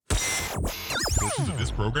Portions of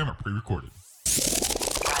this program are pre-recorded.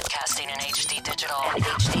 Broadcasting in HD digital and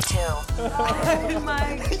HD2. Oh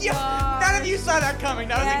my god. None of you saw that coming.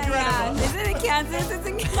 That was incredible. Yeah. Is it in Kansas? It's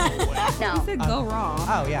in Kansas. No. You said go wrong.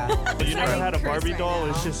 Oh, yeah. You never had a Chris Barbie right doll?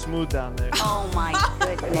 now. It's just smooth down there. Oh my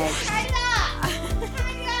goodness.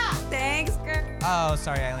 Thanks, girl. Oh,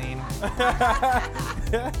 sorry, Eileen.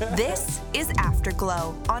 This is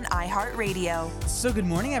Afterglow on iHeartRadio. So good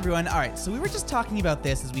morning, everyone. All right, so we were just talking about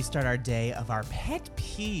this as we start our day of our pet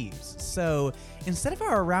peeves. So instead of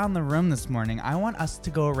our around the room this morning, I want us to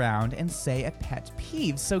go around and say a pet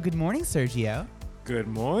peeve. So good morning, Sergio. Good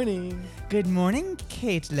morning. Good morning,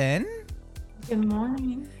 Caitlin. Good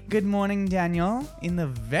morning. Good morning, Daniel, in the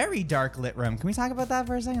very dark lit room. Can we talk about that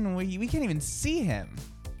for a second? We can't even see him.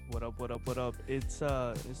 What up, what up, what up? It's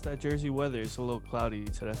that Jersey weather. It's a little cloudy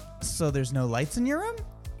today. So there's no lights in your room?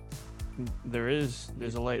 There's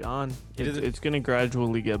a light on. It's going to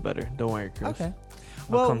gradually get better. Don't worry, Chris. Okay.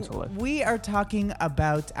 I'll come to life. We are talking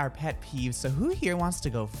about our pet peeves. So who here wants to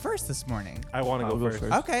go first this morning? I want to go first.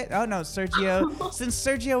 Okay. Oh no, Sergio. Since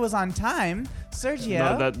Sergio was on time,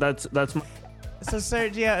 Sergio. No, that's my... So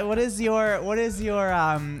Sergio, what is your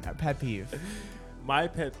pet peeve? My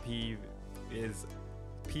pet peeve is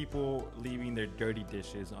people leaving their dirty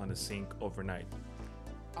dishes on the sink overnight.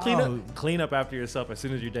 Clean up after yourself as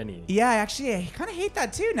soon as you're done eating. Yeah, actually, I kind of hate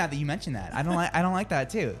that too. Now that you mention that, I don't like that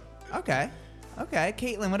too. Okay.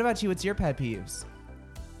 Caitlin, what about you? What's your pet peeves?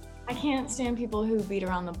 I can't stand people who beat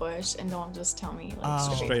around the bush and don't just tell me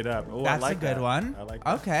like Straight up. Oh, That's I like a good that. one. I like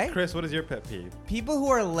that. Okay. Chris, what is your pet peeve? People who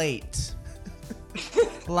are late,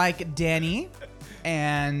 like Danny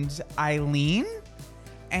and Eileen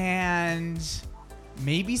and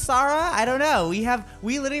maybe Sarah. I don't know.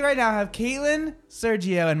 We literally right now have Caitlin,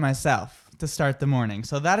 Sergio, and myself to start the morning.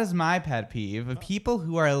 So that is my pet peeve of people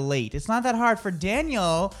who are late. It's not that hard for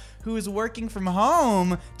Daniel, who is working from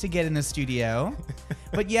home, to get in the studio,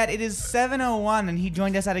 but yet it is 7:01 and he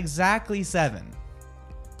joined us at exactly 7.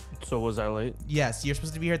 So was I late? Yes, you're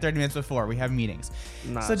supposed to be here 30 minutes before. We have meetings.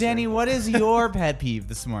 Nah, So Danny, what is your pet peeve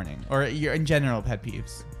this morning, or your in general pet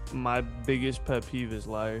peeves? My biggest pet peeve is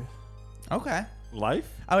liars. Okay. Life?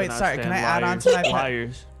 Oh wait, Cannot sorry. Can stand I add on liars. to my pet?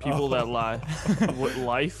 liars? People that lie. What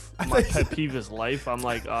life? My pet peeve is life. I'm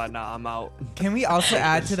like, nah, I'm out. Can we also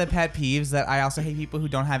add to the pet peeves that I also hate people who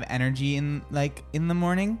don't have energy in the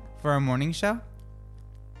morning for a morning show?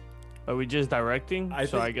 Are we just directing?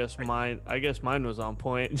 I guess mine was on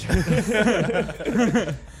point.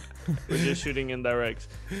 We're just shooting in directs.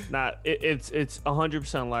 Nah, it's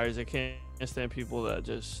 100% liars. I can't stand people that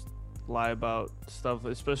just lie about stuff,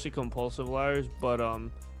 especially compulsive liars. But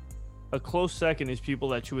a close second is people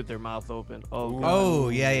that chew with their mouth open. Oh, God. Oh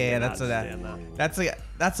yeah. That's a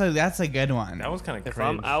good one. That was kind of If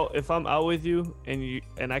cringe. I'm out with you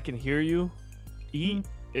and I can hear you eat,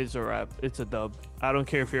 it's a wrap. It's a dub. I don't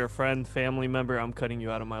care if you're a friend, family member. I'm cutting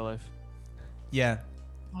you out of my life. Yeah.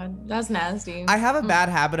 That's nasty. I have a bad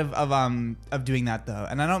habit of doing that though,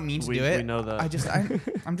 and I don't mean to do it. We know that.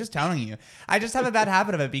 I'm just telling you. I just have a bad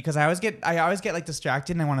habit of it because I always get like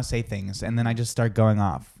distracted and I want to say things, and then I just start going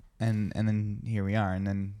off, and then here we are, and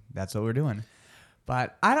then that's what we're doing.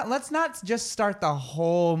 But let's not just start the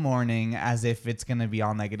whole morning as if it's gonna be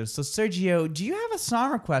all negative. So Sergio, do you have a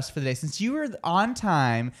song request for the day? Since you were on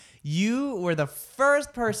time, you were the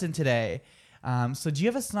first person today. So do you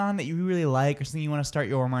have a song that you really like or something you want to start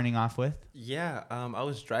your morning off with? Yeah, I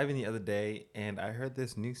was driving the other day and I heard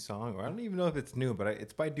this new song, or I don't even know if it's new, but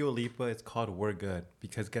it's by Dua Lipa. It's called We're Good,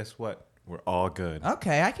 because guess what? We're all good.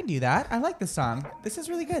 Okay, I can do that. I like this song. This is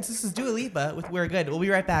really good. This is Dua Lipa with We're Good. We'll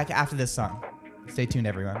be right back after this song. Stay tuned,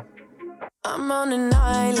 everyone. I'm on an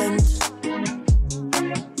island,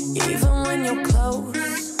 even when you're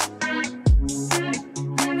close.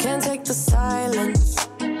 Can't take the silence.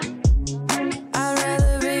 I'd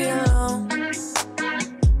rather be alone.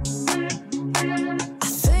 I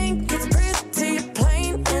think it's pretty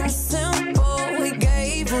plain and simple. We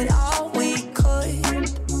gave it all we could.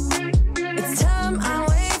 It's time I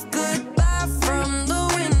wave goodbye from the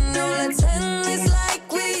window. Let's end this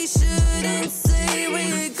like we shouldn't say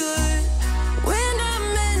we're good. We're not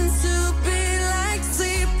meant to be like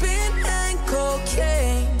sleeping and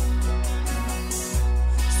cocaine.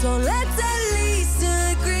 So let's at least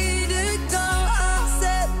agree to go our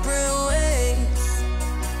separate ways.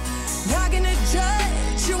 Not gonna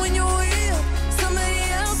judge you when you're with somebody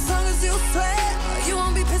else, long as you swear you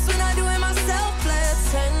won't be pissed when I do it myself.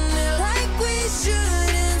 Let's end it like we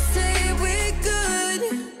shouldn't say we're good.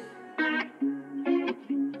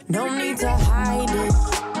 No need to hide it.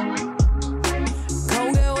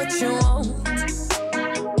 Go get what you want.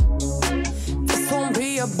 This won't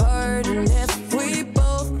be a burden if we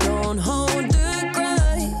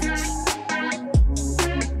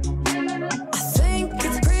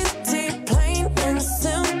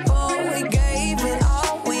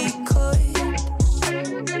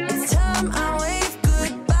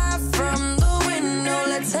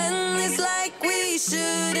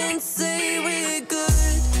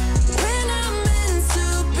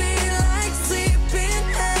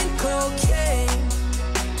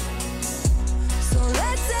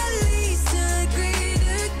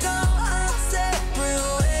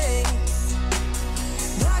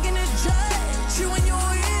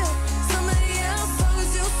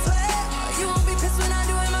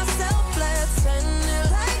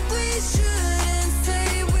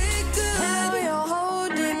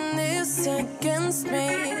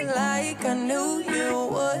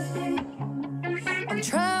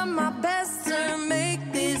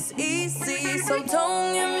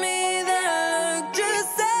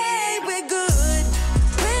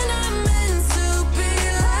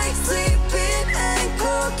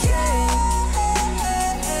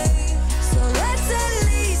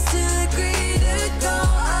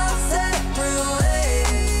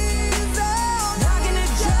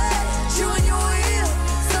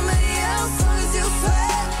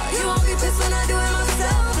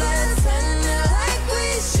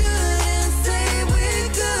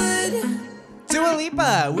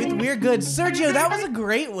good. Sergio, that was a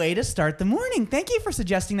great way to start the morning. Thank you for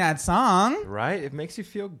suggesting that song. Right? It makes you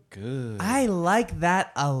feel good. I like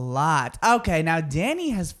that a lot. Okay, now Danny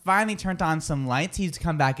has finally turned on some lights. He's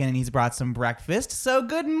come back in and he's brought some breakfast. So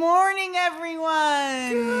good morning,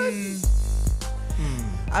 everyone.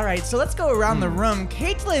 All right, so let's go around the room.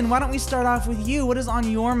 Caitlin, why don't we start off with you? What is on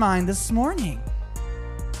your mind this morning?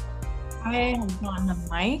 I have gotten the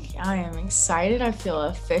mic. I am excited. I feel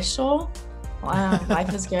official.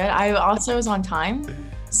 Life is good. I also was on time,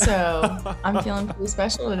 so I'm feeling pretty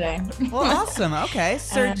special today. Well, awesome. Okay,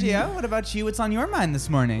 Sergio, what about you? What's on your mind this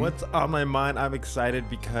morning? What's on my mind? I'm excited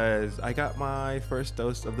because I got my first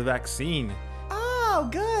dose of the vaccine. Oh,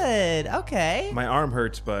 good. Okay. My arm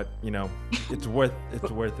hurts, but it's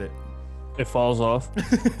worth it. It falls off.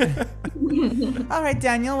 All right,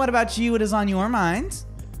 Daniel, what about you? What is on your mind?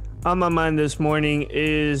 On my mind this morning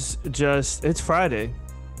is it's Friday.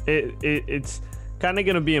 It's kind of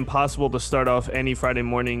going to be impossible to start off any Friday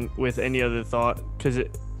morning with any other thought because,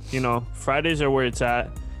 Fridays are where it's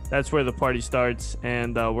at. That's where the party starts,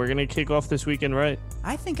 and we're going to kick off this weekend right.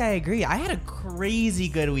 I think I agree. I had a crazy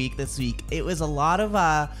good week this week. It was a lot of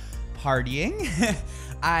partying.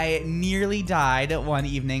 I nearly died one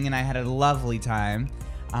evening, and I had a lovely time.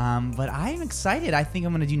 But I'm excited. I think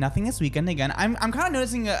I'm going to do nothing this weekend again. I'm kind of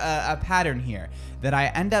noticing a pattern here that I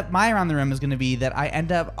end up, my around the room is going to be that I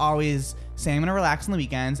end up always saying I'm going to relax on the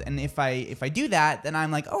weekends. And if I do that, then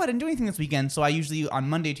I'm like, oh, I didn't do anything this weekend. So I usually on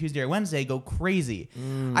Monday, Tuesday, or Wednesday go crazy.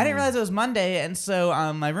 I didn't realize it was Monday. And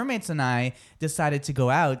so my roommates and I decided to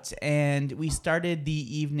go out and we started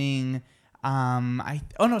the evening. I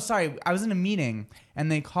was in a meeting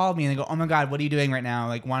and they called me and they go, oh my God, what are you doing right now?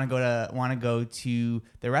 Like, want to go to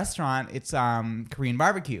the restaurant? It's Korean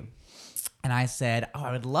barbecue. And I said, oh,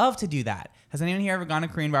 I would love to do that. Has anyone here ever gone to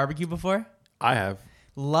Korean barbecue before? I have.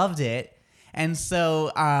 Loved it. And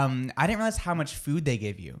so I didn't realize how much food they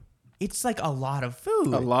give you. It's like a lot of food.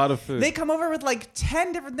 A lot of food. They come over with like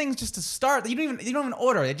 10 different things just to start. You don't even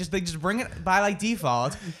order. They just bring it by like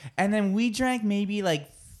default. And then we drank maybe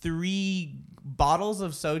like 3 bottles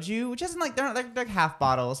of soju, which isn't like they're like half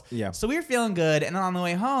bottles. Yeah. So we were feeling good, and then on the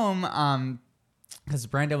way home, because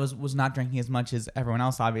Brando was not drinking as much as everyone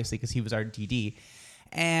else, obviously, because he was our DD.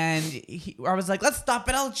 And I was like, let's stop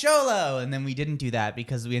at El Cholo. And then we didn't do that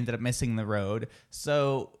because we ended up missing the road.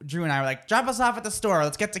 So Drew and I were like, drop us off at the store.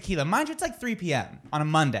 Let's get tequila. Mind you, it's like 3 p.m. on a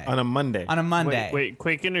Monday. Wait,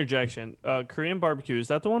 quick interjection. Korean barbecue, is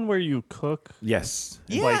that the one where you cook? Yes.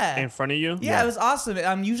 Yeah. Like in front of you? Yeah, it was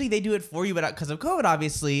awesome. Usually they do it for you, but because of COVID,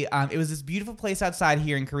 obviously, it was this beautiful place outside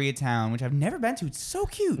here in Koreatown, which I've never been to. It's so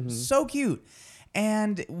cute. So cute.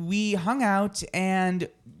 And we hung out, and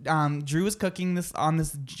Drew was cooking this on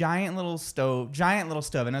this giant little stove. I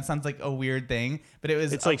know it sounds like a weird thing, but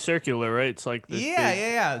it's like circular, right? It's like this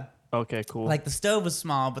yeah. Okay, cool. Like the stove was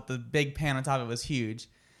small, but the big pan on top of it was huge.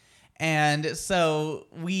 And so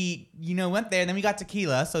we, went there, and then we got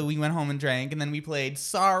tequila, so we went home and drank, and then we played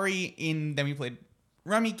then we played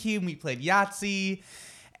Rummy Cube, we played Yahtzee.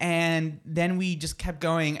 And then we just kept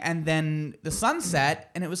going, and then the sun set,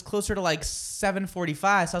 and it was closer to like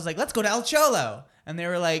 7:45. So I was like, "Let's go to El Cholo," and they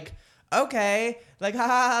were like, "Okay," like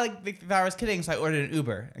haha, like they thought I was kidding. So I ordered an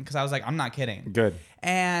Uber, because I was like, "I'm not kidding." Good.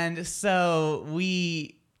 And so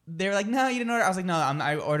they were like, "No, you didn't order." I was like, "No,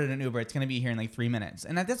 I ordered an Uber. It's gonna be here in like 3 minutes."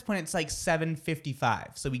 And at this point, it's like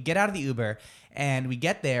 7:55. So we get out of the Uber, and we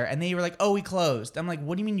get there, and they were like, "Oh, we closed." I'm like,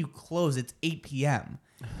 "What do you mean you closed? It's 8 p.m."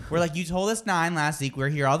 We're like, you told us 9 last week. We're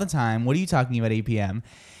here all the time. What are you talking about 8 p.m.?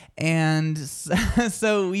 And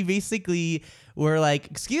so we basically were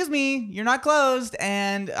like, excuse me, you're not closed.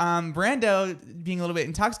 And Brando, being a little bit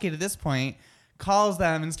intoxicated at this point, calls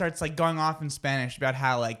them and starts like going off in Spanish about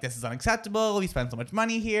how like this is unacceptable. We spent so much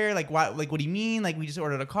money here. Like what do you mean? Like we just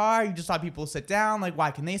ordered a car. You just saw people sit down. Like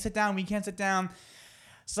why can they sit down? We can't sit down.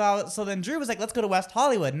 So then Drew was like, let's go to West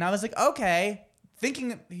Hollywood. And I was like, okay.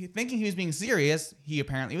 Thinking he was being serious, he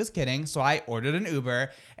apparently was kidding. So I ordered an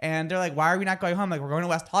Uber, and they're like, "Why are we not going home? Like we're going to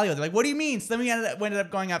West Hollywood." They're like, "What do you mean?" So then we ended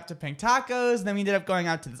up going up to Pink Tacos. And then we ended up going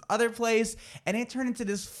out to this other place, and it turned into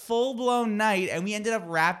this full blown night. And we ended up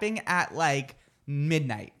wrapping at like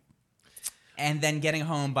midnight, and then getting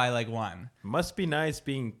home by like 1. Must be nice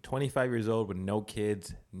being 25 years old with no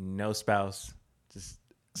kids, no spouse. Just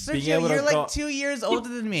Sergio, you're like 2 years older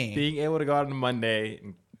than me. Being able to go out on a Monday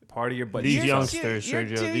and party your buddies. These youngsters,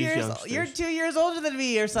 Sergio. You're 2 years older than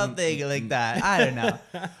me or something like that. I don't know.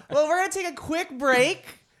 Well, we're going to take a quick break.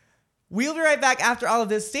 We'll be right back after all of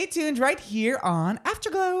this. Stay tuned right here on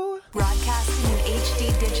Afterglow. Broadcasting in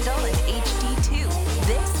HD digital and HD2.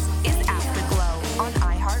 This is Afterglow on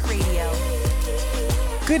iHeartRadio.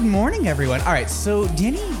 Good morning, everyone. All right, so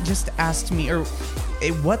Danny just asked me,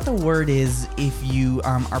 what the word is if you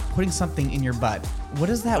are putting something in your butt. What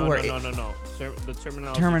is that word? No. The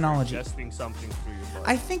Terminology. Ingesting something through your butt.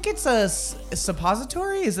 I think it's a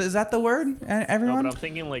suppository. Is that the word? Everyone? No, but I'm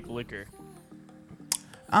thinking like liquor.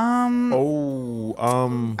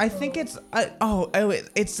 I think it's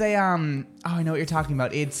it's a I know what you're talking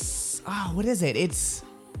about. It's what is it? It's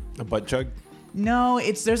A butt chug? no,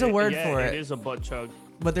 there's a word for it. It is a butt chug.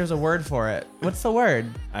 But there's a word for it. What's the word?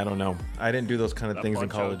 I don't know. I didn't do those kind of A things in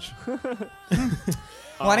butt college.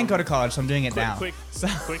 Well, I didn't go to college, so I'm doing it now. Quick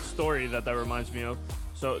story that reminds me of.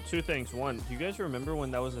 So 2 things. 1, do you guys remember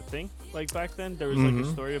when that was a thing? Like back then, there was like a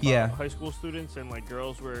story about high school students and like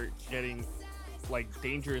girls were getting like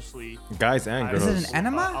dangerously Guys and high girls. Is it an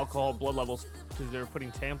enema? alcohol blood levels because they were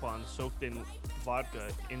putting tampons soaked in vodka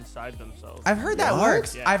inside themselves. I've heard that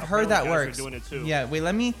works. Yeah, I've heard that apparently works. guys are doing it too. Yeah, wait,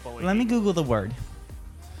 let me But, like, Google the word.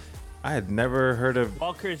 I had never heard of.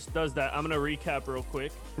 While Chris does that, I'm gonna recap real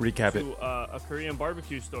quick. Recap it. To a Korean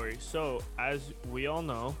barbecue story. So, as we all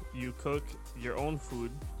know, you cook your own food.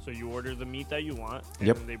 So you order the meat that you want, and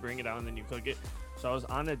Yep. then they bring it out, and then you cook it. So I was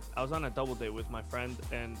on a double date with my friend,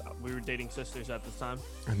 and we were dating sisters at the time.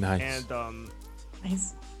 Nice. And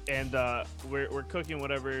Nice. we're cooking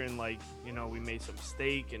whatever, and like we made some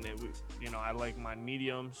steak, and I like mine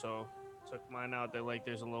medium, so took mine out. They're like,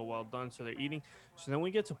 there's a little well done, so they're eating. So then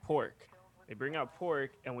we get to pork. They bring out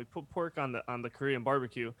pork, and we put pork on the Korean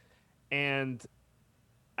barbecue, and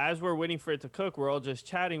as we're waiting for it to cook, we're all just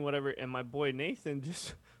chatting, whatever. And my boy Nathan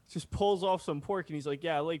just pulls off some pork, and he's like,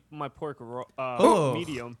 "Yeah, I like my pork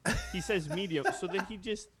medium." He says medium, so then he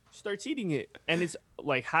just starts eating it, and it's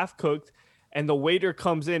like half cooked. And the waiter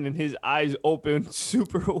comes in, and his eyes open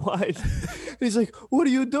super wide. He's like, "What are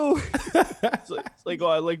you doing?" It's like, "Oh,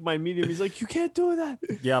 I like my medium." He's like, "You can't do that."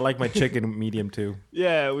 Yeah, I like my chicken medium too.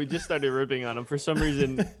 Yeah, we just started ripping on him. For some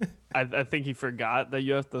reason, I think he forgot that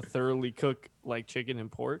you have to thoroughly cook like chicken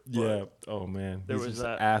and pork. but Yeah. Oh man. There He's was just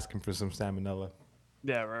that. asking for some salmonella.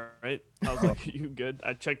 Yeah, right. I was like, "You good?"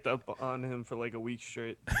 I checked up on him for like a week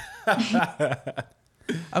straight.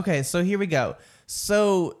 Okay, so here we go.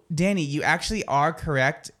 So, Danny, you actually are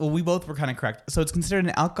correct. Well, we both were kind of correct. So it's considered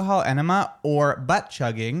an alcohol enema or butt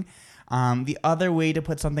chugging. The other way to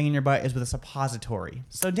put something in your butt is with a suppository.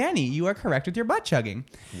 So, Danny, you are correct with your butt chugging.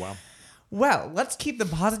 Wow. Well, let's keep the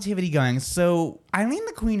positivity going. So, Eileen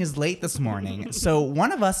the Queen is late this morning. So,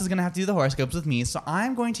 one of us is going to have to do the horoscopes with me. So,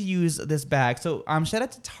 I'm going to use this bag. So, shout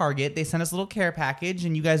out to Target. They sent us a little care package.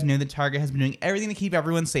 And you guys know that Target has been doing everything to keep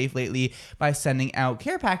everyone safe lately by sending out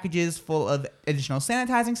care packages full of additional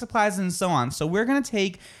sanitizing supplies and so on. So, we're going to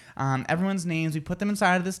take everyone's names. We put them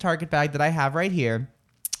inside of this Target bag that I have right here.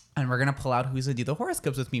 And we're going to pull out who's going to do the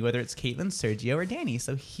horoscopes with me, whether it's Caitlin, Sergio, or Danny.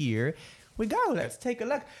 So, here we go. Let's take a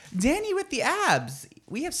look. Danny with the abs.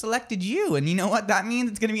 We have selected you, and you know what that means?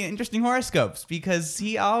 It's going to be an interesting horoscopes because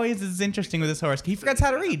he always is interesting with his horoscope. He forgets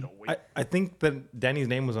how to read. I think that Danny's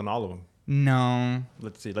name was on all of them. No.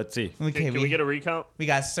 Let's see. Okay. Okay, Can we get a recount? we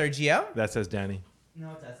got Sergio. That says Danny. No,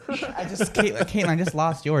 it doesn't. Caitlin, I just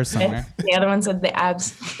lost yours somewhere. The other one said the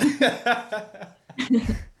abs.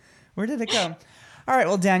 Where did it go? All right,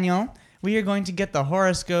 well, Daniel, we are going to get the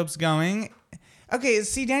horoscopes going. Okay,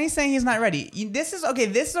 see, Danny's saying he's not ready. This is what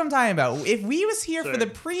I'm talking about. If we was here for the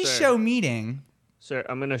pre-show meeting. Sir,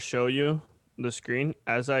 I'm going to show you the screen.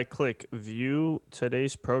 As I click view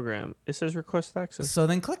today's program, it says request access. So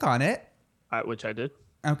then click on it. Which I did.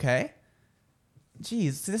 Okay.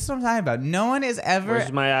 Jeez, see, this is what I'm talking about. No one is ever.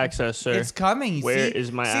 Where's my access, sir? It's coming. Where see?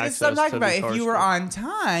 is my See, this is access what I'm talking to about. the If you were horoscope?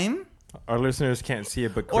 on time. Our listeners can't see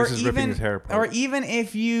it, but Or Chris is ripping his hair apart. or even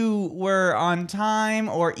if you were on time,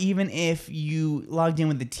 or even if you logged in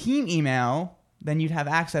with the team email, then you'd have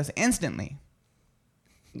access instantly.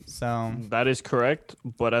 So That is correct,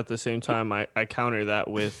 but at the same time, I counter that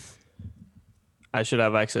with I should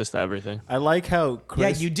have access to everything. I like how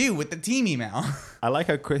Chris. yeah, you do with the team email. I like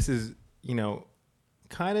how Chris is,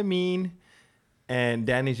 kind of mean, and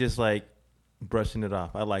Danny's just like brushing it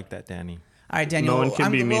off. I like that, Danny. All right, Daniel. No one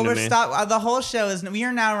can be mean to me. The whole show is. We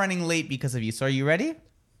are now running late because of you. So are you ready?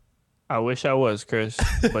 I wish I was, Chris,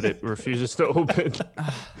 but it refuses to open.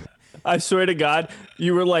 I swear to God,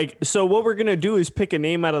 you were like, so what we're going to do is pick a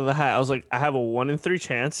name out of the hat. I was like, I have a 1 in 3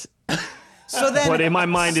 chance. So then, But in my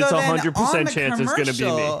mind, it's so 100% then chance it's gonna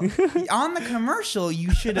be me. On the commercial,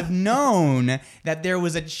 you should have known that there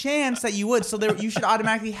was a chance that you would. So you should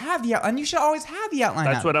automatically have the outline. You should always have the outline.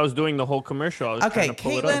 That's what I was doing the whole commercial. I was Okay, trying to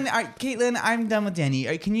pull it up. Caitlin, I'm done with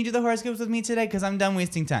Danny. Can you do the horoscopes with me today? Because I'm done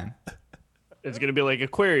wasting time. It's going to be like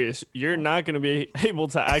Aquarius. You're not going to be able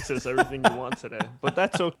to access everything you want today, but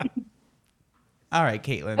that's okay. All right,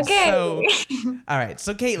 Caitlin. Okay. All right.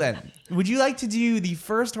 So, Caitlin, would you like to do the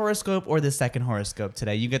first horoscope or the second horoscope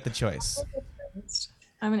today? You get the choice.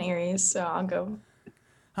 I'm an Aries, so I'll go.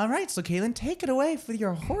 All right. So, Caitlin, take it away for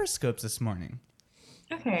your horoscopes this morning.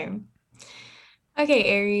 Okay. Okay,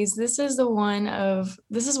 Aries, this is one of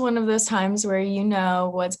those times where you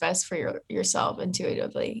know what's best for yourself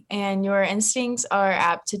intuitively, and your instincts are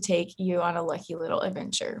apt to take you on a lucky little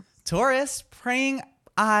adventure. Taurus, prying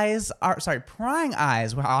eyes,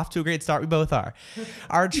 we're off to a great start, we both are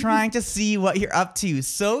trying to see what you're up to.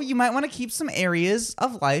 So you might want to keep some areas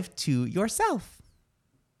of life to yourself.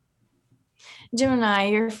 Gemini,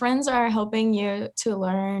 your friends are helping you to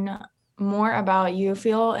learn more about you,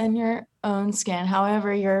 feel in your own skin.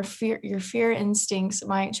 However, your fear instincts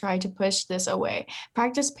might try to push this away.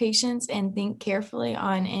 Practice patience and think carefully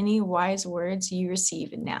on any wise words you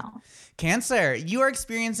receive now. Cancer, you are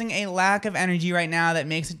experiencing a lack of energy right now that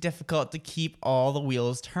makes it difficult to keep all the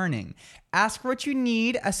wheels turning. Ask for what you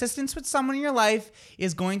need. Assistance with someone in your life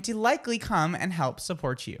is going to likely come and help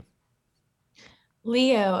support you.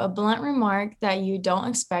 Leo, a blunt remark that you don't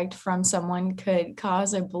expect from someone could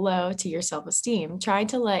cause a blow to your self-esteem. Try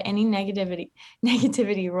to let any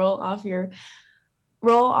negativity roll off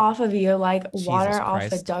of you like water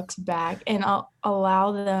off a duck's back, and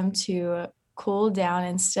allow them to cool down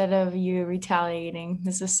instead of you retaliating.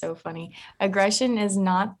 This is so funny. Aggression is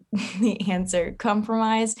not the answer.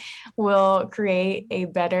 Compromise will create a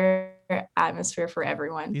better atmosphere for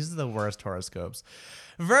everyone. These are the worst horoscopes.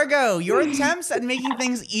 Virgo, your attempts at making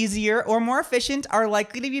things easier or more efficient are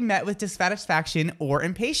likely to be met with dissatisfaction or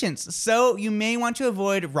impatience. So you may want to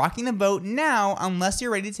avoid rocking the boat now unless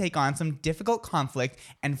you're ready to take on some difficult conflict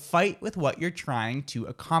and fight with what you're trying to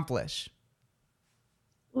accomplish.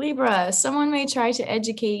 Libra, someone may try to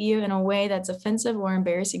educate you in a way that's offensive or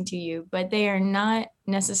embarrassing to you, but they are not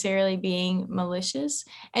necessarily being malicious.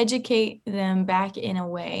 Educate them back in a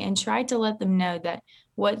way and try to let them know that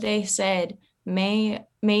what they said made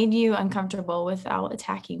you uncomfortable without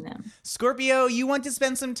attacking them. Scorpio, you want to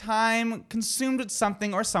spend some time consumed with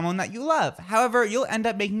something or someone that you love. However, you'll end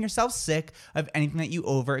up making yourself sick of anything that you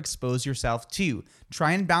overexpose yourself to.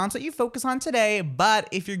 Try and balance what you focus on today, but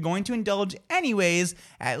if you're going to indulge anyways,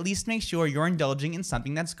 at least make sure you're indulging in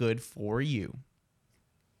something that's good for you.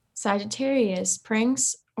 Sagittarius,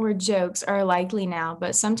 pranks or jokes are likely now,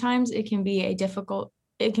 but sometimes it can be difficult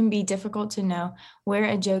to know where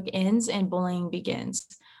a joke ends and bullying begins.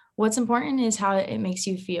 What's important is how it makes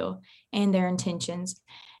you feel and their intentions.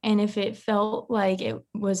 And if it felt like it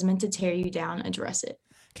was meant to tear you down, address it.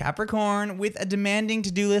 Capricorn, with a demanding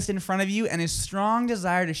to-do list in front of you and a strong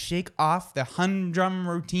desire to shake off the humdrum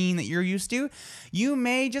routine that you're used to, you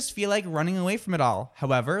may just feel like running away from it all.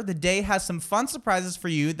 However, the day has some fun surprises for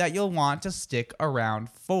you that you'll want to stick around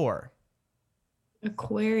for.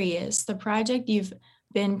 Aquarius, the project you've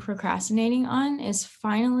been procrastinating on is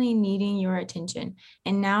finally needing your attention,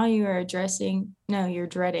 and now you're dreading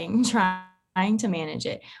trying to manage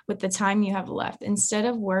it with the time you have left. Instead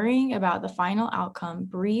of worrying about the final outcome,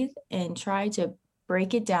 breathe and try to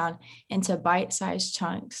break it down into bite-sized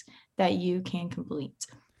chunks that you can complete.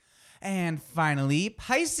 And finally,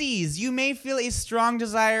 Pisces, you may feel a strong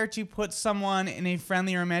desire to put someone in a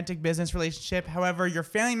friendly romantic business relationship. However, your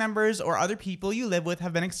family members or other people you live with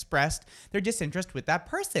have been expressed their disinterest with that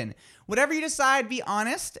person. Whatever you decide, be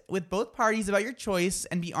honest with both parties about your choice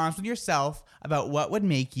and be honest with yourself about what would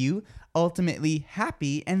make you ultimately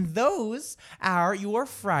happy. And those are your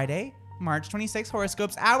Friday, March 26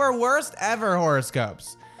 horoscopes, our worst ever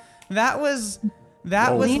horoscopes. That was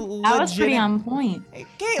pretty on point. Hey,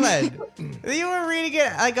 Caitlin, you were reading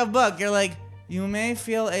it like a book. You're like, you may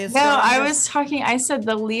feel a... No, I said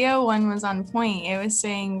the Leo one was on point. It was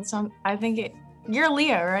saying you're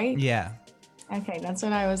Leo, right? Yeah. Okay, that's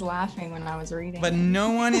what I was laughing when I was reading. But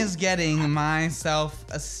no one is getting my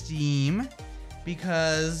self-esteem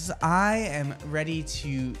because I am ready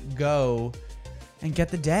to go and get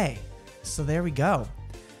the day. So there we go.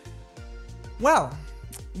 Well,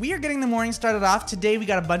 we are getting the morning started off. Today we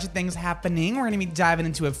got a bunch of things happening. We're going to be diving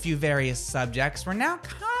into a few various subjects. We're now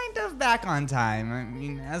kind of back on time. I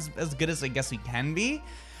mean, as good as I guess we can be.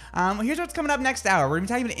 Here's what's coming up next hour. We're going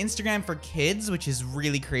to be talking about Instagram for kids, which is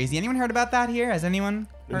really crazy. Anyone heard about that here? Has anyone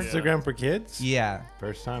heard? Instagram for kids? Yeah.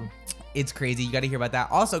 First time. It's crazy. You got to hear about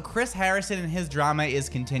that. Also, Chris Harrison and his drama is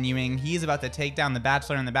continuing. He's about to take down The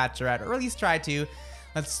Bachelor and The Bachelorette, or at least try to.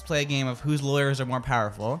 Let's play a game of whose lawyers are more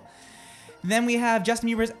powerful. Then we have Justin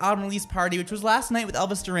Bieber's album release party, which was last night with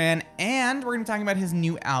Elvis Duran, and we're going to be talking about his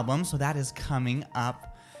new album, so that is coming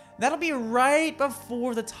up. That'll be right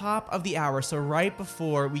before the top of the hour, so right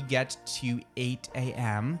before we get to 8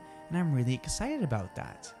 a.m., and I'm really excited about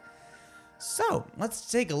that. So, let's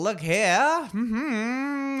take a look here.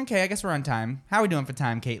 Okay, I guess we're on time. How are we doing for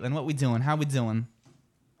time, Caitlin? What we doing? How we doing?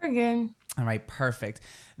 We're good. All right, perfect.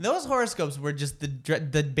 Those horoscopes were just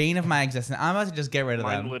the bane of my existence. I'm about to just get rid of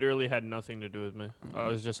them. Mine literally had nothing to do with me. I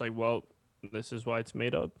was just like, well, this is why it's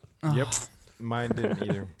made up. Yep. Mine didn't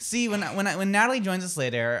either. See, when Natalie joins us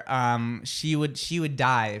later, she would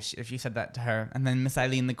die if you said that to her. And then Miss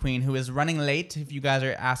Eileen the Queen, who is running late, if you guys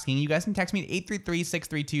are asking, you guys can text me at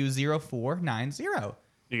 833-632-0490.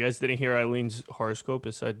 You guys didn't hear Eileen's horoscope?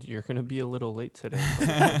 It said you're gonna be a little late today.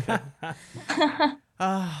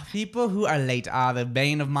 People who are late are the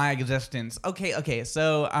bane of my existence. Okay.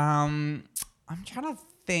 So I'm trying to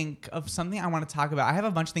think of something I want to talk about. I have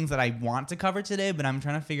a bunch of things that I want to cover today, but I'm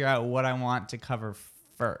trying to figure out what I want to cover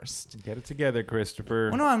first. Get it together,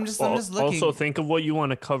 Christopher. Well, no, I'm just looking. Also, think of what you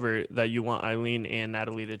want to cover that you want Eileen and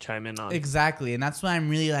Natalie to chime in on. Exactly, and that's why I'm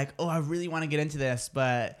really like, I really want to get into this,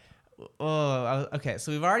 but okay.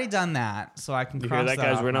 So we've already done that, so I can You cross hear that,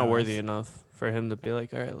 guys? off We're my not list. worthy enough for him to be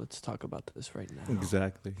like, all right, let's talk about this right now.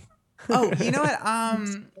 Exactly. Oh, you know what?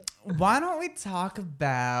 Why don't we talk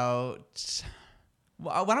about?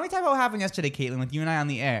 Why don't we talk about what happened yesterday, Caitlin, with you and I on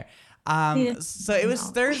the air? So it was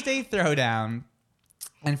Thursday Throwdown.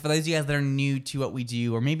 And for those of you guys that are new to what we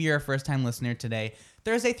do, or maybe you're a first-time listener today,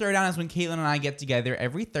 Thursday Throwdown is when Caitlin and I get together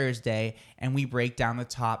every Thursday and we break down the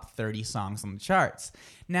top 30 songs on the charts.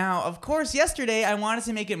 Now, of course, yesterday I wanted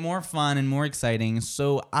to make it more fun and more exciting,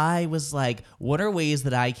 so I was like, what are ways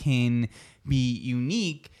that I can be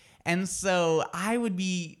unique? And so I would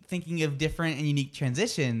be thinking of different and unique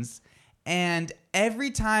transitions. And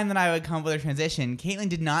every time that I would come up with a transition, Caitlin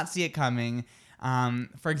did not see it coming.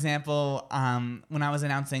 For example, when I was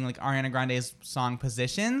announcing like Ariana Grande's song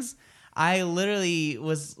Positions, I literally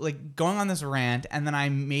was like going on this rant, and then I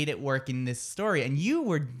made it work in this story, and you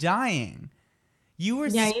were dying. You were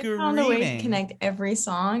screaming. You found a way to connect every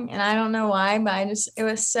song, and I don't know why, but it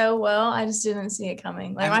was so well. I just didn't see it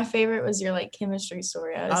coming. Like my favorite was your like chemistry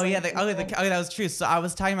story. I was that was true. So I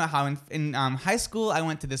was talking about how in high school I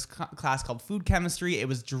went to this class called food chemistry. It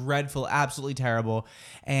was dreadful, absolutely terrible,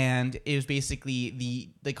 and it was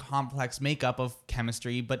basically the complex makeup of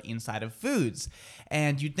chemistry, but inside of foods.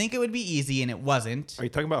 And you'd think it would be easy, and it wasn't. Are you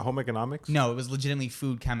talking about home economics? No, it was legitimately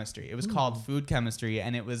food chemistry. It was called food chemistry,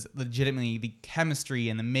 and it was legitimately the chemistry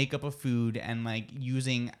and the makeup of food and like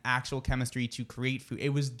using actual chemistry to create food. It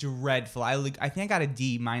was dreadful. I think I got a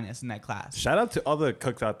D- in that class. Shout out to all the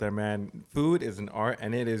cooks out there, man. Food is an art,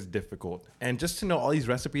 and it is difficult. And just to know all these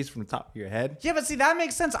recipes from the top of your head. Yeah, but see, that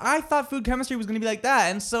makes sense. I thought food chemistry was going to be like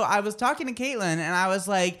that. And so I was talking to Caitlin, and I was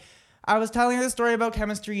like, I was telling her the story about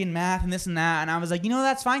chemistry and math and this and that. And I was like,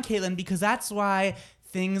 that's fine, Caitlin, because that's why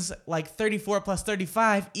things like 34 plus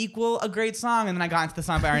 35 equal a great song. And then I got into the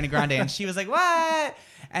song by Ariana Grande, and she was like, what?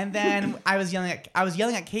 And then I was yelling at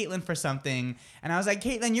Caitlin for something, and I was like,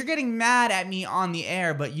 Caitlin, you're getting mad at me on the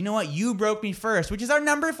air, but you know what? You broke me first, which is our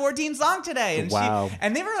number 14 song today. And wow.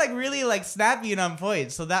 And they were like really like snappy and on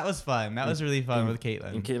point, so that was fun. That was really fun with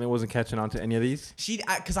Caitlin. And Caitlin wasn't catching on to any of these?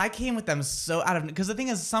 Because I came with them so out of, because the thing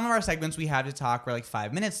is, some of our segments we had to talk were like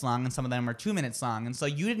 5 minutes long, and some of them were 2 minutes long, and so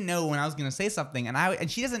you didn't know when I was gonna say something, and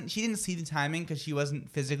she didn't see the timing because she wasn't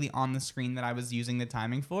physically on the screen that I was using the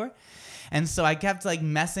timing for. And so I kept like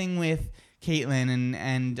messing with Caitlin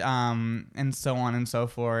and so on and so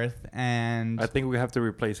forth. And I think we have to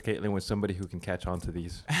replace Caitlin with somebody who can catch on to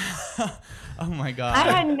these. Oh my God.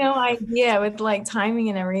 I had no idea with like timing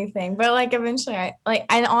and everything, but like eventually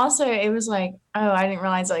and also it was like, I didn't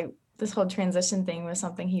realize like this whole transition thing was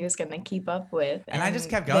something he was going to keep up with. And I just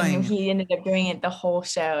kept then going. He ended up doing it the whole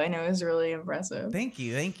show, and it was really impressive. Thank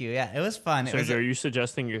you. Yeah, it was fun. So are you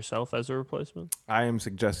suggesting yourself as a replacement? I am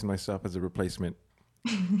suggesting myself as a replacement.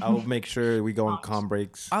 I will make sure we go on comm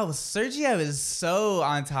breaks. Oh, Sergio is so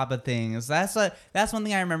on top of things. That's one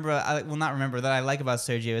thing I remember. Not remember that I like about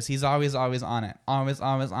Sergio is he's always on it. Always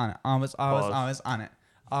on it. Always on it.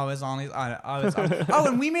 Always on it. Oh,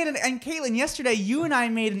 and we made and Caitlin, yesterday you and I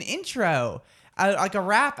made an intro, like a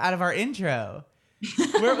rap out of our intro.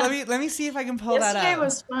 Let me see if I can pull that up. Yesterday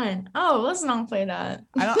was fun. Oh, let's not play that.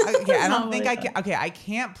 I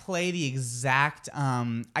can't play the exact.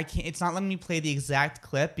 It's not letting me play the exact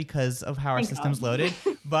clip because of how our system's loaded.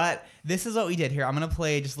 But this is what we did here. I'm gonna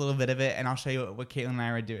play just a little bit of it, and I'll show you what Caitlin and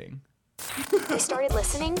I were doing. They started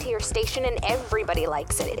listening to your station and everybody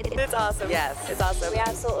likes it. It's awesome. Yes, it's awesome. We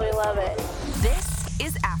absolutely love it. This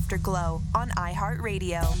is Afterglow on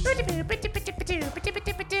iHeartRadio.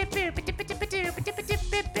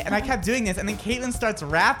 and I kept doing this, and then Caitlin starts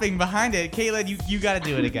rapping behind it. Caitlin, you got to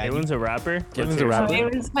do it again. Caitlin's a rapper. Caitlin's a rapper.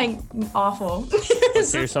 It was like awful.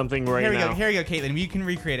 Let's hear something right now. Here we go, Caitlin. You can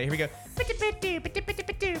recreate it. Here we go.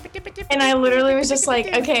 And I literally was just like,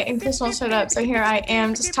 okay, and Crystal shut up. So here I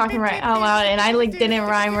am just talking right out loud, and I like didn't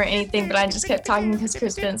rhyme or anything, but I just kept talking because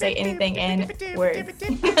Chris didn't say anything in word.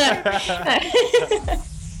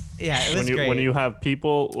 Yeah, it was great. When you have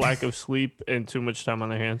people, lack of sleep, and too much time on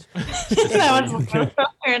their hands. That was what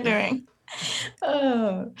we were doing.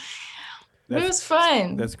 Oh, it was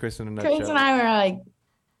fun. That's Chris in a nutshell. Chris and I were like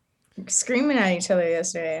screaming at each other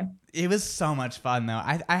yesterday. It was so much fun, though.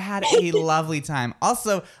 I had a lovely time.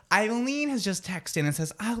 Also, Eileen has just texted in and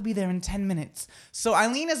says, I'll be there in 10 minutes. So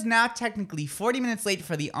Eileen is now technically 40 minutes late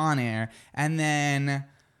for the on-air, and then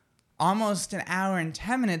almost an hour and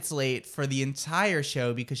 10 minutes late for the entire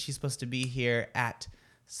show because she's supposed to be here at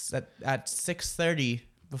 6:30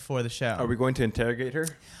 before the show. Are we going to interrogate her?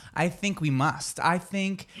 I think we must. I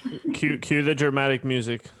think... Cue the dramatic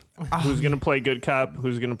music. Who's going to play good cop?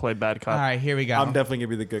 Who's going to play bad cop? All right, here we go. I'm definitely going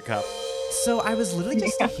to be the good cop. So I was literally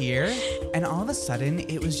just here, and all of a sudden,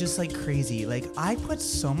 it was just like crazy. Like, I put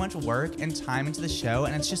so much work and time into the show,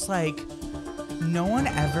 and it's just like, no one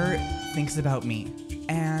ever thinks about me.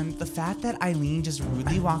 And the fact that Eileen just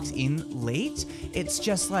rudely walks in late, it's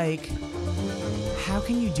just like, how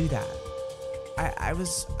can you do that? I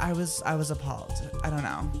was appalled. I don't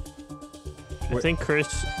know. I think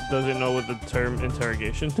Chris doesn't know what the term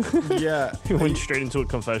interrogation. Yeah. He went straight into a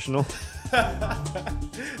confessional.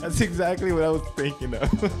 That's exactly what I was thinking of.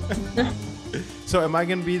 So am I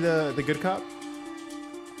going to be the good cop?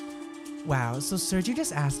 Wow. So Sergio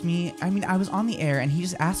just asked me, I mean, I was on the air and he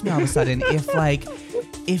just asked me all of a sudden if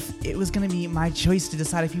it was going to be my choice to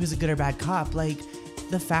decide if he was a good or bad cop. Like,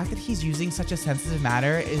 the fact that he's using such a sensitive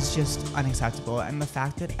matter is just unacceptable. And the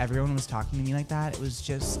fact that everyone was talking to me like that, it was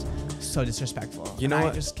just so disrespectful. You know and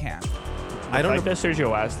what? I just can't. I don't know. That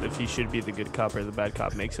Sergio asked if he should be the good cop or the bad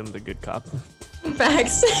cop makes him the good cop.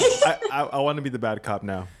 Facts. I want to be the bad cop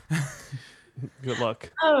now. Good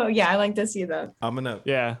luck. Oh, yeah, I like to see that. I'm going to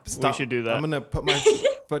we should do that. I'm going to put my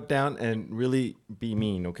foot down and really be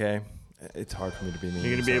mean, okay? It's hard for me to be mean.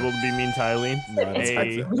 You're going to be able to be mean to Eileen? No,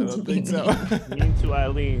 I don't think so. Mean to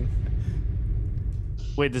Eileen.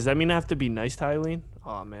 Wait, does that mean I have to be nice to Eileen?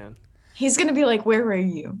 Oh, man. He's going to be like, where were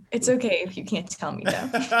you? It's okay if you can't tell me though.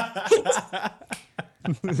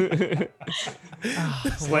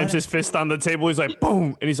 Slams his fist on the table. He's like,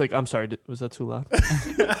 boom. And he's like, I'm sorry. Was that too loud?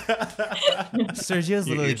 Sergio's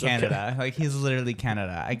literally Canada. Okay. Like, he's literally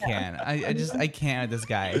Canada. I can't. I can't with this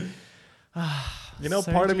guy. You know,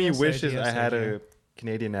 part of me wishes I had a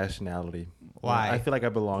Canadian nationality. Why? I feel like I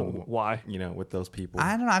belong. Why? You know, with those people.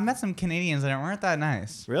 I don't know. I met some Canadians that weren't that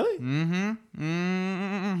nice. Really?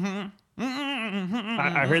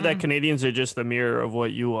 I heard that Canadians are just the mirror of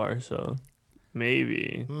what you are, so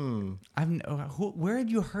maybe. Where have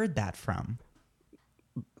you heard that from?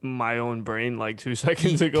 My own brain, like 2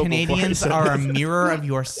 seconds ago. Canadians are a mirror of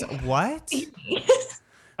your... What?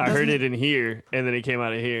 I heard it in here, and then it came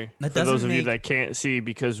out of here. For those of you that can't see,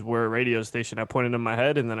 because we're a radio station, I pointed in my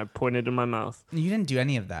head, and then I pointed in my mouth. You didn't do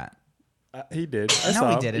any of that. He did. No,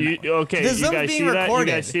 he didn't. Okay, the Zoom you guys being see recorded. that? You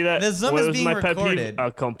guys see that? The Zoom what is was being my pet peeve? recorded. A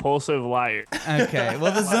compulsive liar. Okay,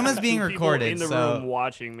 well, the Zoom is being recorded. In the so... room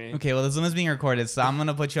watching me. Okay, well, the Zoom is being recorded, so I'm going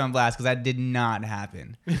to put you on blast because that did not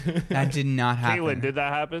happen. That did not happen. Caitlin, did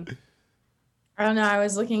that happen? I don't know. I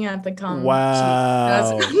was looking at the comments.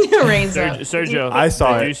 Wow. Sergio, I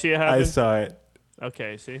saw it. Did you see it happen? I saw it.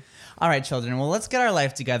 Okay, see? All right, children. Well, let's get our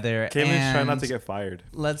life together. Caitlin's trying not to get fired.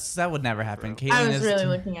 That would never happen. Caitlin I was really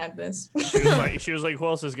looking at this. She was like, who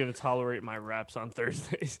else is going to tolerate my raps on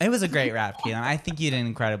Thursdays? It was a great rap, Caitlin. I think you did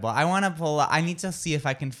incredible. I need to see if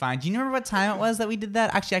I can find. Do you remember what time it was that we did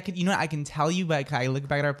that? Actually, I could. You know what? I can tell you, but I look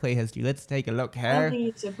back at our play history. Let's take a look here. I think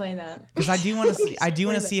you should play that. Because I do want to see. I do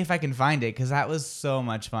want to see if I can find it because that was so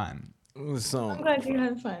much fun. I'm glad you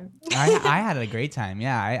had fun. I had a great time.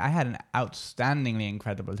 Yeah, I had an outstandingly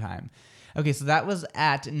incredible time. Okay, so that was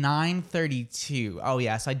at 9:32. Oh,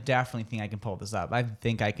 yeah, so I definitely think I can pull this up. I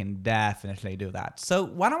think I can definitely do that. So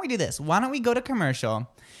why don't we do this? Why don't we go to commercial?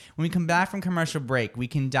 When we come back from commercial break, we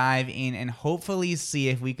can dive in and hopefully see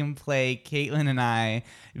if we can play Caitlin and I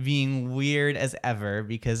being weird as ever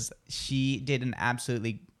because she did an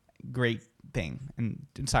absolutely great thing. And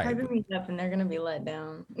I'm sorry. Hyping me up and they're gonna be let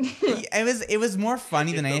down. It was more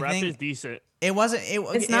funny than anything. The rap is decent. It wasn't. It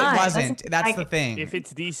wasn't. That's the thing. If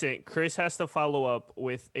it's decent, Chris has to follow up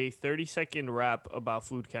with a 30-second rap about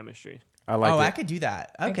food chemistry. I like it. I could do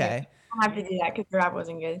that. Okay. I have to do that because the rap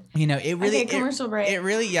wasn't good. You know, it really, Okay, commercial break. It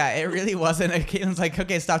really wasn't. Caitlin's like,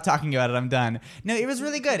 okay, stop talking about it. I'm done. No, it was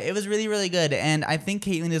really good. It was really, really good. And I think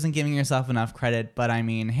Caitlin isn't giving herself enough credit, but I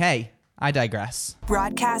mean, hey, I digress.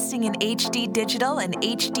 Broadcasting in HD digital and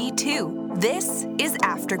HD2. This is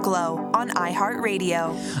Afterglow on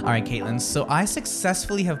iHeartRadio. All right, Caitlin. So I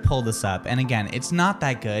successfully have pulled this up, and again, it's not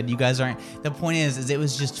that good. You guys aren't. The point is it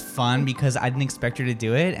was just fun because I didn't expect her to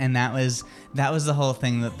do it, and that was the whole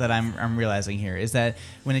thing that I'm realizing here is that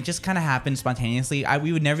when it just kind of happened spontaneously,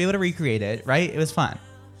 we would never be able to recreate it, right? It was fun.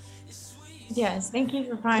 Yes, thank you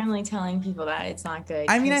for finally telling people that it's not good.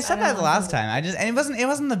 I mean, I said that the last time. And it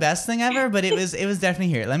wasn't the best thing ever, but it was definitely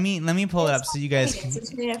here. Let me pull it up so you guys can.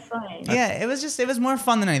 It's made it fun. Yeah, it was more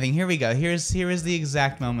fun than anything. Here we go. Here is the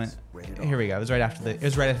exact moment. Here we go. It was right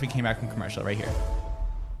after we came back from commercial. Right here.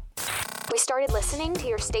 We started listening to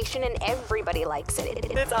your station and everybody likes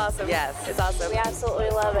it. It's awesome. Yes, it's awesome. We absolutely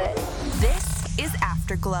love it. This is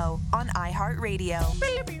Afterglow on iHeartRadio.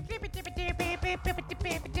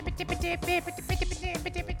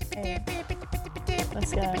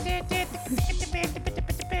 Let's go.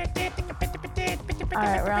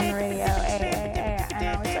 Alright, we're on the radio. Hey. I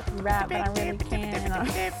know it's like rap, but I really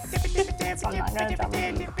can't. So I'm not gonna drop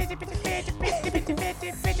my beat.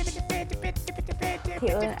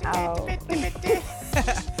 Caitlin out.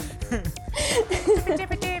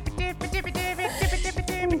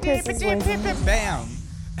 Chris is losing. Bam.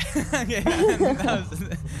 Okay, that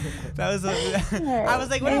was I was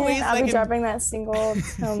like, what a waste. I'll be dropping that single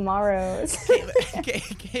tomorrow.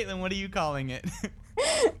 Caitlin, what are you calling it?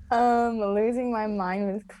 Losing My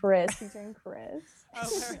Mind with Chris, featuring Chris. Oh,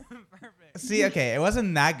 perfect. See, okay, it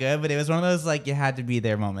wasn't that good, but it was one of those like you had to be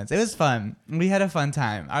there moments. It was fun. We had a fun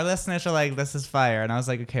time. Our listeners are like, "This is fire," and I was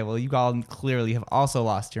like, "Okay, well, you all clearly have also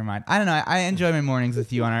lost your mind." I don't know. I enjoy my mornings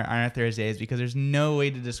with you on our Thursdays because there's no way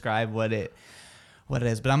to describe what it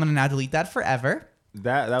is. But I'm gonna now delete that forever.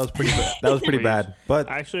 That was pretty bad. That was pretty bad. But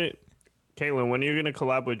actually, Caitlin, when are you gonna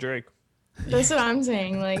collab with Drake? That's what I'm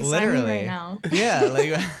saying. Like, literally sign me right now. Yeah,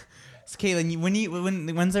 like. So Caitlin,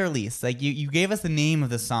 when's the release? Like you gave us the name of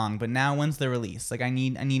the song, but now when's the release? Like I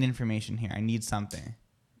need information here. I need something.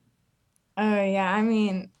 Oh yeah, I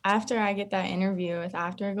mean, after I get that interview with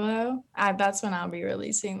Afterglow, that's when I'll be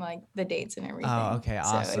releasing like the dates and everything. Oh, okay,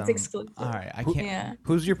 awesome. So it's exclusive. All right, I can't. Yeah.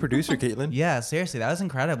 Who's your producer, Caitlin? Yeah, seriously, that was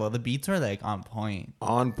incredible. The beats were like on point.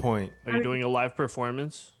 On point. Are you doing a live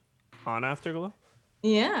performance on Afterglow?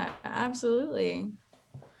 Yeah, absolutely.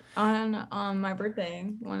 On my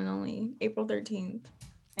birthday, one and only, April 13th.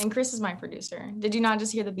 And Chris is my producer. Did you not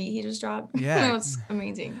just hear the beat he just dropped? Yeah. It was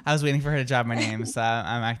amazing. I was waiting for her to drop my name, so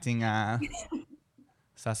I'm acting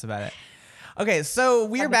sus about it. Okay, so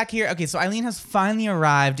we're back here. Okay, so Eileen has finally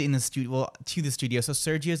arrived in the studio, to the studio. So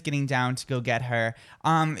Sergio's getting down to go get her.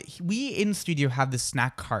 We in the studio have this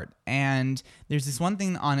snack cart, and there's this one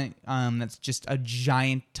thing on it that's just a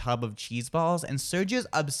giant tub of cheese balls, and Sergio's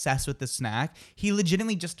obsessed with the snack. He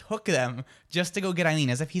legitimately just took them just to go get Eileen,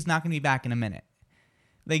 as if he's not going to be back in a minute.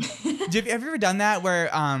 Like, have you ever done that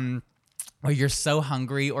where you're so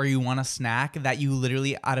hungry or you want a snack that you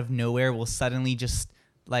literally out of nowhere will suddenly just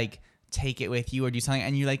like take it with you or do something,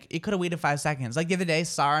 and you're like, it could have waited 5 seconds. Like the other day,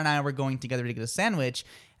 Sarah and I were going together to get a sandwich.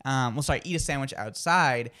 Eat a sandwich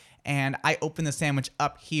outside, and I opened the sandwich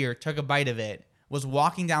up here, took a bite of it, was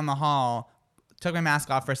walking down the hall, took my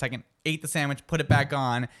mask off for a second, ate the sandwich, put it back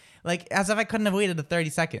on, like as if I couldn't have waited the 30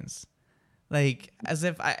 seconds. Like as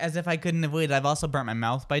if I couldn't have waited. I've also burnt my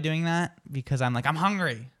mouth by doing that because I'm like, I'm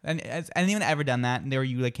hungry. And has anyone ever done that? And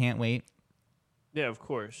you like can't wait? Yeah, of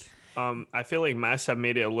course. I feel like masks have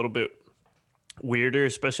made it a little bit weirder,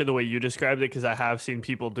 especially the way you described it, because I have seen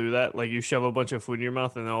people do that. Like you shove a bunch of food in your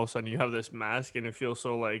mouth and then all of a sudden you have this mask and it feels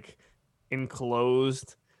so like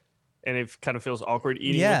enclosed and it kind of feels awkward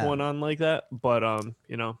eating with one on like that. But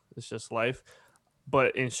it's just life.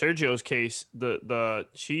 But in Sergio's case, the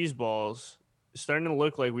cheese balls starting to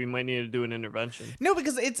look like we might need to do an intervention. No,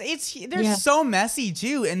 because they're so messy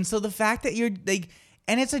too, and so the fact that you're like,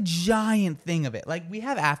 and it's a giant thing of it. Like we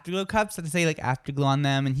have Afterglow cups that say like Afterglow on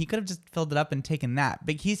them, and he could have just filled it up and taken that.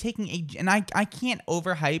 But he's taking and I can't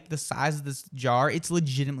overhype the size of this jar. It's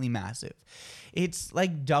legitimately massive. It's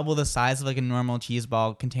like double the size of like a normal cheese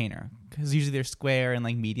ball container, because usually they're square and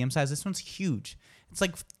like medium size. This one's huge. It's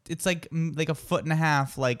like a 1.5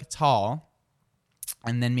 foot like tall,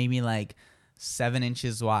 and then maybe like 7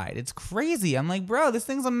 inches wide. It's crazy. I'm like, bro, this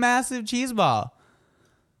thing's a massive cheese ball.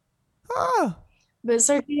 Oh. But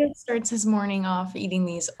Sergio starts his morning off eating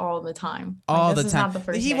these all the time. All this the is time. not the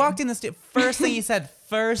first He day. walked in the studio. First thing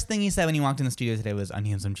he said when he walked in the studio today was, "I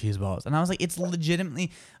need some cheese balls." And I was like, it's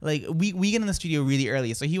legitimately like we get in the studio really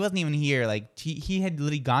early, so he wasn't even here. Like he had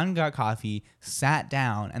literally gone and got coffee, sat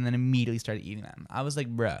down, and then immediately started eating them. I was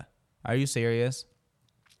like, bruh, are you serious?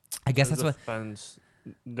 I guess that's what.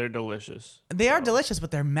 They're delicious. They are delicious, but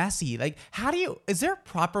they're messy. Like, is there a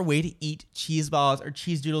proper way to eat cheese balls or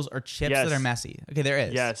cheese doodles or chips that are messy? Okay, there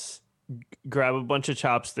is. Yes. Grab a bunch of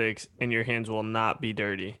chopsticks and your hands will not be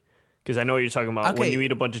dirty. Because I know what you're talking about. Okay. When you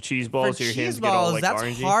eat a bunch of cheese balls, your hands get all like that's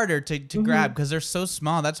orangey. harder to grab because they're so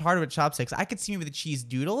small. That's harder with chopsticks. I could see maybe the cheese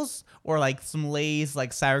doodles or like some Lay's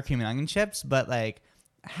like sour cream and onion chips, but like,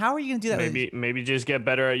 how are you gonna do that? Maybe just get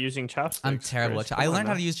better at using chopsticks. I'm terrible at I learned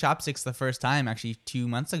how to use chopsticks the first time actually 2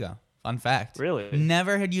 months ago. Fun fact. Really?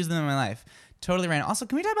 Never had used them in my life. Totally random. Also,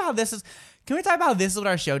 can we talk about how this is? Can we talk about how this is what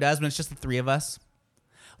our show does when it's just the three of us?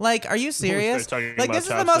 Like, are you serious? Like, this is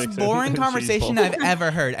the most boring conversation I've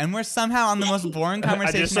ever heard, and we're somehow on the most boring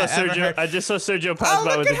conversation I've ever heard. I just saw Sergio pass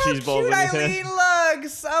by with the cheese balls in his hand. Look at how cute Eileen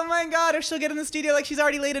looks! Oh my god, or she'll get in the studio like she's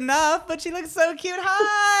already late enough, but she looks so cute.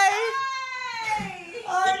 Hi!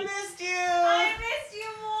 Oh, I missed you! I missed you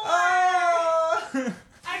more! Oh!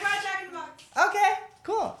 I brought Jack in the Box. Okay,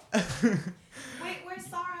 cool. Wait, where's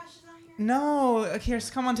Sarah? She's not here. No, here,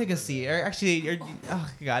 come on, take a seat. Oh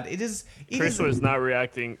god, Chris was not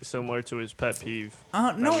reacting similar to his pet peeve.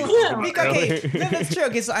 No, that's true.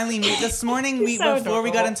 Okay, so Eileen, this morning before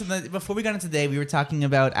we got into today, we were talking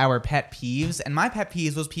about our pet peeves, and my pet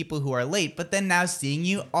peeves was people who are late. But then now seeing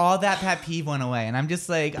you, all that pet peeve went away, and I'm just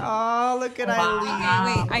like, oh, look at Eileen.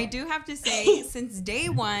 Okay, wait, I do have to say, since day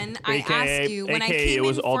one, I asked you when I came it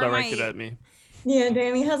was in all for directed at me. Yeah,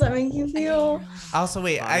 Danny, how's that make you feel? Also,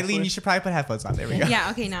 wait, Honestly? Eileen, you should probably put headphones on. There we go. Yeah,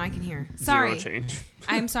 okay, now I can hear. Sorry. Zero change.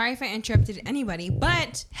 I'm sorry if I interrupted anybody,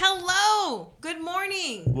 but hello! Good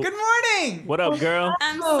morning! Good morning! What up, girl?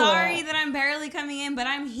 I'm sorry that I'm barely coming in, but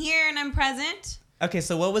I'm here and I'm present. Okay,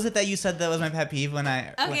 so what was it that you said that was my pet peeve when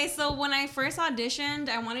I... Okay, so when I first auditioned,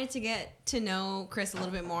 I wanted to get to know Chris a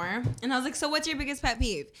little bit more. And I was like, so what's your biggest pet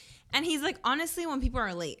peeve? And he's like, honestly, when people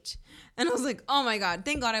are late. And I was like, oh my God,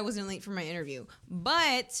 thank God I wasn't late for my interview.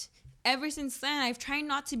 But ever since then, I've tried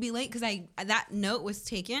not to be late because that note was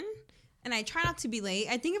taken. And I try not to be late.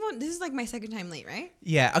 I think this is like my second time late, right?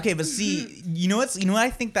 Yeah. Okay, but see, you know what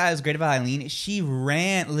I think that is great about Eileen? She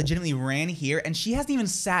legitimately ran here, and she hasn't even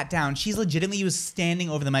sat down. She's legitimately was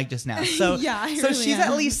standing over the mic just now. So yeah, so really she's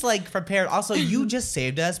at least like prepared. Also, you just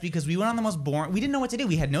saved us because we went on the most boring. We didn't know what to do.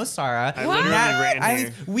 We had no Sarah. I literally ran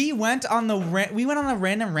here. We went on the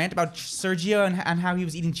random rant about Sergio and how he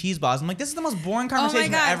was eating cheese balls. I'm like, this is the most boring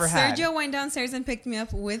conversation I've ever had. Sergio went downstairs and picked me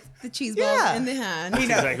up with the cheese balls in the hand. That's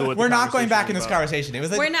exactly what we're not going back in this conversation. It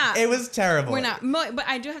was we're not. It was terrible. We're not. But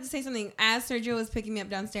I do have to say something. As Sergio was picking me up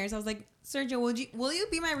downstairs, I was like, Sergio, will you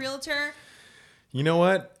be my realtor? You know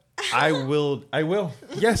what? I will.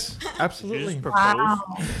 Yes, absolutely. Wow.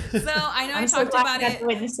 So I know I so talked glad about I got it. to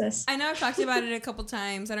witness this. I know I've talked about it a couple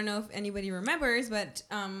times. I don't know if anybody remembers, but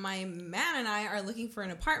my man and I are looking for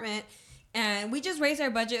an apartment. And we just raised our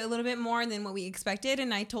budget a little bit more than what we expected.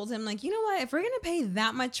 And I told him, like, you know what? If we're going to pay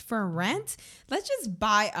that much for rent, let's just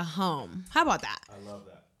buy a home. How about that? I love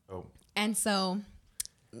that. Oh. And so,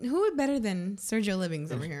 who would better than Sergio Livings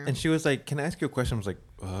over here? And she was like, "Can I ask you a question?" I was like,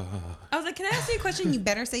 I was like, "Can I ask you a question? You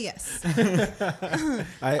better say yes." well,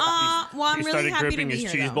 I'm really happy to be here. He started gripping his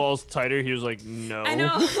cheese balls tighter. He was like, "No, I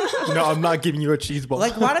know." No, I'm not giving you a cheese ball.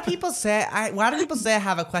 Like, why do people say I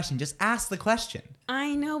have a question? Just ask the question.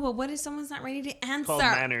 I know, but what if someone's not ready to answer? Called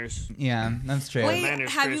manners. Yeah, that's true. Wait, Manners,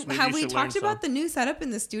 have we talked about the new setup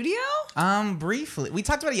in the studio? Briefly. We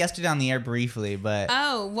talked about it yesterday on the air briefly, but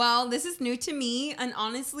Oh, well, this is new to me, and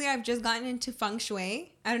honestly, I've just gotten into feng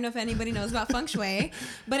shui. I don't know if anybody knows about feng shui,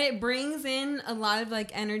 but it brings in a lot of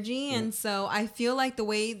like energy, and so I feel like the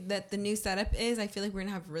way that the new setup is, I feel like we're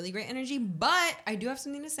gonna have really great energy. But I do have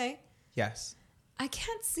something to say. yes. I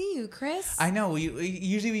can't see you, Chris. I know.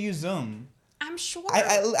 Usually we use Zoom. I'm sure.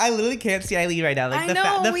 I literally can't see Eileen right now. Like I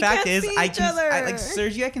know, the we fact can't is, see I each can other. like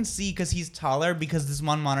Sergio. I can see because he's taller because there's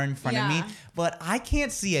one monitor in front of me, but I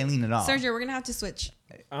can't see Eileen at all. Sergio, we're gonna have to switch.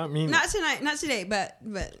 I mean, Not tonight, not today, but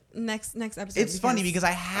next episode. It's funny because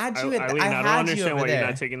I had you. Eileen, I don't understand why you're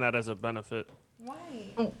not taking that as a benefit.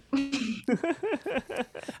 Why?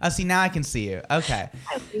 See, now I can see you. Okay.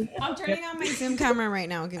 I'm turning on my Zoom camera right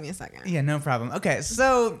now. Give me a second. Yeah, no problem. Okay,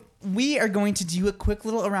 so we are going to do a quick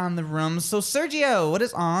little around the room. So, Sergio, what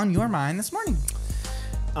is on your mind this morning?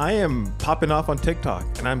 I am popping off on TikTok,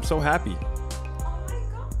 and I'm so happy. Oh my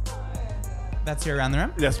God. That's your around the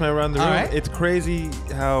room? That's my around the room. All right. It's crazy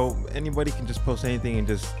how anybody can just post anything and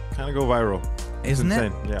just kind of go viral. It's Isn't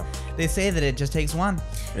insane. it? Yeah. They say that it just takes one.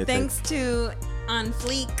 Thanks to On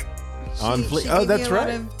Fleek. On Fleek. She Oh, gave that's me a right.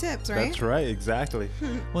 lot of tips, right? That's right. Exactly.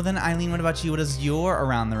 Well, then, Eileen, what about you? What is your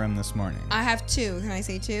around the room this morning? I have two. Can I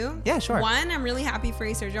say two? Yeah, sure. One, I'm really happy for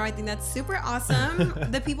you, Sergio. I think that's super awesome.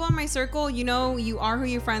 The people in my circle, you know, you are who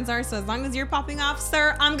your friends are. So as long as you're popping off,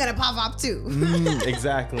 sir, I'm going to pop off too.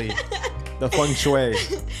 Exactly. The feng shui.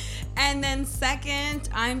 And then second,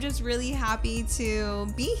 I'm just really happy to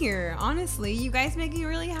be here. Honestly, you guys make me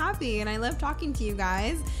really happy, and I love talking to you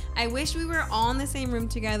guys. I wish we were all in the same room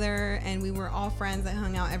together and we were all friends that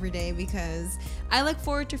hung out every day, because I look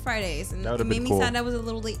forward to Fridays. And it made me sad I was a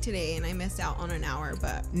little late today and I missed out on an hour.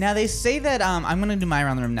 But now they say that I'm gonna do my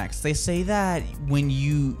around the room next. They say that when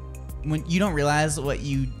you don't realize what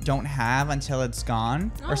you don't have until it's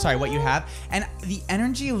gone, or sorry, what you have, and the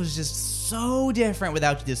energy was just so different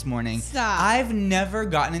without you this morning. Stop. I've never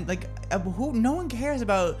gotten it, like, no one cares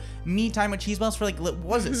about me talking about cheese balls for like, what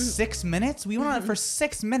was it, 6 minutes? We went on it for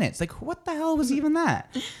 6 minutes. Like, what the hell was even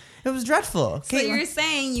that? It was dreadful. So you're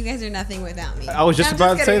saying you guys are nothing without me? I was just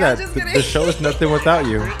about to say that. The show is nothing without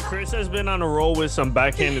you. Chris has been on a roll with some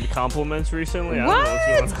backhanded compliments recently. What? I don't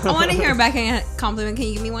know what's going on. I want to hear a backhand compliment. Can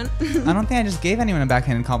you give me one? I don't think I just gave anyone a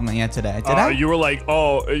backhanded compliment yet today. Did I? You were like,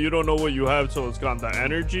 oh, you don't know what you have till it's gone. The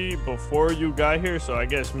energy before you got here. So I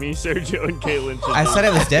guess me, Sergio, and Caitlin. I said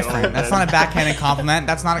it was different. That's not a backhanded compliment.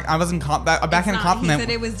 That's not. I wasn't a backhanded compliment. He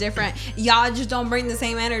said it was different. Y'all just don't bring the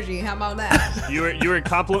same energy. How about that? You were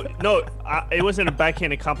compliment. No, it wasn't a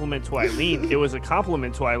backhanded compliment to Eileen. It was a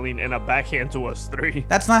compliment to Eileen and a backhand to us three.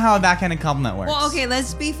 That's not how a backhanded compliment works. Well, okay,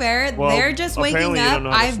 let's be fair. Well, They're just waking apparently you up. don't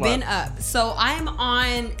know how to I've slap. been up. So I'm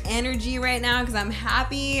on energy right now because I'm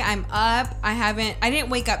happy. I'm up. I didn't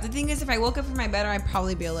wake up. The thing is, if I woke up from my bed, I'd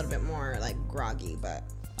probably be a little bit more like groggy, but.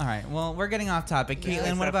 All right. Well, we're getting off topic.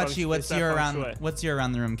 Caitlin, what about you? What's your around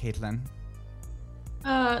the room, Caitlin?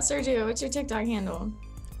 Sergio, what's your TikTok handle?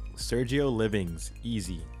 Sergio Livings.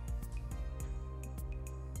 Easy.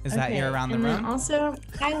 Is that your around the and then room? Also,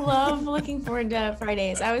 I love looking forward to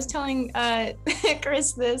Fridays. I was telling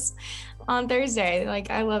Chris this on Thursday. Like,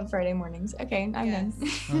 I love Friday mornings. Okay, I'm done.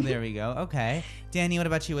 Oh, there we go. Okay. Danny, what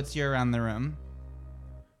about you? What's your around the room?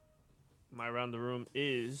 My around the room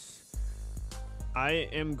is I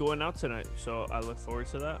am going out tonight, so I look forward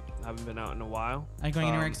to that. I haven't been out in a while. Are you going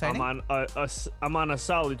anywhere exciting? I'm on a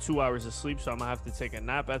solid 2 hours of sleep, so I'm gonna have to take a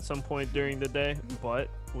nap at some point during the day. But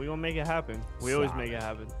we gonna make it happen. We always make it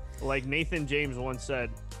happen. Like Nathan James once said,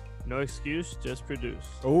 "No excuse, just produce."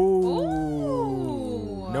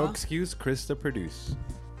 Ooh. No excuse, Chris to produce.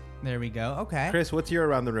 There we go. Okay. Chris, what's your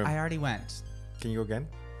around the room? I already went. Can you go again?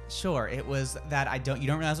 Sure. It was that you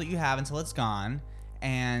don't realize what you have until it's gone,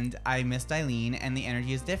 and I missed Eileen, and the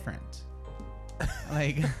energy is different.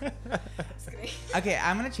 Like, okay,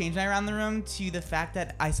 I'm gonna change my around the room to the fact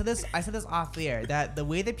that I said this off the air, that the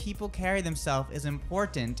way that people carry themselves is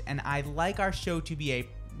important, and I'd like our show to be a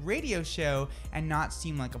radio show and not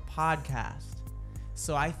seem like a podcast.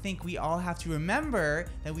 So I think we all have to remember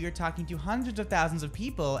that we are talking to hundreds of thousands of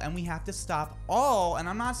people, and we have to stop all, and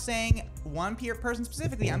I'm not saying one person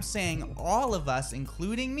specifically, I'm saying all of us,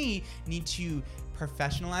 including me, need to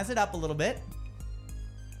professionalize it up a little bit,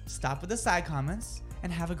 stop with the side comments,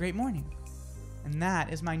 and have a great morning. And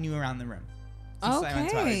that is my new around the room.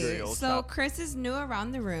 Okay, so Chris's new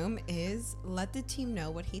around the room is let the team know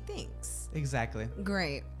what he thinks. Exactly.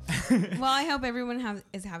 Great. Well, I hope everyone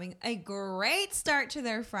is having a great start to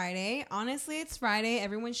their Friday. Honestly, it's Friday.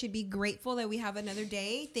 Everyone should be grateful that we have another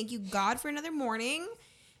day. Thank you, God, for another morning.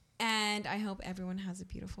 And I hope everyone has a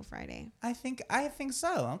beautiful Friday. I think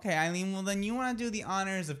so. Okay, Eileen, well then you want to do the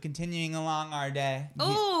honors of continuing along our day.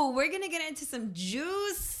 Oh, we're going to get into some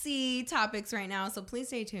juicy topics right now, so please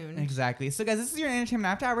stay tuned. Exactly. So guys, this is your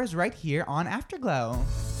Entertainment After Hours right here on Afterglow.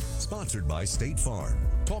 Sponsored by State Farm.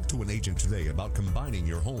 Talk to an agent today about combining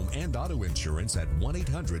your home and auto insurance at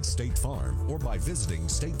 1-800-STATE-FARM or by visiting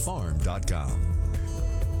statefarm.com.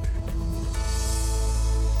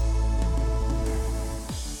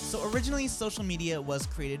 So originally, social media was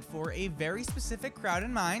created for a very specific crowd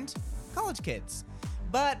in mind, college kids.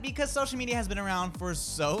 But because social media has been around for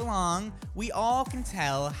so long, we all can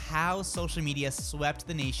tell how social media swept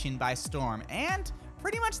the nation by storm, and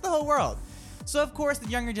pretty much the whole world. So of course, the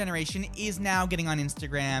younger generation is now getting on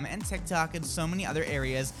Instagram and TikTok and so many other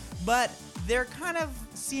areas, but they're kind of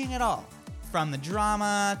seeing it all. From the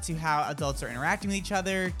drama, to how adults are interacting with each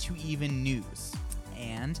other, to even news.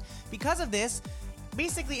 And because of this,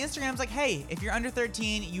 basically, Instagram's like, hey, if you're under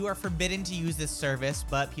 13, you are forbidden to use this service,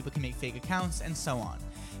 but people can make fake accounts and so on.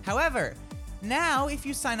 However, Now, if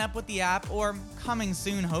you sign up with the app, or coming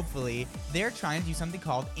soon, hopefully, they're trying to do something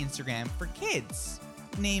called Instagram for Kids.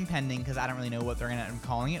 Name pending, because I don't really know what they're going to end up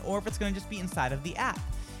calling it, or if it's going to just be inside of the app.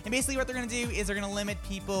 And basically what they're going to do is they're going to limit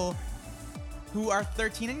people who are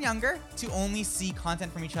 13 and younger to only see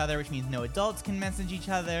content from each other, which means no adults can message each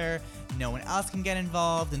other, no one else can get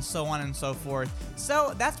involved, and so on and so forth.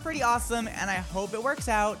 So that's pretty awesome, and I hope it works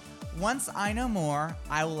out. Once I know more,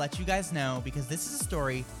 I will let you guys know, because this is a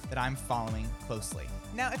story that I'm following closely.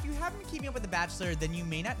 Now, if you haven't been keeping up with The Bachelor, then you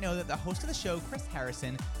may not know that the host of the show, Chris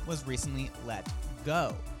Harrison, was recently let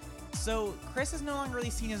go. So Chris is no longer really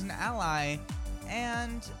seen as an ally,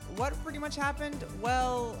 and what pretty much happened?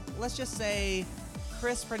 Well, let's just say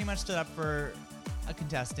Chris pretty much stood up for a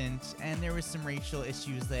contestant, and there was some racial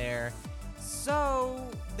issues there, so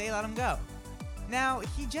they let him go. Now,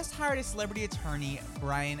 he just hired a celebrity attorney,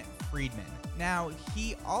 Brian Friedman. Now,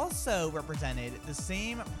 he also represented the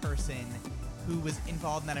same person who was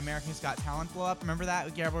involved in that America's Got Talent blow up. Remember that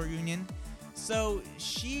with Gabrielle Union? So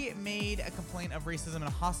she made a complaint of racism in a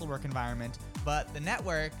hostile work environment, but the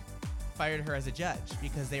network fired her as a judge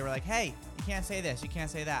because they were like, hey, you can't say this, you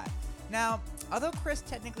can't say that. Now, although Chris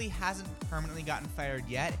technically hasn't permanently gotten fired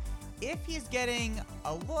yet, if he's getting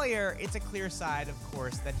a lawyer, it's a clear side, of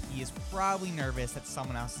course, that he is probably nervous that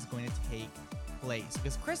someone else is going to take place.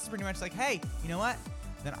 Because Chris is pretty much like, hey, you know what?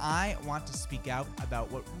 Then I want to speak out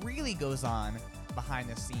about what really goes on behind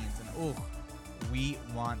the scenes. And we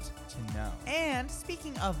want to know. And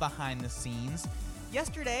speaking of behind the scenes,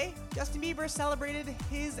 yesterday, Justin Bieber celebrated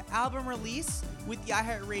his album release with the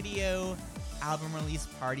iHeartRadio album release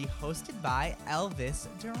party hosted by Elvis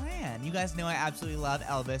Duran. You guys know I absolutely love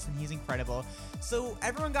Elvis, and he's incredible. So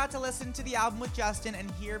everyone got to listen to the album with Justin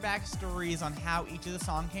and hear backstories on how each of the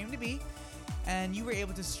songs came to be. And you were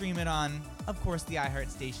able to stream it on, of course, the iHeart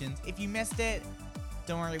stations. If you missed it,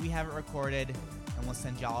 don't worry, we have it recorded, and we'll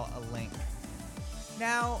send y'all a link.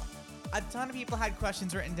 Now, a ton of people had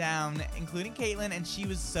questions written down, including Caitlin, and she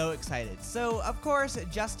was so excited. So, of course,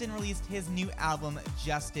 Justin released his new album,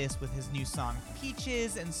 Justice, with his new song,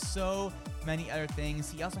 Peaches, and so many other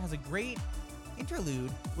things. He also has a great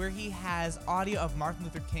interlude where he has audio of Martin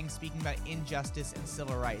Luther King speaking about injustice and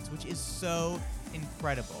civil rights, which is so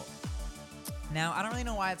incredible. Now, I don't really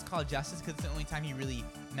know why it's called Justice, because it's the only time he really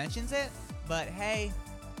mentions it, but hey,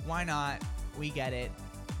 why not? We get it.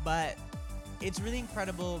 But it's really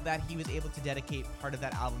incredible that he was able to dedicate part of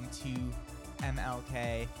that album to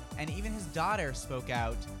MLK, and even his daughter spoke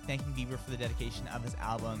out thanking Bieber for the dedication of his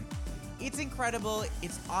album. It's incredible.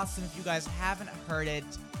 It's awesome. If you guys haven't heard it,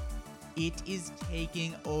 it is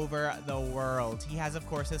taking over the world. He has, of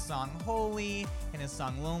course, his song Holy and his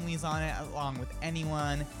song Lonely's on it, along with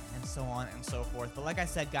Anyone, and so on and so forth. But like I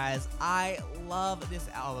said, guys, I love this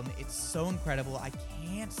album. It's so incredible. I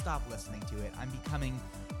can't stop listening to it. I'm becoming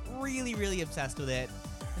really, really obsessed with it.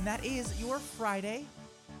 And that is your Friday,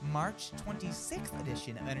 March 26th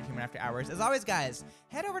edition of Entertainment After Hours. As always, guys,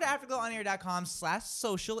 head over to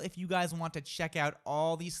afterglowonair.com/social if you guys want to check out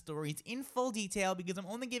all these stories in full detail, because I'm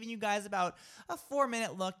only giving you guys about a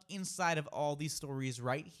 4-minute look inside of all these stories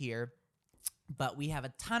right here. But we have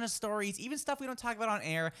a ton of stories, even stuff we don't talk about on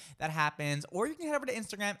air that happens. Or you can head over to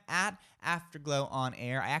Instagram at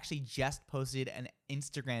AftergloWnAir. I actually just posted an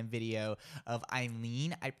Instagram video of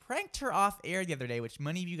Eileen. I pranked her off air the other day, which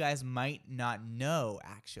many of you guys might not know,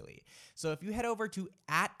 actually. So if you head over to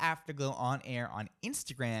at AftergloWnAir on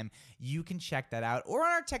Instagram, you can check that out. Or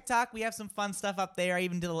on our TikTok, we have some fun stuff up there. I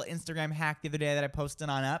even did a little Instagram hack the other day that I posted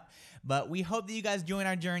on up. But we hope that you guys join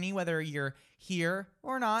our journey, whether you're here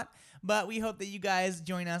or not. But we hope that you guys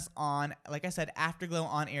join us on, like I said,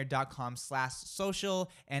 afterglowonair.com/social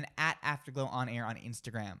and at AftergloWnAir on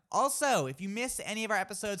Instagram. Also, if you miss any of our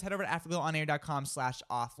episodes, head over to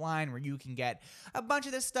afterglowonair.com/offline, where you can get a bunch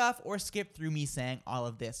of this stuff or skip through me saying all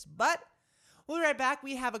of this. But we'll be right back.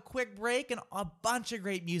 We have a quick break and a bunch of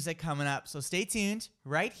great music coming up. So stay tuned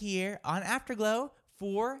right here on Afterglow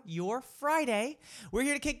for your Friday. We're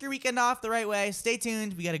here to kick your weekend off the right way. Stay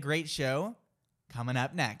tuned. We got a great show coming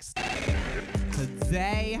up next.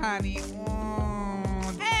 Today, honey.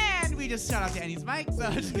 And we just shut off Danny's mic,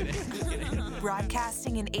 so just kidding.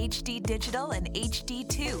 Broadcasting in HD digital and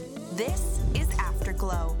HD2. This is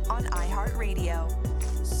Afterglow on iHeartRadio.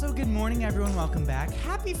 So good morning, everyone. Welcome back.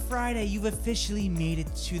 Happy Friday. You've officially made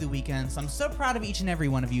it to the weekend, so I'm so proud of each and every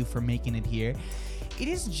one of you for making it here. It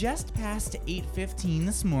is just past 8:15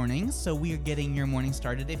 this morning, so we are getting your morning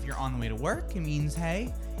started. If you're on the way to work, it means,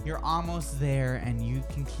 hey, you're almost there and you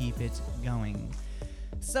can keep it going.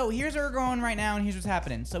 So here's where we're going right now, and here's what's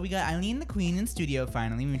happening. So we got Eileen the Queen in studio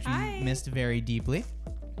finally, which we missed very deeply.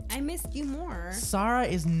 I missed you more. Sarah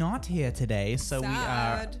is not here today, so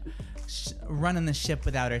Sad. we are running the ship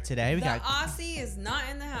without her today. We The got Aussie is not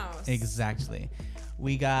in the house. exactly.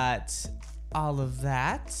 We got all of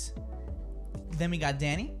that. Then we got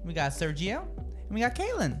Danny, we got Sergio, and we got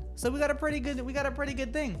Kaylin. So we got a pretty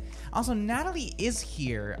good thing. Also, Natalie is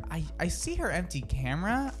here. I see her empty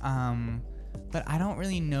camera, but I don't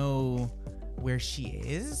really know where she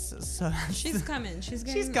is. So She's coming. She's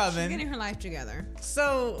coming. She's getting her life together.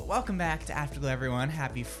 So welcome back to Afterglow, everyone.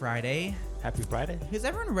 Happy Friday. Happy Friday. Is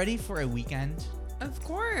everyone ready for a weekend? Of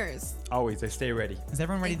course. Always, I stay ready. Is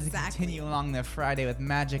everyone ready to continue along their Friday with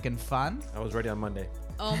magic and fun? I was ready on Monday.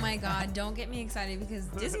 Oh my God, don't get me excited because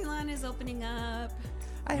Disneyland is opening up.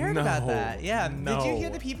 I heard about that. Yeah. No. Did you hear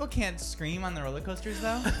that people can't scream on the roller coasters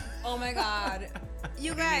though? Oh my God.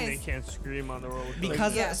 You I mean, guys. they can't scream on the roller coaster.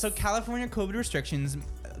 Because so California COVID restrictions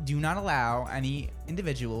do not allow any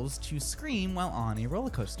individuals to scream while on a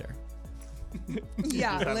roller coaster.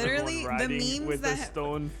 Yeah, literally the memes with that a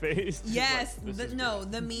stone face. Yes,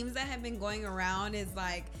 the memes that have been going around is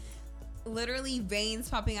like literally veins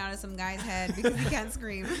popping out of some guy's head because he can't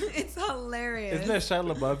scream. It's hilarious. Isn't that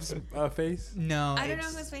Shia LaBeouf's face? No, I don't know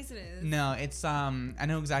whose face it is. No, it's I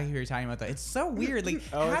know exactly who you're talking about though. It's so weird. Like,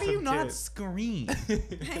 how do you not scream?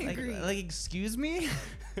 I agree. Like, excuse me?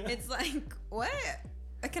 It's like, what?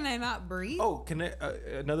 Can I not breathe? Oh, can I?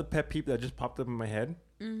 Another pet peeve that just popped up in my head.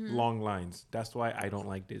 Mhm. Long lines. That's why I don't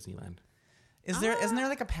like Disneyland. Isn't there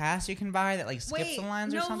like a pass you can buy that like skips the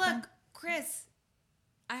lines or something? Look, Chris,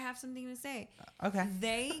 I have something to say. Okay.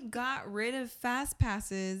 They got rid of fast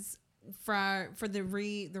passes for the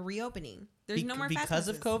reopening. There's no more fast because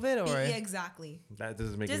passes. of COVID, or Yeah, exactly. That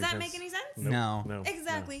doesn't make Does any that sense. make any sense? No. No.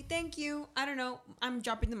 Exactly. Thank you. I don't know. I'm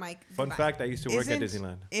dropping the mic. Fun Goodbye. fact: I used to work at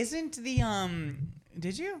Disneyland. Isn't the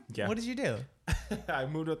Did you? Yeah. What did you do? I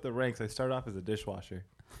moved up the ranks. I started off as a dishwasher.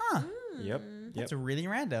 Huh. Yep. That's really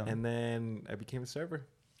random. And then I became a server.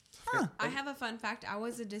 I have a fun fact. I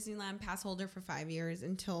was a Disneyland pass holder for 5 years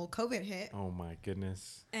until COVID hit. Oh my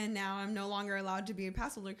goodness. And now I'm no longer allowed to be a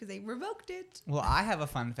pass holder because they revoked it. Well, I have a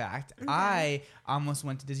fun fact. Okay. I almost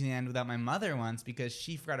went to Disneyland without my mother once because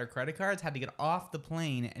she forgot her credit cards, had to get off the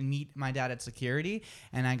plane and meet my dad at security,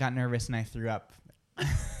 and I got nervous and I threw up.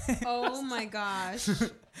 Oh my gosh.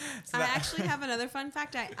 I actually have another fun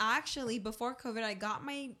fact. Before COVID, I got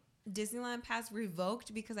my Disneyland pass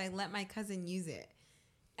revoked because I let my cousin use it.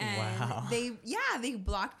 And Wow. they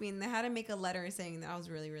blocked me and they had to make a letter saying that I was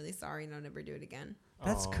really, really sorry and I'll never do it again.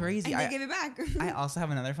 That's crazy. And they gave it back. I also have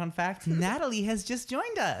another fun fact. Natalie has just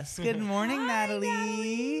joined us. Good morning,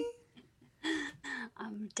 Natalie.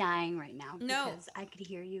 I'm dying right now No. because I could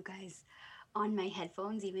hear you guys on my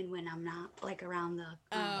headphones even when I'm not like around the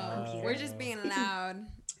computer. We're just being loud.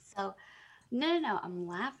 So, no. I'm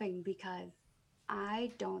laughing because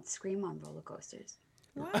I don't scream on roller coasters.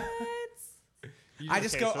 What? I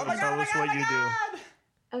just go, oh my God, tell oh my us God, what oh my you God.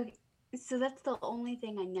 Okay, so that's the only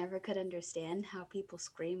thing I never could understand, how people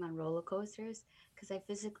scream on roller coasters, because I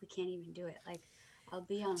physically can't even do it. Like, I'll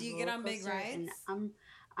be on. Do you a get roller on big coaster and rides?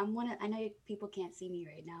 I'm one of. I know people can't see me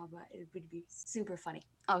right now, but it would be super funny.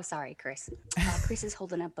 Oh, sorry, Chris. Chris is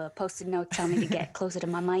holding up a post-it note telling me to get closer to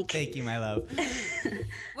my mic. Thank you, my love.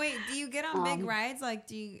 Wait, do you get on big rides? Like,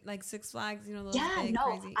 do you like Six Flags? You know those Yeah, big no,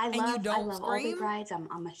 crazy. I and love, you don't I love all scream? big rides.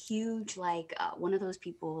 I'm a huge one of those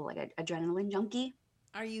people, like a adrenaline junkie.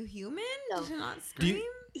 Are you human? So, to not scream?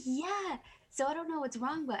 Yeah. So I don't know what's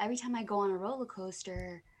wrong, but every time I go on a roller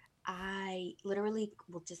coaster, I literally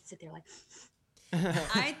will just sit there like.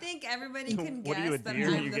 I think everybody can What do you guess that do?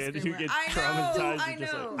 I'm You the get screamer. traumatized. I and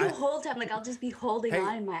just know. The whole time, like I'll just be holding Hey.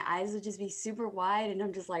 on, and my eyes will just be super wide, and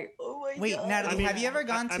I'm just like, oh my Wait, god. Natalie, have you ever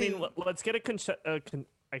gone to? I mean, let's get a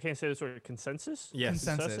I can't say this word. Consensus. Yes.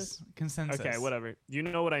 Consensus. Okay, whatever. You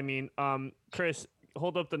know what I mean. Chris,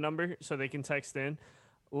 hold up the number so they can text in.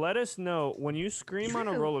 Let us know when you scream on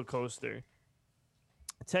a roller coaster.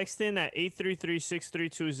 Text in at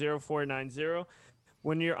 833-632-0490.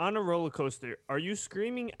 When you're on a roller coaster, are you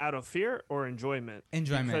screaming out of fear or enjoyment?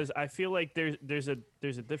 Enjoyment. Because I feel like there's a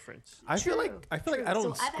difference. I feel like I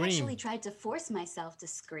don't So I've scream. actually tried to force myself to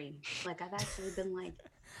scream. Like I've actually been like,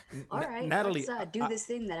 all right, Natalie, let's do this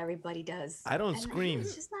thing that everybody does. I don't And scream.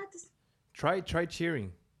 It's just not this. Try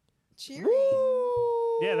cheering. Cheering.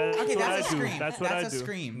 Yeah, that's Okay, what that's I a do. scream. That's what I a do.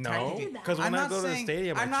 scream. No, Technically. because when I'm I not go to the saying-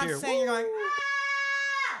 stadium, I'm I not cheer. saying you're going.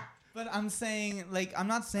 But I'm saying, like, I'm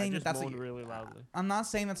not I saying that just that's what moan you're, really loudly. I'm not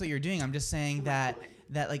saying that's what you're doing. I'm just saying that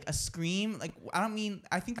like a scream, like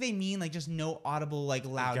I think they mean like just no audible like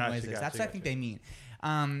loud noises. That's what I think they mean.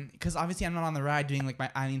 Because obviously I'm not on the ride doing like my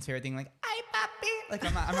Eileen's favorite thing, like "Ay papi," Like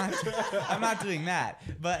I'm not doing that.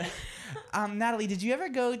 But Natalie, did you ever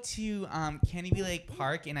go to Canopy Lake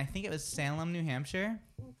Park in I think it was Salem, New Hampshire?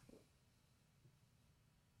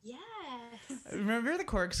 Yes. Remember the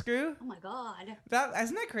corkscrew? Oh my god.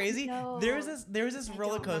 Isn't that crazy? No. There was this I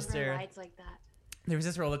roller don't remember coaster. rides like that. There was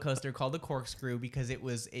this roller coaster called the corkscrew because it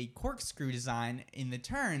was a corkscrew design in the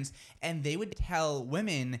turns, and they would tell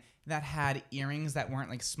women that had earrings that weren't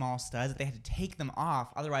like small studs that they had to take them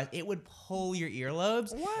off, otherwise it would pull your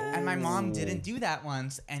earlobes. What? And my mom didn't do that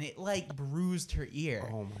once, and it like bruised her ear.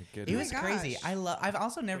 Oh my goodness! It was crazy. I've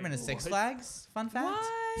also never been to Six Flags. Fun fact. What?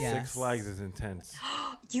 Yeah. Six Flags is intense.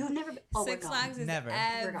 You've never been. Oh, Six Flags is Never.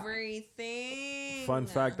 everything. Fun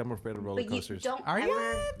fact: I'm afraid of roller But you coasters. don't Are you?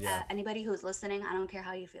 ever. Yeah. Anybody who's listening, I don't care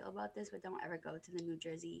how you feel about this, but don't ever go to the New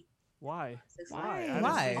Jersey. Why? Six Why? Flags. I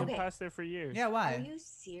Why? haven't Okay. passed there for years. Yeah, Are why? you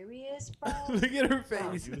serious, bro? Look at her Are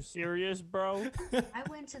face. you serious, bro? I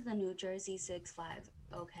went to the New Jersey Six Flags,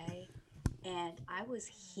 okay, and I was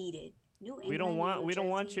heated. New England. We don't want New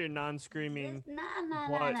want Jersey. your non-screaming. Nah,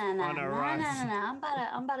 butt on a ride.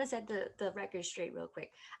 I'm about to set the record straight real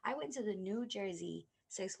quick. I went to the New Jersey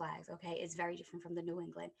Six Flags. Okay, it's very different from the New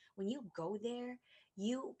England. When you go there,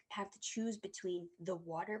 you have to choose between the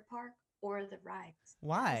water park or the rides.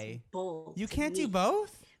 Why? Bull. You to can't do me.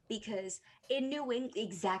 both? Because in New England,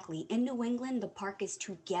 exactly. In New England, the park is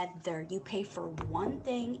together. You pay for one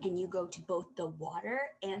thing and you go to both the water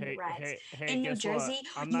and the rides. In New guess Jersey,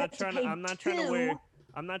 what? you have to pay I'm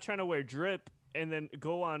not trying to wear drip and then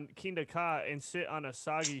go on Kinda Ka and sit on a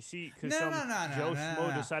soggy seat because Joe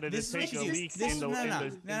Schmo decided to take a leak in the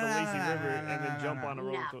lazy river and then jump on a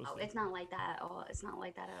roller No, coaster. it's not like that at all. It's not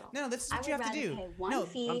like that at all. No, this is what I you would have to rather do. pay one No,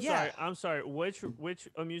 fee. I'm sorry. Which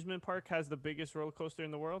amusement park has the biggest roller coaster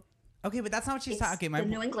in the world? Okay, but that's not what she's It's talking. Okay, the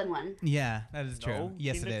New England one. Yeah, that is true. No,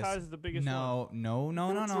 Yes, it Kinda Ka is. is the biggest no, one. no.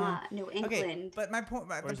 It's not. New Okay, England. but my point.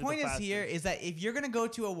 Or The is it point the is here fastest? is that if you're gonna go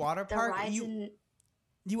to a water The park, rides in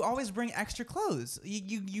you always bring extra clothes.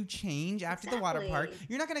 You change after the water park. Exactly.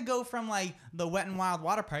 You're not gonna go from like the Wet and Wild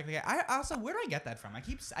water park. Like, I also, where do I get that from?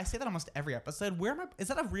 I say that almost every episode. Where am I? Is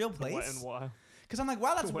that a real place? Wet and Wild. Because I'm like,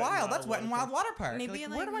 wow, that's Wet and wild. Wild That's Wet and Wild water park. Maybe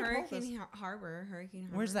where do I pull this? Hurricane Harbor.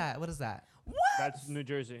 Where's that? What is that? What? That's New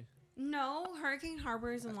Jersey. No, Hurricane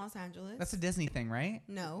Harbor is in Los Angeles. That's a Disney thing, right?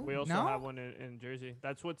 No. We also No? have one in Jersey.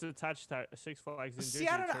 That's what's attached to Six Flags in Jersey. See,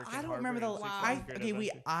 I don't know. Hurricane I don't Harbor remember the. and Six Flags Great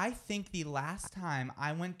Adventure. I think the last time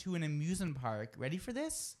I went to an amusement park, ready for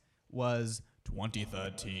this, was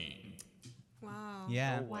 2013. Wow.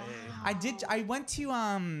 Yeah. No way. I went to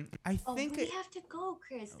I Oh, think we have to go,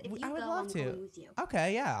 Chris. If you I would go, love I'm to. going with you.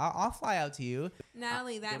 Okay, yeah, I'll fly out to you.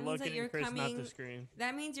 Natalie, that Good means luck that you're getting Chris not coming. to scream.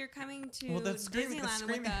 That means you're coming to Well, the Disneyland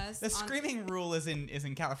with us. the screaming rule is in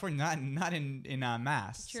California, not in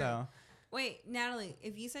Mass. True. So Wait, Natalie,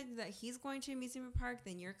 if you said that he's going to amusement park,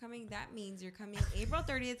 then you're coming. That means you're coming April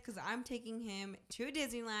 30th because I'm taking him to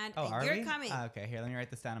Disneyland. oh, and are you're we? coming. Okay, here, let me write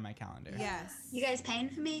this down on my calendar. Yes. You guys paying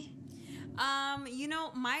for me? You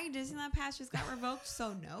know, my Disneyland pass just got revoked,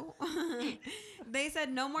 so no. They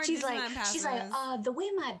said no more She's Disneyland like, passes. she's like, the way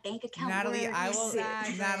my bank account Natalie, works. I will.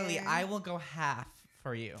 Exactly. Natalie, I will go half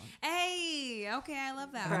for you. Hey, okay, I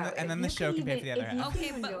love that. And then the show can pay for the other half.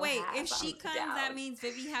 Okay, but wait, if she comes, down. that means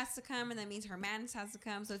Vivi has to come, and that means Hermanus has to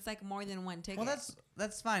come, so it's like more than one ticket. Well,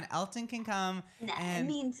 that's fine. Elton can come. Nah, and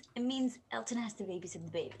it means Elton has to babysit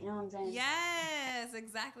the baby. You know what I'm saying? Yes,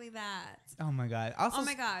 exactly that. oh my god. Also, Oh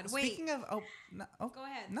my God, wait. Speaking of, Go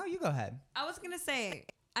ahead. No, you go ahead. I was gonna say,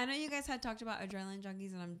 I know you guys had talked about adrenaline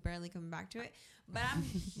junkies, and I'm barely coming back to it, but I'm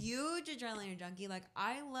a huge adrenaline junkie. Like,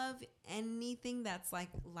 I love anything that's like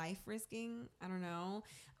life risking. I don't know.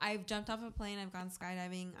 I've jumped off a plane. I've gone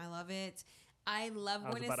skydiving. I love it. I love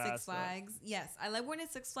going to Six Flags. Yes, I love going to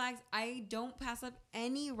Six Flags. I don't pass up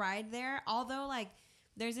any ride there. Although, like,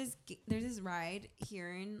 there's this ride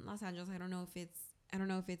here in Los Angeles. I don't know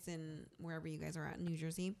if it's in wherever you guys are at, New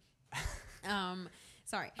Jersey.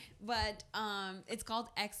 Sorry, but it's called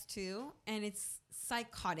X2, and it's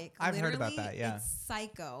psychotic. I've heard about Literally, that, yeah. It's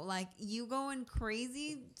psycho. Like, you go in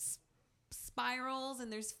crazy spirals,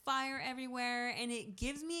 and there's fire everywhere, and it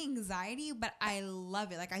gives me anxiety, but I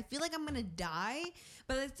love it. Like, I feel like I'm gonna die,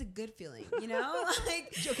 but it's a good feeling, you know?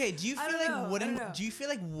 Like, Okay, do you feel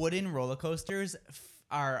like wooden roller coasters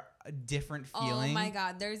are a different feeling? Oh my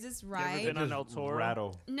god, there's this ride. Been on El Toro?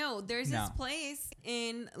 Rattle. No, there's No. this place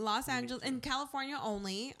in Los Angeles, in California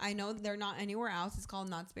only. I know they're not anywhere else. It's called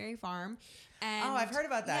Knott's Berry Farm. And Oh, I've heard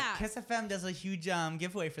about that. Yeah. Kiss FM does a huge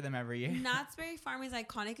giveaway for them every year. Knott's Berry Farm is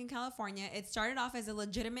iconic in California. It started off as a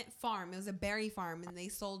legitimate farm. It was a berry farm, and they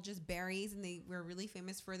sold just berries, and they were really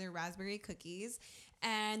famous for their raspberry cookies.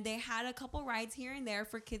 and they had a couple rides here and there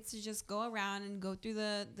for kids to just go around and go through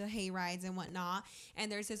the hay rides and whatnot.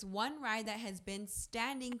 And there's this one ride that has been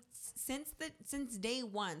standing since day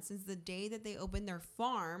one, since the day that they opened their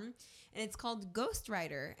farm, and it's called Ghost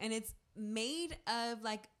Rider, and it's made of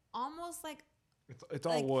like almost like it's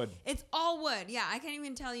all wood. It's all wood. Yeah, I can't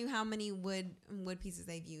even tell you how many wood pieces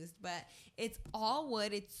they've used, but it's all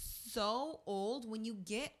wood. It's so old. When you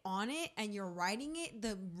get on it and you're riding it,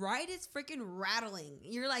 the ride is freaking rattling.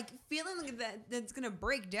 You're like feeling like that's gonna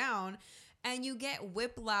break down, and you get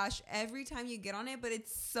whiplash every time you get on it. But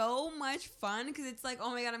it's so much fun because it's like,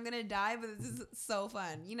 oh my god, I'm gonna die, but this is so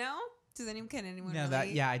fun. You know? Can anyone no,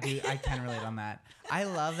 relate? I do. I can relate on that. I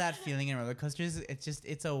love that feeling in roller coasters.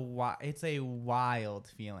 It's a wild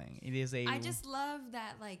feeling. It is a. I just love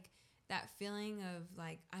that feeling of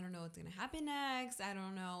like, I don't know what's gonna happen next. I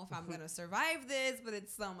don't know if I'm gonna survive this, but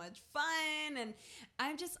it's so much fun. And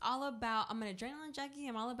I'm just all about. I'm an adrenaline junkie.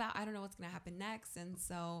 I'm all about. I don't know what's gonna happen next, and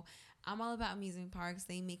so I'm all about amusement parks.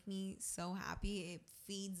 They make me so happy. It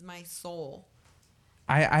feeds my soul.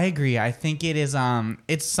 I agree. I think it is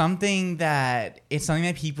it's something that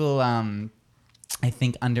people I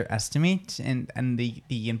think underestimate and the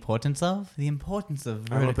importance of I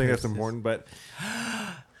don't think that's important, but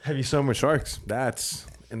have you swum with sharks? That's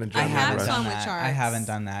an adrenaline. I have rush. swum with sharks. I haven't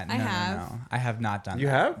done that. No, no. I have not done that. You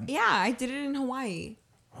have? Yeah, I did it in Hawaii.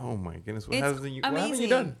 Oh my goodness! It's what haven't amazing. you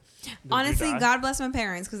done? Honestly, God bless my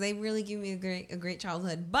parents because they really gave me a great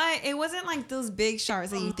childhood. But it wasn't like those big sharks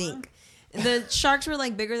that you think. The sharks were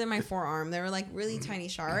like bigger than my forearm. They were like really tiny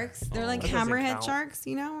sharks. They're like hammerhead sharks.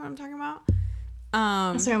 You know what I'm talking about?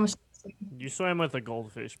 You swam with a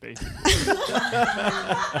goldfish, basically.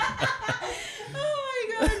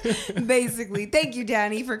 Basically. Thank you,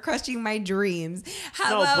 Danny, for crushing my dreams.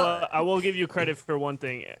 But I will give you credit for one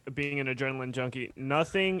thing. Being an adrenaline junkie,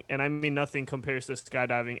 nothing, and I mean nothing, compares to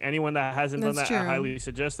skydiving. Anyone that hasn't done that, true. I highly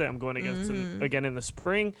suggest it. I'm going again in the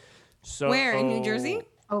spring. So where? In New Jersey?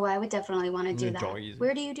 Oh, I would definitely want to do that. Jersey.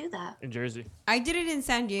 Where do you do that? In Jersey. I did it in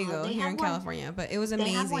San Diego, they here have in one. California, but it was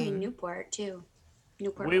amazing. They have one in Newport too.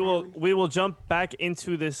 Newport. We Rhode Island. will jump back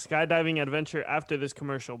into this skydiving adventure after this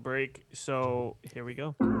commercial break. So here we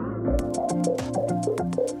go.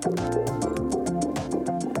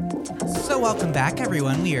 So welcome back,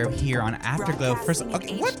 everyone. We are here on Afterglow. First,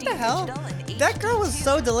 okay, what the hell? That girl was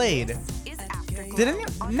so delayed.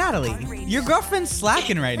 Natalie, your girlfriend's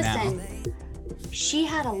slacking right now. She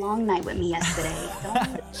had a long night with me yesterday.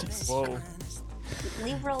 Whoa.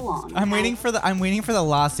 Leave her alone. I'm waiting for the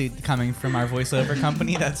lawsuit coming from our voiceover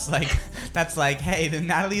company. That's like, hey, then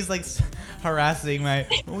Natalie's like harassing my.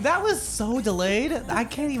 That was so delayed. I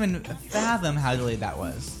can't even fathom how delayed that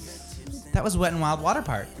was. That was Wet and Wild Water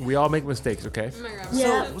Park. We all make mistakes, okay? Oh my God.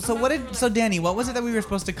 Yeah. So Danny, what was it that we were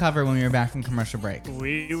supposed to cover when we were back from commercial break?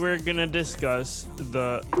 We were gonna discuss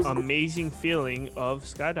the amazing feeling of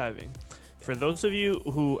skydiving. For those of you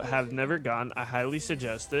who have never gone, I highly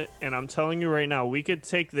suggest it. And I'm telling you right now, we could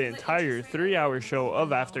take the entire 3-hour show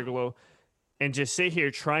of Afterglow and just sit here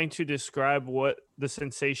trying to describe what the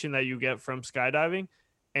sensation that you get from skydiving,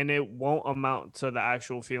 and it won't amount to the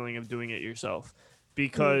actual feeling of doing it yourself.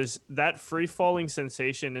 Because that free-falling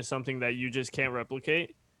sensation is something that you just can't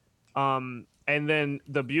replicate. And then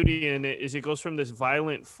the beauty in it is it goes from this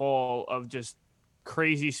violent fall of just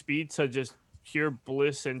crazy speed to just pure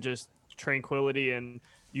bliss and just tranquility, and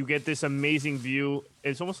you get this amazing view.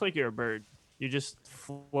 It's almost like you're a bird. You're just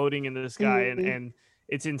floating in the sky, and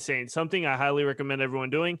it's insane. Something I highly recommend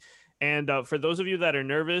everyone doing. And for those of you that are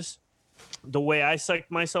nervous, the way I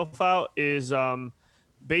psych myself out is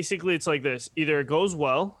basically it's like this. Either it goes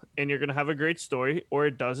well and you're going to have a great story, or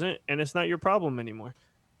it doesn't and it's not your problem anymore.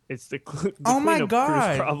 It's the oh my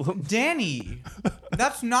God, problem. Danny,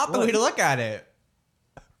 that's not the way to look at it.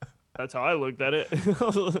 That's how I looked at it.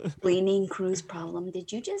 Cleaning cruise problem.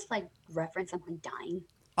 Did you just like reference someone dying?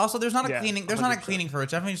 Also, there's not a cleaning. There's 100%. Not a 100%. cleaning crew.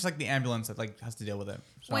 It's definitely just like the ambulance that like has to deal with it.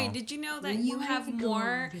 So. Wait, did you know that you have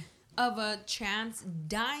more of a chance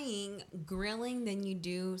dying grilling than you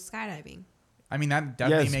do skydiving? I mean, that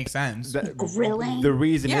definitely makes sense. Grilling? The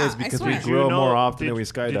reason is because we grill more often than we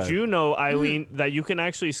skydive. Did you know, Eileen, that you can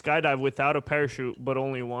actually skydive without a parachute, but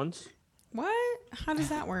only once? What? How does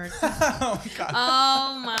that work? Oh, my God.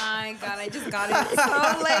 Oh, my God. I just got it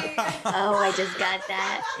so late. Oh, I just got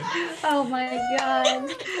that. Oh, my God.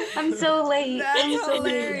 I'm so late. That's I'm so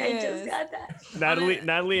hilarious. late. I just got that.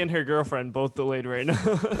 Natalie and her girlfriend both delayed right now.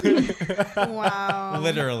 Wow.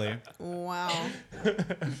 Literally. Wow.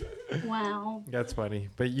 Wow. That's funny.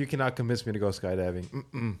 But you cannot convince me to go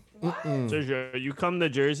skydiving. Sergio, you come to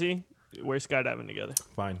Jersey, We're skydiving together.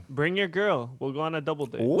 Fine. Bring your girl. We'll go on a double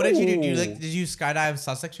date. What did you do? Did you skydive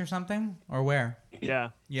Sussex or something, or where? Yeah.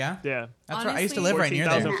 Yeah. Yeah. That's where I used to live right near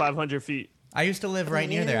there. 14,500 feet. I used to live right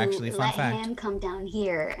near there, actually. Fun let fact. him come down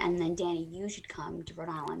here, and then Danny, you should come to Rhode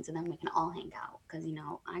Island, so then we can all hang out. Because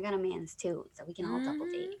I got a man's too, so we can all double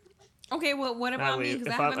date. Okay, well, what about me?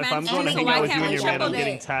 Because I have a if I'm man going to too, so hang why out with you can't and we your man, triple I'm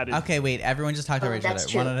getting date? tatted. Okay, wait. Everyone just talk over each That's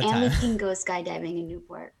other, true. one at a And we time. can go skydiving in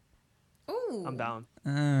Newport. Ooh. I'm down.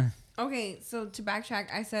 Okay, so to backtrack,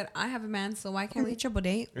 I said I have a man, so why can't we triple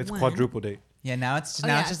date? It's One. quadruple date. Yeah, now it's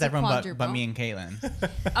yeah, just it's a everyone but quadruple. me and Caitlin.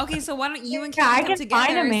 Okay, so why don't you and Yeah, I Kayla come can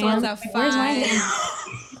find a together? So man. it's a Where's my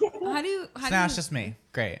five. man? How do you? So now it's just me.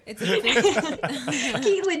 Great. It's a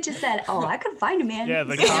Caitlin just said, "Oh, I could find a man." Yeah,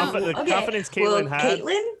 the So, confidence Caitlin had.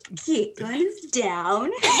 Caitlin is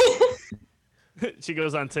down. She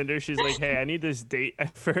goes on Tinder. She's like, "Hey, I need this date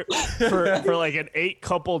for like an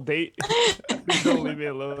 8-couple date. Please don't leave me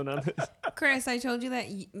alone on this." Chris, I told you that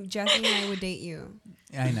Jesse and I would date you,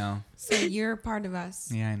 Yeah, I know. so you're part of us.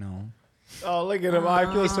 Yeah, I know. Oh, look at him.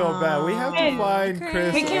 I feel so bad. We have to find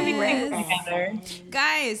Chris. We can be Chris. together.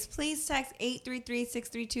 Guys, please text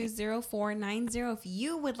 833-632-0490 if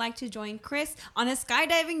you would like to join Chris on a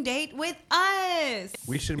skydiving date with us.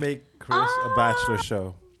 We should make Chris a bachelor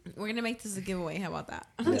show. We're gonna make this a giveaway. How about that?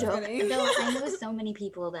 No joke. Though I know so many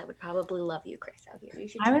people that would probably love you, Chris, out here. You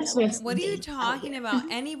should. I try was that just- What are you date out talking here.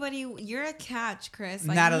 about? Anybody? You're a catch, Chris.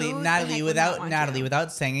 Like, Natalie, who the heck would not want you?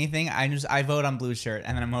 without saying anything, I vote on blue shirt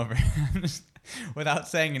and then I'm over. Without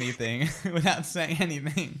saying anything.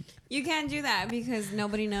 You can't do that because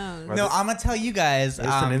nobody knows. No, I'm gonna tell you guys. Is this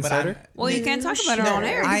an but insider? Well, you can't talk about it on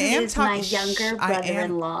air. I am He's my talking. younger I am-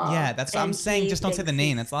 brother-in-law. Yeah, that's what I'm and saying. he Just don't say the thinks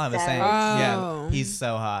name. he's That's all I was so saying. Oh. Yeah, he's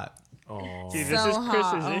so hot. Oh. See, this So is Chris's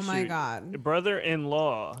hot. issue. Oh my God.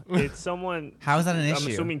 Brother-in-law. It's someone. How is that an I'm issue?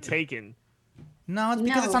 assuming taken. No, it's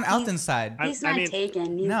because it's on Elton's side. He's I not mean-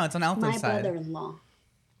 taken. He's No, it's on Elton's my side. brother-in-law.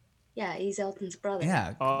 Yeah, he's Elton's brother.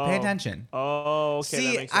 Yeah, Oh. pay attention. Oh, okay. that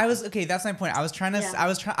See, makes I sense. was okay. That's my point. I was trying to. Yeah. I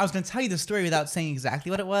was going to tell you the story without saying exactly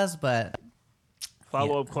what it was, but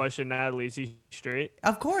Follow-up question, Natalie. Is he straight?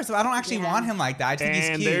 of course, I don't actually want him like that. I just think he's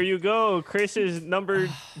And cute. there you go. Chris's number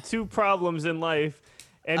 2 problems in life.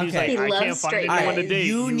 And he's Okay. like, He I can't loves find straight anyone to guys. date.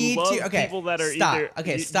 You need love to. Okay, people that are stop. either.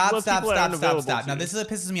 Okay, you stop. love people that are unavailable to Now you. this is what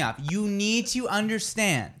pisses me off. You need to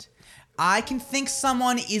understand. I can think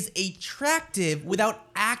someone is attractive without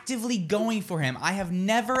actively going for him. I have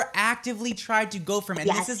never actively tried to go for him, and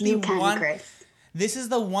Yes, this is you the can, one. Chris. This is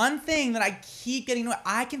the one thing that I keep getting to.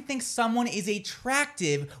 I can think someone is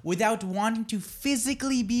attractive without wanting to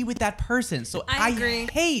physically be with that person. So I agree.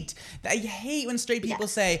 I hate when straight people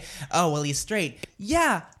say, "Oh, well, he's straight."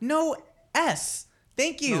 Yeah, no S.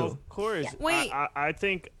 Thank you. No, of course. Wait. I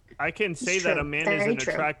think I can say It's that true. a man is Very an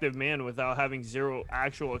true. attractive man without having zero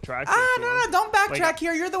actual attraction. Ah, to no, him. no, don't backtrack Like,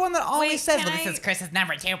 here. You're the one that always Wait, says, can "Well, I- this is Chris's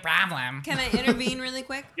number 2 problem." Can I intervene really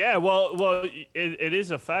quick? Yeah, well, it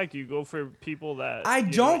is a fact. You go for people that I you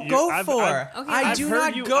know, don't you- go I've- for. Okay, I I've do heard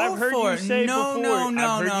not you- go I've heard for. You say No, before, no, no,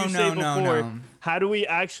 I've heard no, you no, say no, before, no. How do we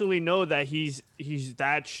actually know that he's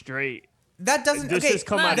that straight? That doesn't. This Okay, has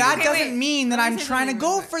come out of that your mouth. doesn't Wait, mean that let me I'm say trying to something go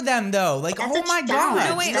real quick. for them though. Like, That's oh a my challenge. god.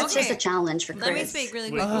 No, wait, That's okay. just a challenge for Chris. Let me speak really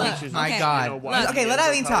quick. Which Look, is- My okay. god. You know, why Okay, he let is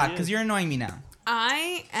Eileen how he talk is. because you're annoying me now.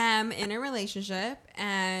 I am in a relationship,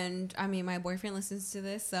 and I mean, my boyfriend listens to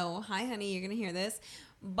this, so hi, honey, you're gonna hear this.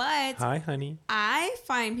 But Hi, honey. I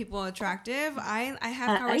find people attractive. I have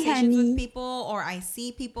Hi, conversations honey. with people, or I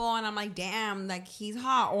see people, and I'm like, damn, like he's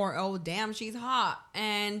hot, or oh, damn, she's hot,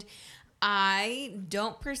 and I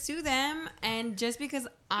don't pursue them. And just because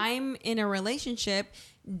I'm in a relationship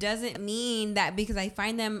doesn't mean that because I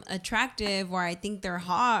find them attractive or I think they're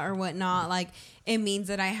hot or whatnot, like it means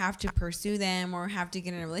that I have to pursue them or have to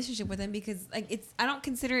get in a relationship with them, because like I don't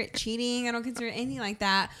consider it cheating. I don't consider it anything like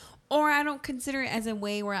that. Or I don't consider it as a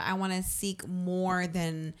way where I want to seek more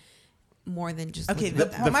than just Okay,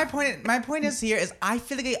 looking at them. my point is here is I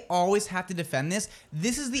feel like I always have to defend this.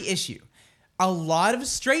 This is the issue. A lot of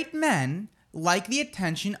straight men like the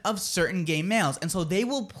attention of certain gay males, and so they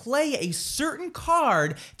will play a certain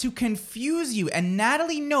card to confuse you. And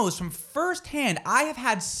Natalie knows from firsthand, I have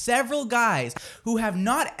had several guys who have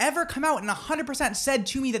not ever come out and 100% said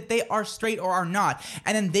to me that they are straight or are not,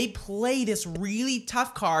 and then they play this really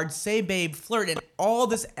tough card, say babe, flirt, and all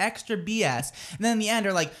this extra BS, and then in the end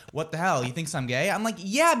are like, what the hell, you think I'm gay? I'm like,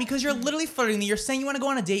 yeah, because you're literally flirting me, you're saying you want to go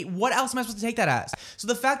on a date, what else am I supposed to take that as? So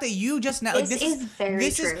the fact that you just now, like, This is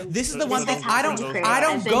very true. this is the This one has thing I don't happened, Chris. I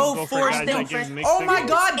don't I've been- go for I've been for- Oh my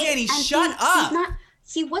god, And Danny, he's shut up. not,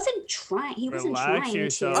 He wasn't trying. He wasn't Relax trying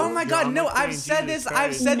yourself. to. Oh my God! No, I've said this.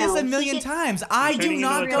 I've said this a million times. I do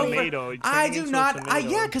not go for. I do not.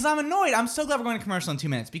 Yeah, because I'm annoyed. I'm so glad we're going to commercial in 2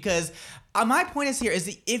 minutes because my point is here is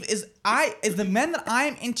the men that I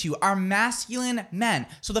am into are masculine men.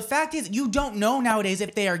 So the fact is, you don't know nowadays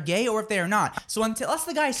if they are gay or if they are not. So unless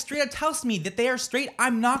the guy straight up tells me that they are straight,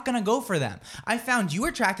 I'm not gonna go for them. I found you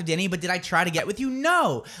attractive, Danny, but did I try to get with you?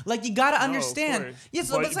 No. Like you gotta understand. Yes,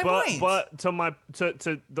 that's my point. But to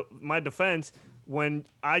my defense, when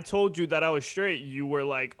I told you that I was straight, you were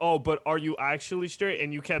like, "Oh, but are you actually straight?"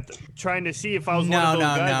 And you kept trying to see if I was one of those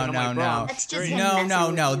guys. No. That's just him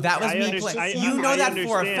No. That was me. You know that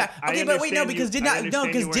for a fact. Okay, but wait, no, But did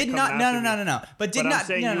not.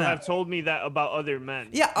 You have told me that about other men.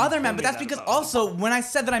 Yeah, other men, but that's because also when I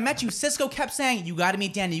said that I met you, Cisco kept saying, "You got to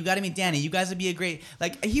meet Danny. You got to meet Danny. You guys would be a great."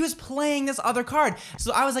 Like he was playing this other card,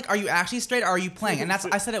 so I was like, "Are you actually straight? Or are you playing?" And that's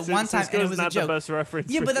I said it one time, and it was a joke. The best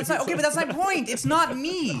reference. Yeah, but that's not okay. But that's my point. It's not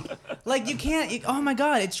me. Like you can't. Oh my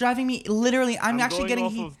God, it's driving me. Literally, I'm actually getting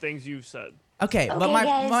off of things you've said. Okay, but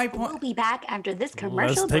my point. We'll be back after this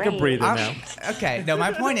commercial break. Let's take a breather now. Okay, no,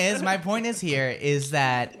 my point is is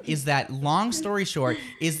that long story short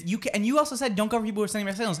is and you also said don't go for people who are sending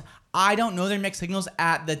mixed signals. I don't know their mixed signals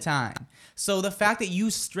at the time. So the fact that you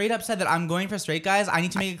straight up said that I'm going for straight guys, I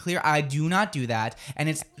need to make it clear I do not do that. And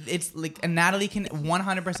it's like, and Natalie can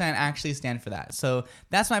 100% actually stand for that. So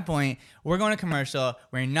that's my point. We're going to commercial.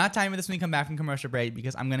 We're not timing this when we come back from commercial break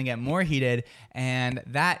because I'm going to get more heated. And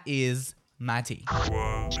that is my tea.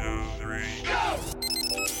 1, 2, 3, go!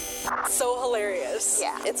 So hilarious.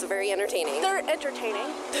 Yeah, it's very entertaining. They're entertaining.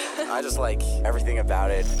 I just like everything about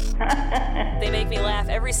it. They make me laugh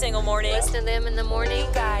every single morning. Listen to them in the morning.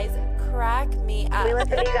 You guys crack me up. We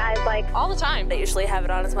listen to you guys like all the time. They usually have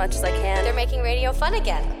it on as much as I can. They're making radio fun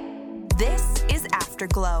again. This is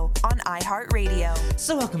Afterglow on iHeartRadio.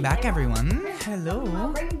 So welcome back, everyone.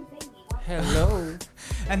 Hello. Hello.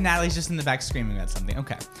 And Natalie's just in the back screaming about something.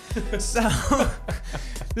 Okay. So,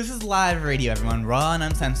 this is live radio, everyone. Raw and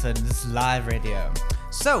uncensored. This is live radio.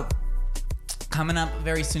 So, coming up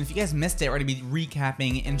very soon, if you guys missed it, we're going to be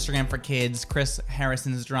recapping Instagram for Kids, Chris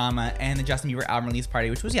Harrison's drama, and the Justin Bieber album release party,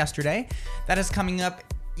 which was yesterday. That is coming up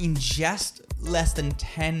in just less than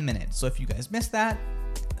 10 minutes. So, if you guys missed that,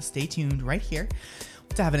 stay tuned right here.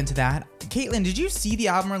 We'll dive into that. Caitlin, did you see the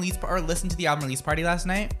album release or listen to the album release party last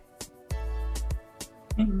night?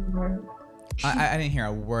 I didn't hear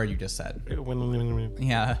a word you just said.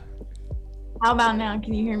 Yeah. How about now?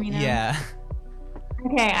 Can you hear me now? Yeah.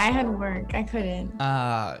 Okay, I had work. I couldn't.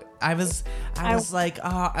 I was like,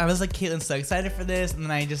 Caitlin, so excited for this, and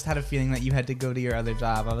then I just had a feeling that you had to go to your other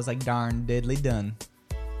job. I was like, darn diddly done.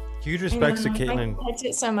 Huge respects to Caitlin. If I catch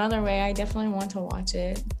it some other way, I definitely want to watch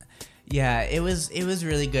it. Yeah, it was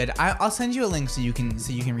really good. I'll send you a link so you can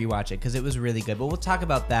rewatch it because it was really good. But we'll talk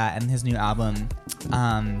about that and his new album.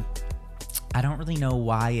 I don't really know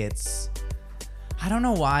why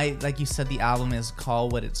like you said the album is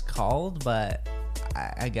called what it's called, but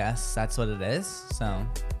I guess that's what it is. So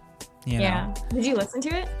you know. Did you listen to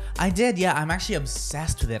it? I did, yeah. I'm actually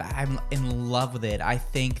obsessed with it. I'm in love with it. I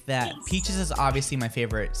think that Peaches is obviously my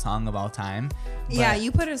favorite song of all time. Yeah,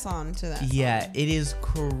 you put us on to that song. Yeah, it is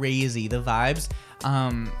crazy. The vibes.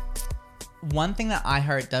 One thing that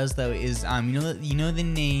iHeart does though is you know the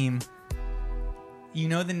name.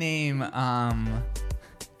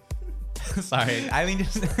 Sorry, Eileen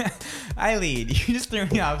you just threw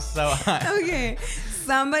me off so hard. Okay,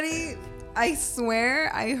 somebody. I swear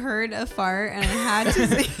I heard a fart and I had to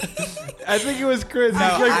say. I think it was Chris.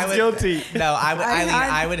 Guilty. No,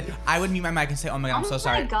 I would mute my mic and say, "Oh my God, I'm so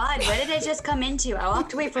sorry." Oh my God, what did I just come into? I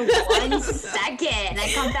walked away for 1 second and I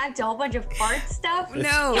come back to a whole bunch of fart stuff.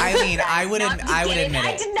 No, Eileen, I would admit it.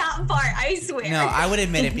 I did not fart. I swear. No, I would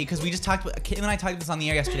admit it because we just talked. Caitlin and I talked about this on the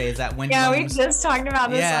air yesterday. Is that when? Yeah, we just talked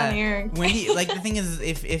about this on the air. When the thing is,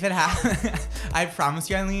 if it happened, I promise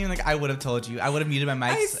you, Eileen, like I would have told you. I would have muted my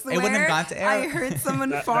mic. It wouldn't have gone to air. I heard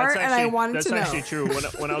someone fart and I wanted to know. That's actually true.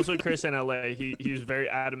 When I was with Chris in LA, he was very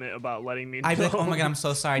adamant about letting me know. I'd be like, "Oh my God, I'm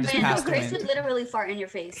so sorry. I just passed the Chris would literally fart in your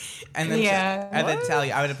face. And then tell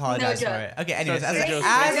you, I would apologize for it. Okay, anyways, as you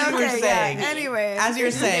were saying. Anyway, as you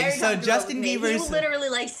were saying, so Justin Bieber's. He would literally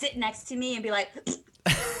like sit next to me and be like.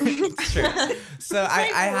 It's true. So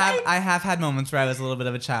I have had moments where I was a little bit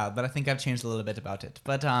of a child, but I think I've changed a little bit about it.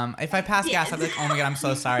 But if I pass gas, I'm like, "Oh my God, I'm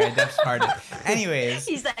so sorry. I just farted." Anyways,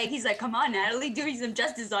 he's like, "Come on, Natalie, do me some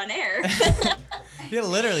justice on air." Yeah,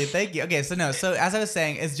 literally. Thank you. Okay, so as I was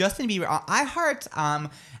saying, is Justin Bieber? iHeart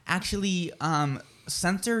actually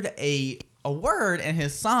censored a word in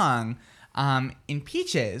his song in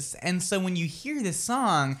Peaches, and so when you hear this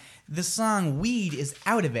song, the song "Weed" is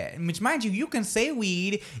out of it. Which, mind you, you can say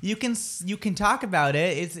weed, you can talk about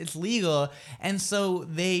it. It's legal, and so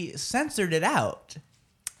they censored it out.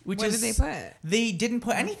 What did they put? They didn't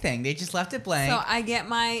put anything. They just left it blank. So I get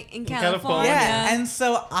my in California. Yeah, and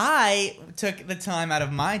so I took the time out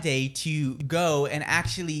of my day to go and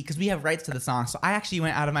actually, because we have rights to the song, so I actually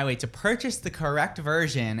went out of my way to purchase the correct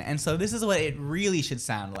version. And so this is what it really should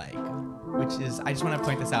sound like, which is, I just want to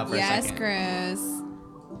point this out for a second. Yes, Chris.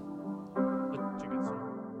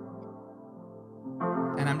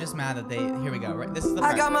 And I'm just mad that here we go. Right, this is the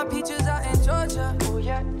part. I got my peaches out in Georgia. Oh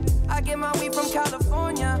yeah. I get my weed from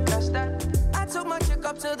California. That's that. I took my chick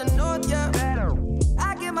up to the north, yeah.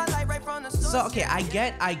 I get my light right from the source. So okay, I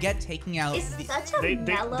get taking out. It's such a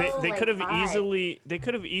mellow, they could have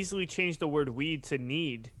vibe. easily changed the word weed to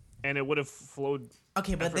need, and it would have flowed.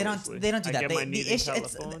 Okay, but they don't do that. The issue,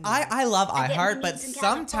 it's, California. I love I get iHeart, my but needs in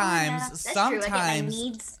sometimes California. That's true. I get my sometimes.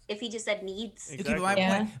 needs. If he just said needs. Okay,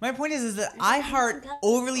 but my point is that iHeart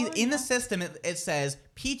overly in the system it says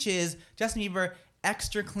Peaches, Justin Bieber,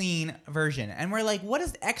 extra clean version, and we're like, what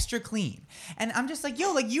is extra clean? And I'm just like,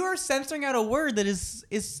 yo, like you are censoring out a word that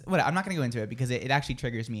is what I'm not gonna go into it because it actually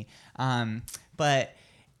triggers me. But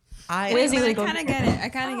I kind of get it. I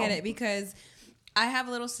kind of get it because I have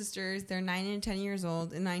little sisters. They're 9 and 10 years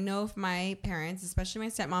old, and I know if my parents, especially my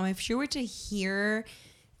stepmom, if she were to hear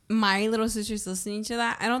my little sister's listening to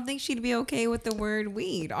that, I don't think she'd be okay with the word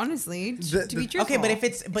weed, honestly, to be truthful. Okay, but if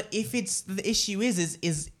it's the issue is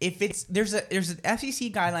if it's there's an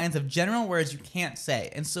FCC guidelines of general words you can't say,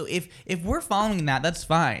 and so if we're following that, that's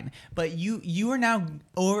fine. But you are now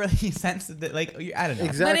overly sensitive, like I don't know.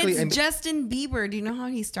 Exactly. But it's Justin Bieber. Do you know how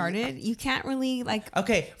he started? You can't really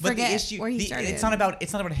Okay, but the issue where he started. It's not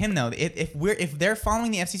about him though. If they're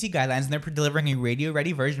following the FCC guidelines and they're delivering a radio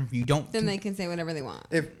ready version for you, then they can say whatever they want.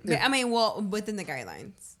 If within the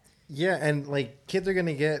guidelines. Yeah, and like kids are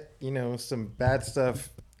gonna get, some bad stuff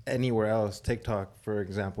anywhere else. TikTok, for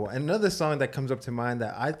example. And another song that comes up to mind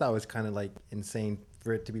that I thought was kind of like insane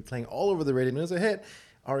for it to be playing all over the radio. And it was a hit.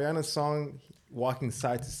 Ariana's song "Walking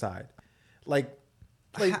Side to Side." Like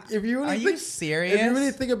if you really you serious? If you really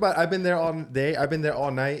think about it, I've been there all day, I've been there all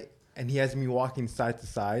night, and he has me walking side to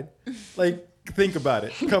side. Like think about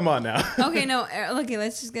it. Come on now. Okay, no. Okay,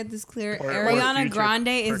 let's just get this clear. Ariana Grande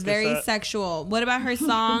is very sexual. What about her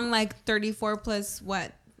song, like 34 plus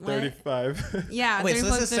what? 35. Yeah. Wait, so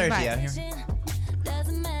this is Sergio here.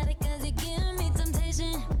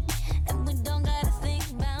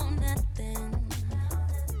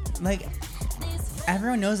 Like,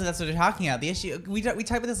 everyone knows that's what they're talking about. The issue we talked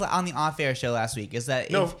about this on the off-air show last week is that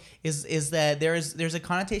that there's a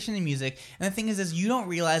connotation in music, and the thing is you don't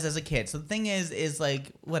realize as a kid. So the thing is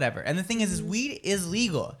like whatever, and the thing is weed is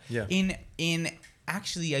legal. Yeah. In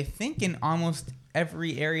actually I think in almost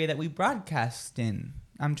every area that we broadcast in.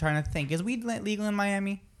 I'm trying to think. Is weed legal in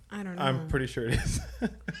Miami? I don't know. I'm pretty sure it is.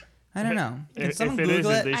 I don't know. Can someone if it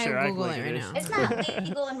Google isn't, it? they sure I act Google like it right is. now. It's not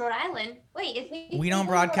legal in Rhode Island. Wait, if we don't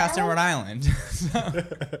broadcast in Rhode Island.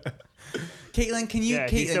 Caitlin, can you? Yeah,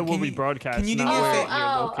 Caitlin, he said we'll be broadcast. Can you do me not a where favor?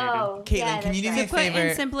 you're located. Caitlin, can you do me a To put favor?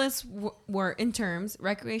 in simplest in terms,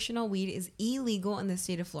 recreational weed is illegal in the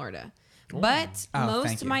state of Florida. But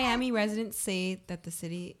most Miami residents say that the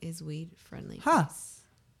city is weed friendly. Huh.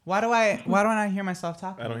 Why don't I hear myself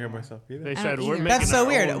talking? I don't hear myself either. They said we're making That's so our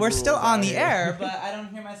weird. own We're still rules on out the here. air, but I don't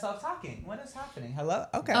hear myself talking. What is happening? Hello?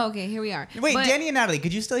 Okay. Okay, here we are. Wait, But- Danny and Natalie,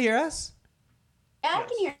 could you still hear us? Yeah, I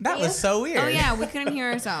can hear That you. was so weird. Oh yeah, we couldn't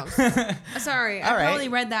hear ourselves. Sorry, All I right. probably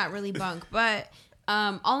read that really bunk. But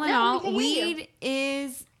all in No, we all, can hear you. weed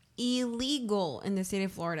is illegal in the state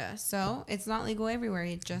of Florida. So it's not legal everywhere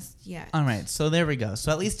just yet. All right, so there we go.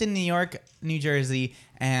 So at least in New York, New Jersey,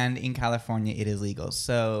 and in California, it is legal.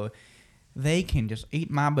 So they can just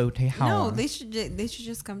eat my booty hole. No, they should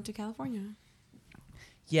just come to California.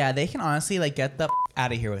 Yeah, they can honestly get the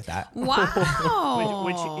out of here with that. Wow.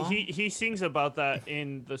 Which he sings about that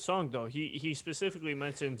in the song though. He specifically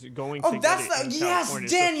mentions going Oh, to that's get it in yes,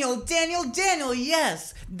 California. Daniel,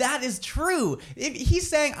 yes, that is true. If he's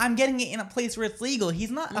saying I'm getting it in a place where it's legal,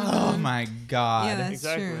 he's not. Oh my god. Yeah, that's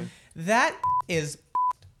Exactly. true. That is.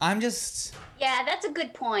 I'm just. Yeah, that's a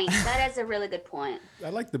good point. That is a really good point. I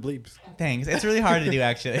like the bleeps. Thanks. It's really hard to do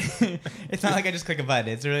actually. It's not like I just click a button.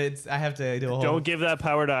 I have to do a whole. Don't give that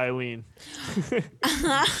power to Eileen. Don't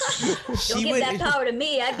give that power to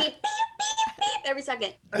me. I'd be beep, beep, beep every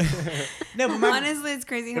second. No, but honestly, it's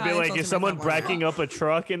crazy It'd how be I like, filter is someone myself out. backing up a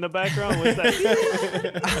truck in the background? What's that?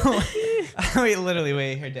 Wait, literally,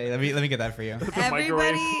 wait here, Daddy. Let me get that for you.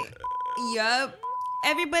 Everybody, yup.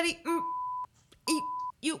 Everybody,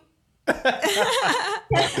 you.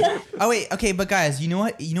 Oh wait, okay, but guys, you know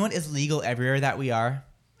what? You know what is legal everywhere that we are?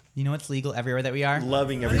 You know what's legal everywhere that we are?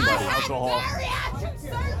 Loving everybody. Alcohol.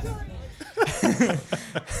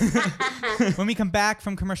 When we come back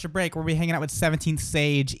from commercial break, we'll be hanging out with 17th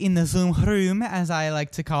Sage in the Zoom room, as I like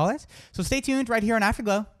to call it. So stay tuned right here on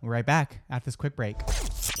Afterglow. We're right back after this quick break.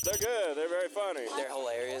 They're good. They're very funny. They're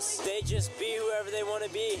hilarious. They just be whoever they want to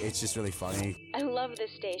be. It's just really funny. I love this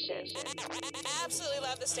station. Absolutely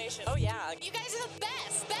love the station. Oh, yeah. You guys are the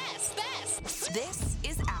best, best, best. This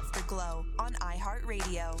is Afterglow on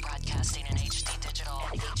iHeartRadio. Broadcasting in HD digital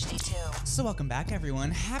and HD2. So welcome back, everyone.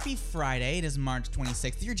 Happy Friday. It is March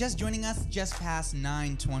 26th. You're just joining us just past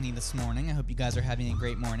 9:20 this morning. I hope you guys are having a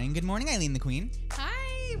great morning. Good morning, Eileen the Queen.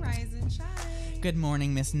 Hi, rise and shine. Good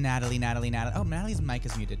morning, Miss Natalie. Oh, Natalie's mic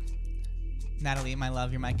is muted. Natalie, my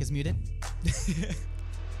love, your mic is muted.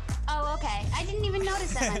 Oh, okay. I didn't even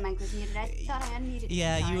notice that my mic was muted. I thought I unmuted.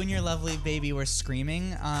 Yeah, Sorry. you and your lovely baby were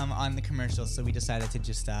screaming on the commercial, so we decided to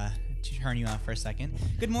just turn you off for a second.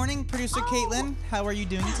 Good morning, producer Caitlin. How are you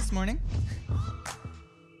doing this morning?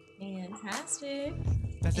 Fantastic.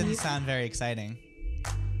 That didn't sound very exciting.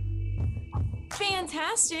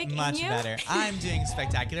 Fantastic. Much and you? better. I'm doing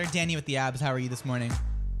spectacular. Danny with the abs, how are you this morning?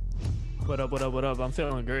 What up, what up, what up? I'm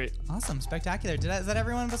feeling great. Awesome, spectacular. Is that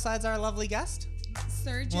everyone besides our lovely guest?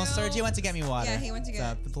 Sergio. Well, Sergio went to get me water. Yeah, he went to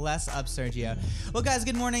get. Bless up, Sergio. Well, guys,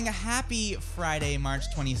 good morning. Happy Friday, March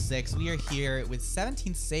 26th. We are here with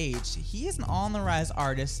 17th Sage. He is an on-the-rise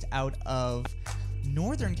artist out of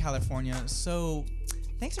Northern California. So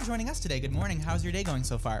thanks for joining us today. Good morning. How's your day going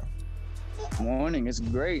so far? Morning. It's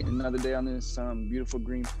great. Another day on this beautiful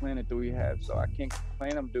green planet that we have. So I can't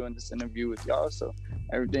complain. I'm doing this interview with y'all. So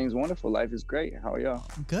everything's wonderful. Life is great. How are y'all?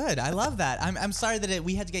 Good. I love that. I'm sorry that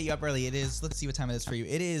we had to get you up early. It is, let's see what time it is for you.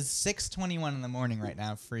 It is 6:21 in the morning right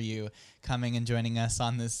now for you coming and joining us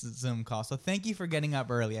on this Zoom call. So thank you for getting up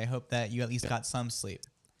early. I hope that you at least got some sleep.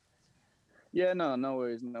 Yeah, no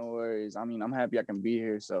worries. No worries. I mean, I'm happy I can be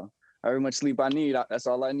here. So however much sleep I need, that's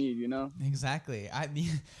all I need, you know? Exactly.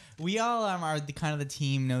 We all are the kind of the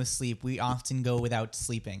team no sleep. We often go without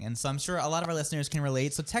sleeping. And so I'm sure a lot of our listeners can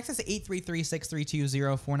relate. So text us at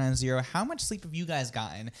 833-632-0490. How much sleep have you guys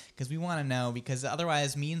gotten? Because we want to know, because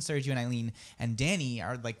otherwise me and Sergio and Eileen and Danny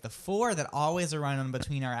are like the four that always are running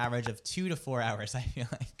between our average of 2 to 4 hours, I feel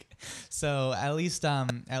like. So at least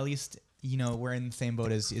you know, we're in the same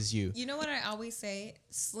boat as you. You know what I always say?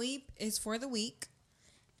 Sleep is for the weak.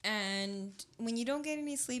 And when you don't get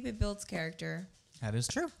any sleep, it builds character. That is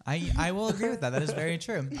true. I will agree with that. That is very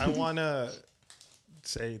true. I want to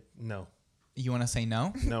say no. You want to say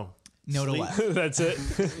no? No. No to what? That's it.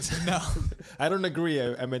 No. I don't agree.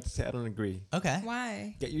 I meant to say I don't agree. Okay.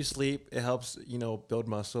 Why? Get you sleep. It helps, build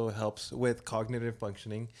muscle. It helps with cognitive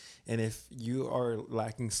functioning. And if you are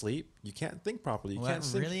lacking sleep, you can't think properly. You can't that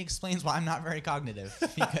think. really explains why I'm not very cognitive.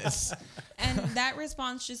 Because And that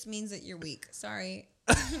response just means that you're weak. Sorry.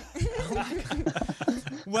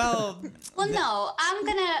 Well, no, I'm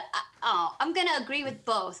gonna agree with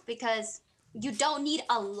both because you don't need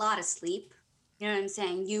a lot of sleep. You know what I'm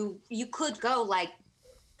saying? You could go like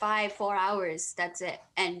 4 hours. That's it,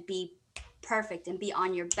 and be perfect and be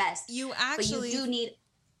on your best. But you do need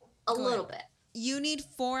a little bit. You need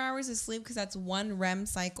 4 hours of sleep because that's one REM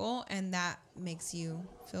cycle, and that makes you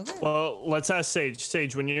feel good. Well, let's ask Sage.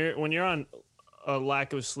 Sage, when you're on a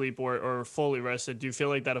lack of sleep or fully rested, do you feel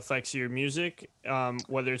like that affects your music,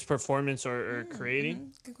 whether it's performance or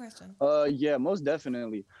creating? Good question. Yeah, most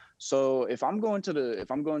definitely. So if I'm going to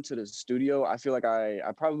the studio, I feel like I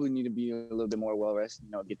probably need to be a little bit more well rested,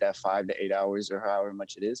 get that 5 to 8 hours or however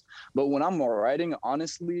much it is. But when I'm writing,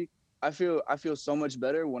 honestly, I feel so much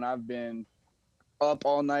better when I've been up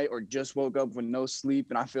all night or just woke up with no sleep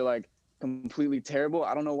and I feel like completely terrible.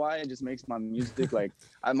 I don't know why. It just makes my music like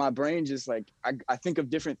my brain just like I think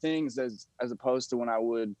of different things as opposed to when I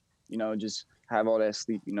would just have all that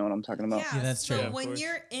sleep. You know what I'm talking about? Yeah, that's true. So when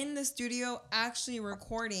you're in the studio actually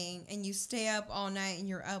recording and you stay up all night and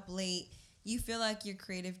you're up late, you feel like your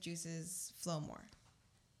creative juices flow more.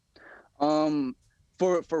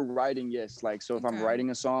 For writing, yes. Like so if I'm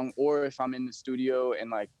writing a song or if I'm in the studio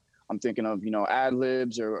and like I'm thinking of, ad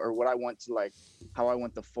libs or what I want to like, how I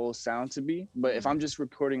want the full sound to be. But if I'm just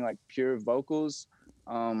recording like pure vocals,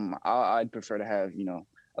 I'd prefer to have,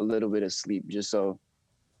 a little bit of sleep just so,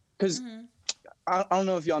 because I don't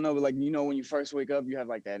know if y'all know, but like, when you first wake up, you have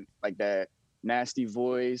like that nasty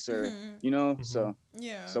voice or, so,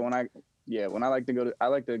 so when I like to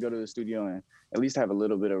go to the studio and at least have a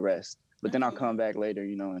little bit of rest, but then I'll come back later,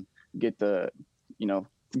 and get the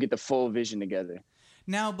full vision together.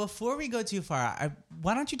 Now, before we go too far,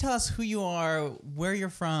 why don't you tell us who you are, where you're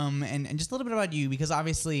from, and just a little bit about you? Because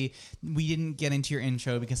obviously we didn't get into your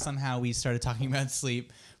intro because somehow we started talking about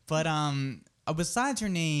sleep. But besides your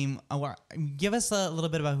name, give us a little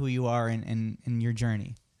bit about who you are and your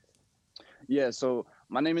journey. Yeah, so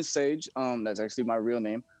my name is Sage. That's actually my real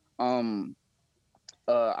name.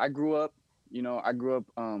 I grew up,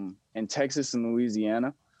 in Texas and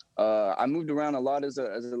Louisiana. I moved around a lot as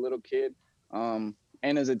a little kid,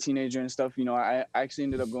 and as a teenager and stuff. I actually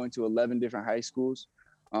ended up going to 11 different high schools.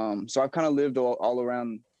 So I've kind of lived all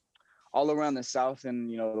around the South and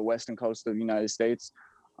the Western coast of the United States.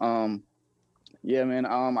 Yeah, man.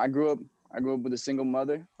 I grew up with a single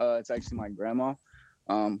mother. It's actually my grandma.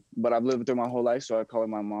 But I've lived with her my whole life, so I call her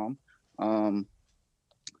my mom.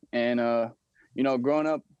 And growing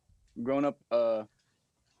up, I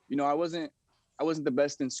wasn't the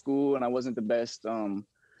best in school, and I wasn't the best,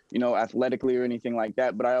 athletically or anything like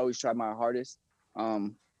that. But I always tried my hardest.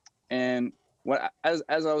 And as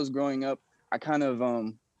I was growing up, I kind of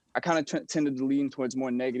tended to lean towards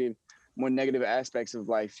more negative aspects of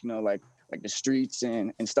life. Like the streets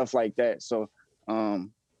and stuff like that. So,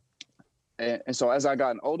 and so as I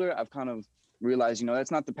gotten older, I've kind of realized,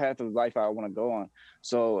 that's not the path of life I want to go on.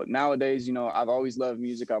 So nowadays, I've always loved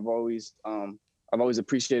music. I've always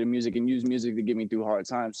appreciated music and used music to get me through hard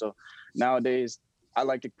times. So nowadays, I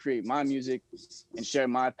like to create my music and share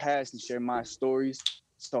my past and share my stories.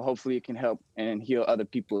 So hopefully it can help and heal other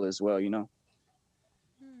people as well,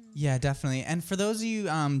 Yeah, definitely. And for those of you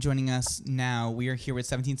joining us now, we are here with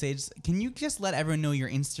 17 Sage. Can you just let everyone know your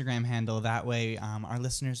Instagram handle? That way our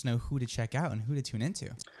listeners know who to check out and who to tune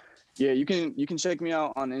into. Yeah, you can check me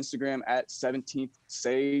out on Instagram at 17th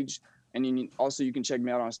Sage. And you can check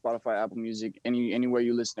me out on Spotify, Apple Music, anywhere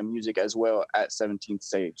you listen to music as well at 17th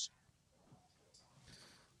Sage.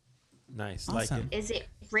 Nice. Awesome. Like it. Is it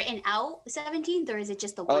written out 17th or is it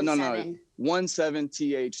just the Oh, 1 no, 7?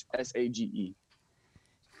 17THSAGE.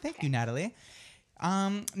 Thank you, Natalie.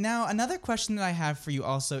 Now, another question that I have for you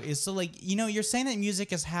also is, so you're saying that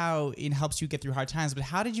music is how it helps you get through hard times, but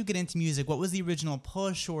how did you get into music? What was the original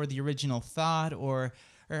push or the original thought, or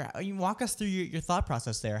you walk us through your thought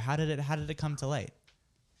process there? How did it come to light?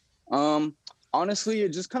 Honestly, it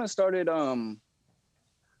just kind of started,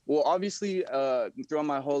 well, obviously, throughout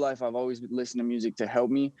my whole life, I've always listened to music to help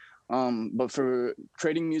me. But for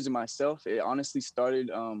creating music myself, it honestly started,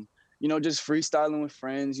 just freestyling with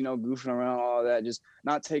friends, goofing around, all that, just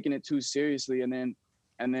not taking it too seriously. And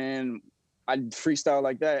then I'd freestyle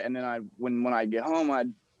like that. And then when I get home, I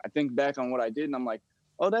think back on what I did and I'm like,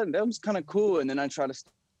 oh, that was kind of cool. And then I try to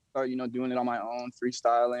start, doing it on my own,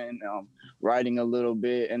 freestyling, writing a little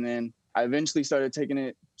bit. And then I eventually started taking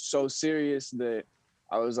it so serious that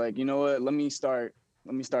I was like, you know what, let me start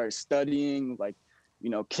studying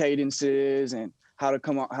cadences and how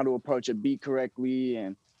to approach a beat correctly,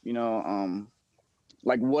 and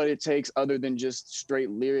like what it takes other than just straight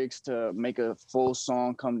lyrics to make a full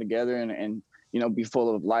song come together and be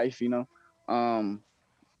full of life.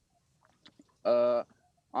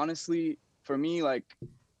 Honestly, for me, like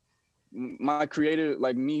my creative,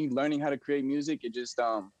 like me learning how to create music, it just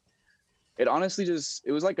it honestly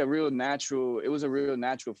it was like a real natural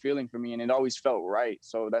feeling for me, and it always felt right.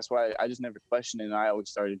 So that's why I just never questioned it, and I always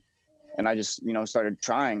started, and I just started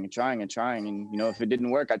trying, and if it didn't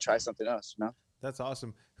work, I'd try something else. That's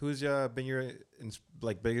awesome. Who's been your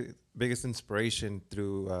biggest inspiration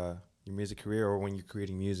through your music career, or when you're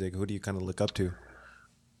creating music? Who do you kind of look up to?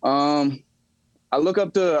 I look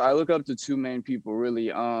up to two main people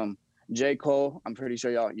really. J. Cole, I'm pretty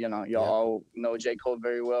sure y'all all know J. Cole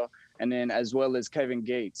very well, and then as well as Kevin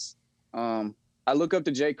Gates. I look up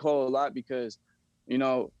to J. Cole a lot because,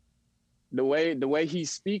 the way he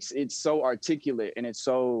speaks, it's so articulate and it's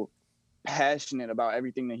so passionate about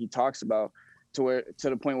everything that he talks about, to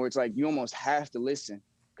the point where it's like you almost have to listen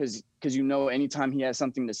because anytime he has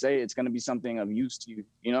something to say, it's going to be something of use to you,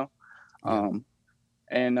 Yeah.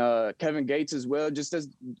 And Kevin Gates as well, just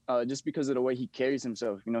because of the way he carries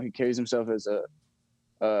himself. He carries himself as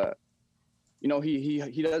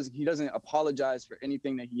he doesn't apologize for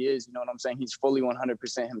anything that he is. You know what I'm saying? He's fully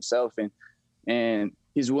 100% himself, and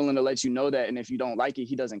he's willing to let you know that. And if you don't like it,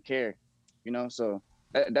 he doesn't care. So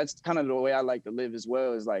that's kind of the way I like to live as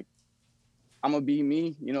well. Is like, I'm gonna be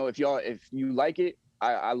me. If you like it,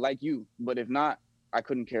 I like you. But if not, I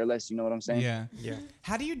couldn't care less. You know what I'm saying? Yeah.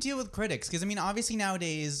 How do you deal with critics? Because I mean, obviously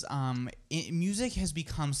nowadays, music has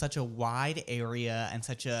become such a wide area and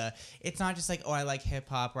it's not just like, oh, I like hip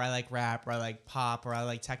hop or I like rap or I like pop or I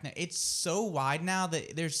like techno. It's so wide now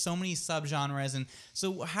that there's so many subgenres. And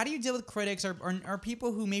so how do you deal with critics or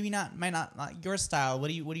people who maybe might not like your style? What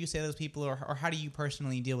do you say to those people, or how do you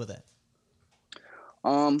personally deal with it?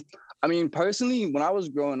 I mean, personally, when I was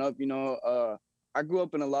growing up, I grew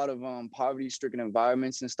up in a lot of poverty-stricken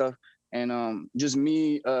environments and stuff. And just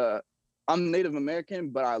me, I'm Native American,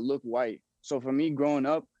 but I look white. So for me growing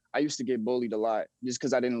up, I used to get bullied a lot just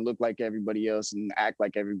because I didn't look like everybody else and act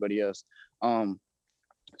like everybody else.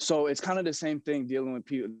 So it's kind of the same thing dealing with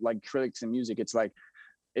people like critics in music. It's like,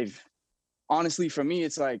 honestly, for me,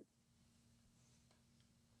 it's like,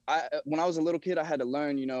 when I was a little kid, I had to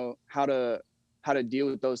learn, how to deal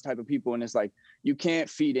with those type of people. And it's like, you can't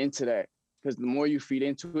feed into that, because the more you feed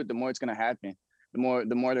into it, the more it's going to happen. The more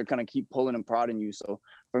they're going to keep pulling and prodding you. So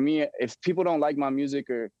for me, if people don't like my music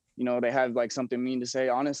or, they have like something mean to say,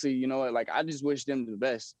 honestly, like I just wish them the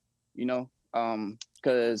best,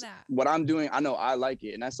 because what I'm doing, I know I like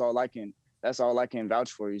it, and that's all I can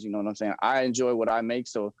vouch for is, you know what I'm saying? I enjoy what I make.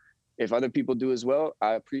 So if other people do as well,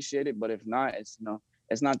 I appreciate it. But if not, it's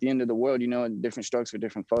not the end of the world, different strokes for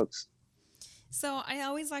different folks. So I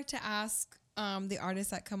always like to ask the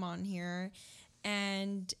artists that come on here,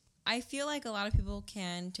 and I feel like a lot of people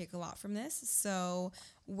can take a lot from this. So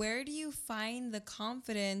where do you find the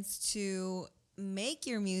confidence to make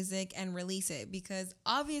your music and release it? Because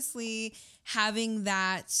obviously having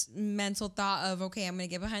that mental thought of, okay, I'm going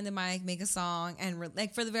to get behind the mic, make a song, and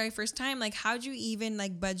like for the very first time, like how'd you even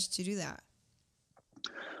like budge to do that?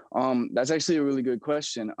 That's actually a really good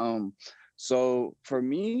question. So for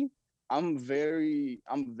me, I'm very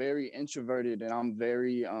introverted, and I'm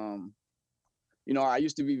very, I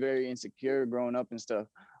used to be very insecure growing up and stuff.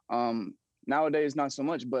 Nowadays, not so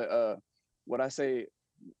much, but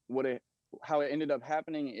how it ended up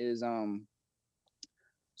happening is,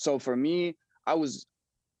 so for me, I was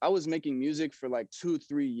making music for like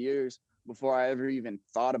 2-3 years before I ever even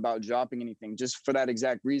thought about dropping anything, just for that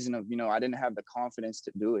exact reason of, I didn't have the confidence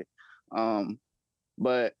to do it.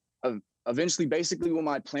 But eventually, basically what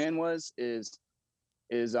my plan was is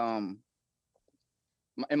in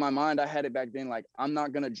my mind, I had it back then, like, I'm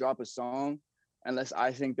not going to drop a song unless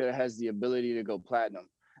I think that it has the ability to go platinum.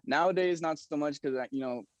 Nowadays, not so much, because,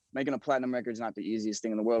 making a platinum record is not the easiest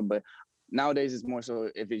thing in the world, but nowadays it's more so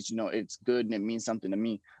if it's, it's good and it means something to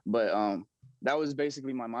me. But that was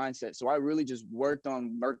basically my mindset. So I really just worked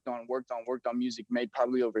on music, made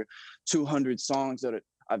probably over 200 songs that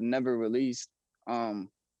I've never released, and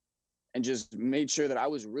just made sure that I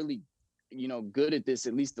was really, good at this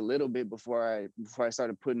at least a little bit before I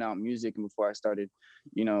started putting out music, and before I started,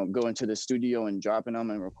 going to the studio and dropping them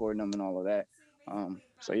and recording them and all of that.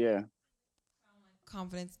 So yeah.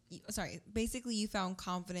 Basically you found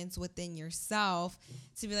confidence within yourself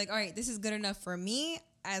to be like, all right, this is good enough for me.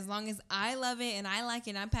 As long as I love it and I like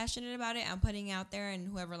it and I'm passionate about it, I'm putting it out there, and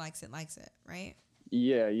whoever likes it, right?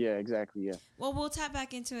 Yeah, exactly, yeah. Well, we'll tap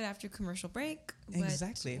back into it after commercial break.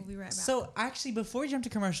 Exactly. We'll be right back. So actually, before we jump to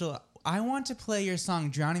commercial, I want to play your song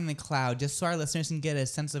 "Drowning in the Cloud" just so our listeners can get a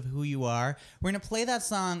sense of who you are. We're going to play that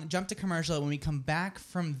song, jump to commercial. When we come back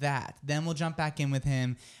from that, then we'll jump back in with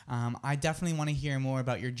him. I definitely want to hear more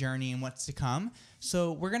about your journey and what's to come.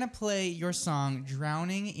 So we're going to play your song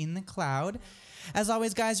 "Drowning in the Cloud." As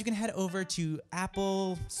always, guys, you can head over to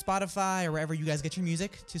Apple, Spotify, or wherever you guys get your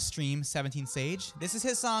music to stream 17 Sage. This is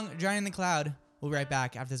his song, "Drowning in the Cloud." We'll be right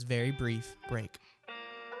back after this very brief break.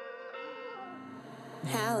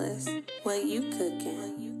 Palace, what you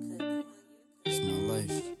cooking? It's my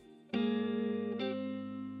life.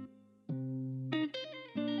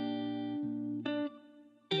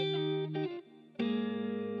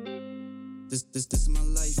 This is my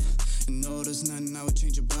life. And no, there's nothing I would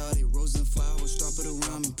change about it. Roses and flowers, drop it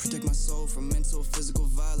around me. Protect my soul from mental, physical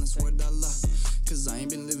violence. Word Allah. Cause I ain't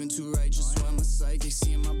been living too right. Just why my psychic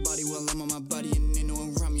seeing my body while I'm on my body. And they know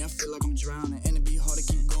around me, I feel like I'm drowning. And it be hard to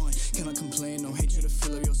keep going. Cannot complain, no hatred to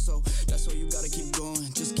fill up your soul. That's why you gotta keep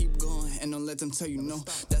going, just keep going. And don't let them tell you no,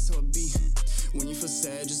 that's how it be. When you feel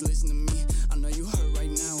sad, just listen to me. I know you hurt right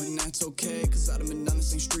now, and that's okay. Cause I done been down the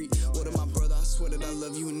same street. What of my brother, I swear that I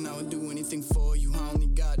love you, and I would do anything for you. I only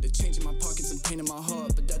got the change in my pockets and pain in my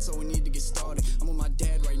heart, but that's all we need to get started. I'm with my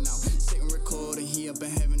dad right now, sitting recording. He up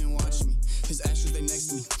in heaven and watching me. His ashes, they next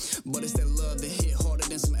to me. But it's that love that hit harder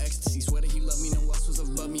than some ecstasy. Swear that he loved me, no else was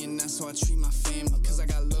above me. And that's how I treat my family. Cause I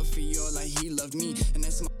got love for you like he loved me. And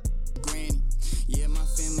that's my granny. Yeah, my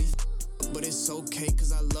family. But it's okay,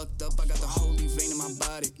 cause I lucked up. I got the holy vein in my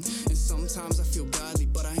body. And sometimes I feel God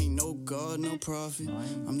no profit.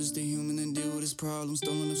 I'm just a human and deal with his problems,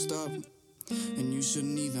 don't let him stop him. And you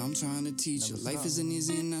shouldn't either, I'm trying to teach you. Life isn't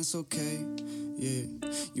easy and that's okay. Yeah,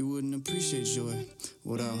 you wouldn't appreciate joy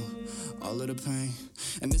without all of the pain.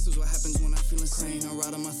 And this is what happens when I feel insane. I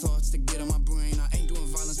ride on my thoughts to get on my brain. I ain't doing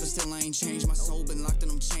violence, but still I ain't changed. My soul been locked in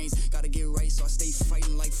them chains. Gotta get right, so I stay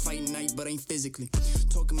fighting like fighting night, but ain't physically.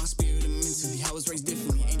 Talking my spirit and mentally. I was raised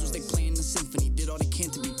differently. Angels, they playing the symphony. Did all they can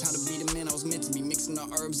to be. Time to be the man I was meant to be. Mixing the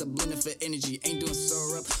herbs, I blending for energy. Ain't doing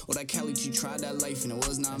syrup or that Cali G. Tried that life and it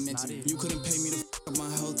was not meant to be. You couldn't pay me to up my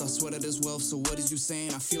health. I swear that is wealth. So what is you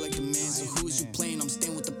saying? I feel like the man. So who is you playing? I'm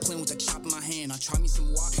staying with the plan with a chop in my hand. I try me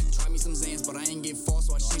some walk, try me some Zans, but I ain't get far,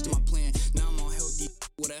 so I changed my plan. Now I'm all healthy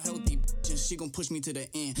with a healthy bitch, and she gon' push me to the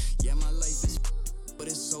end. Yeah, my life is but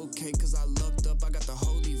it's okay, cause I lucked up. I got the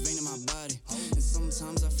holy vein in my body. And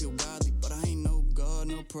sometimes I feel godly, but I ain't no God,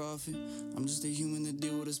 no prophet. I'm just a human that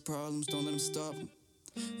deal with his problems, don't let him stop him.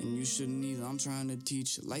 And you shouldn't either, I'm trying to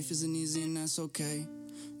teach you. Life isn't easy and that's okay.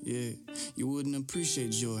 Yeah, you wouldn't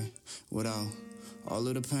appreciate joy without all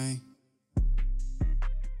of the pain.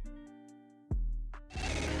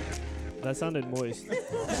 That sounded moist.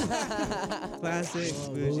 Classic,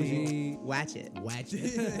 bougie. Watch it.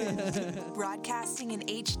 Broadcasting in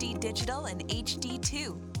HD digital and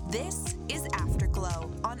HD2. This is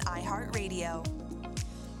Afterglow on iHeartRadio.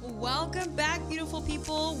 Welcome back, beautiful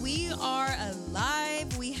people. We are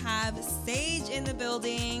alive. We have Sage in the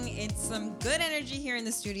building. It's some good energy here in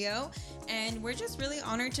the studio. And we're just really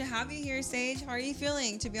honored to have you here, Sage. How are you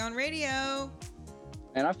feeling to be on radio?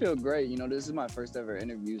 And I feel great. You know, this is my first ever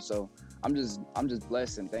interview, so I'm just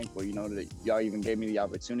blessed and thankful, you know, that y'all even gave me the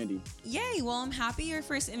opportunity. Yay. Well, I'm happy your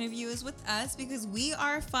first interview is with us because we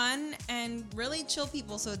are fun and really chill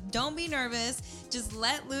people. So don't be nervous. Just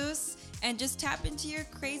let loose and just tap into your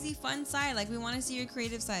crazy fun side. Like, we want to see your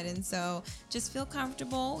creative side. And so just feel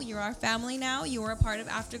comfortable. You're our family now. You are a part of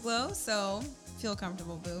Afterglow. So feel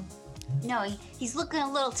comfortable, boo. No, he's looking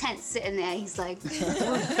a little tense sitting there. He's like...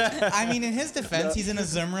 I mean, in his defense, he's in a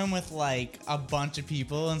Zoom room with, like, a bunch of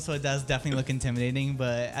people, and so it does definitely look intimidating,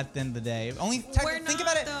 but at the end of the day... Think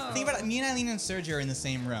about it. Me and Eileen and Sergio are in the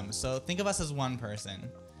same room, so think of us as one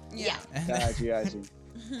person. Yeah. Got you.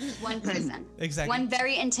 One person. Exactly. One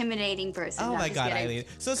very intimidating person. Oh, No, my just God, kidding. Eileen.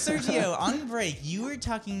 So, Sergio, on break, you were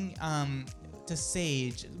talking to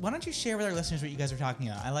Sage. Why don't you share with our listeners what you guys were talking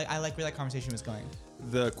about? I like where that conversation was going.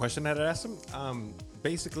 The question that I asked him,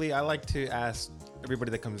 basically, I like to ask everybody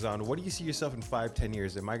that comes on, what do you see yourself in 5-10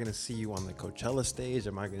 years? Am I going to see you on the Coachella stage?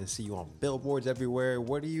 Am I going to see you on billboards everywhere?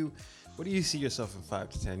 What do you see yourself in 5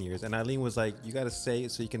 to 10 years? And Eileen was like, you got to say it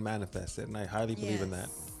so you can manifest it. And I highly believe in that.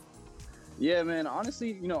 Yeah, man.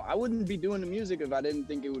 Honestly, you know, I wouldn't be doing the music if I didn't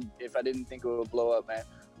think it would blow up,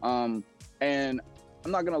 man. And I'm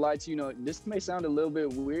not gonna lie to you, this may sound a little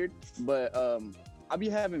bit weird, but I be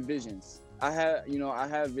having visions. I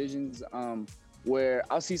have visions where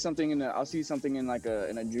I'll see something in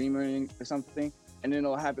a dream or something, and then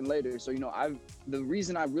it'll happen later. So the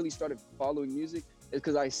reason I really started following music is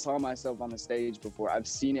because I saw myself on the stage before. I've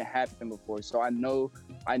seen it happen before, so I know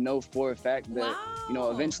for a fact that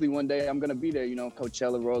eventually one day I'm gonna be there.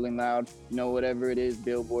 Coachella, Rolling Loud, whatever it is,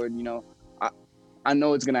 Billboard. I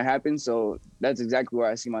know it's gonna happen, so that's exactly where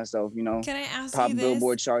I see myself. Can I ask top you this?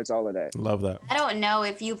 Billboard charts, all of that. Love that. I don't know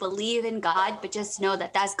if you believe in God, but just know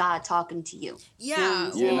that that's God talking to you.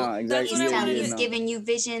 Yeah. Exactly. He's giving you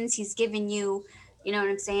visions. He's giving you, you know what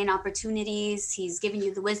I'm saying, opportunities. He's giving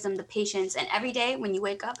you the wisdom, the patience. And every day when you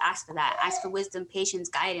wake up, ask for that. Ask for wisdom, patience,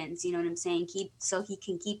 guidance. You know what I'm saying? So he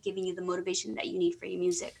can keep giving you the motivation that you need for your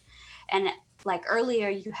music. And like earlier,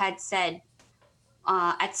 you had said,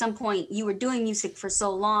 at some point you were doing music for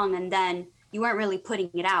so long and then you weren't really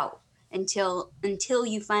putting it out until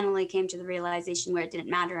you finally came to the realization where it didn't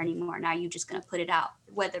matter anymore. Now you're just going to put it out,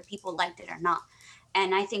 whether people liked it or not.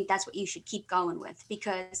 And I think that's what you should keep going with,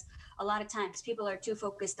 because a lot of times people are too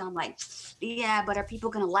focused on like, yeah, but are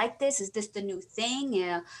people going to like this? Is this the new thing?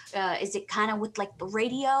 Is it kind of with like the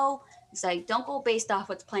radio? It's like, don't go based off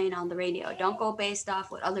what's playing on the radio. Don't go based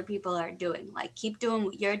off what other people are doing. Like, keep doing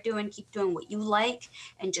what you're doing, keep doing what you like,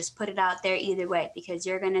 and just put it out there either way, because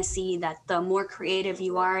you're going to see that the more creative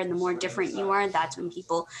you are and the more different you are, that's when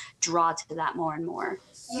people draw to that more and more.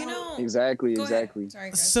 Exactly. Sorry,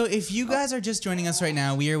 Chris. So if you guys are just joining us right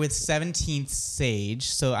now, we are with 17th Sage.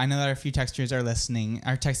 So I know that a few texters are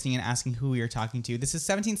texting and asking who we are talking to. This is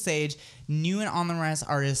 17th Sage, new and on the rise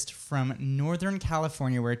artist from Northern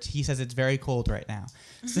California, where he says it's very cold right now.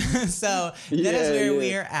 So that is where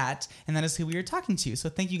we are at, and that is who we are talking to. So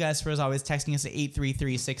thank you guys for, as always, texting us at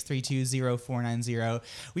 833-632-0490.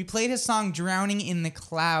 We played his song Drowning in the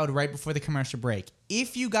Cloud right before the commercial break.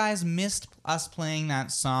 If you guys missed us playing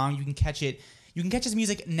that song, you can catch it. You can catch his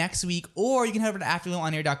music next week, or you can head over to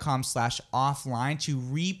afterglowonair.com/offline to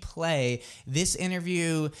replay this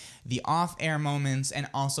interview, the off-air moments, and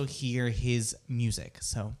also hear his music.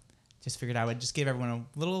 So just figured I would just give everyone a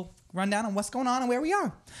little rundown on what's going on and where we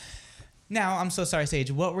are. Now, I'm so sorry,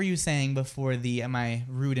 Sage. What were you saying before my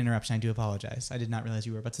rude interruption? I do apologize. I did not realize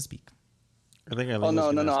you were about to speak. I think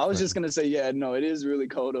no. I was just gonna say, it is really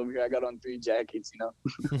cold over here. I got on 3 jackets,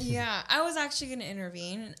 Yeah, I was actually gonna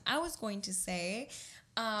intervene. I was going to say,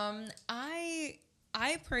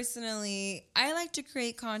 I personally, I like to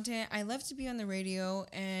create content. I love to be on the radio,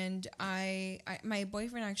 and my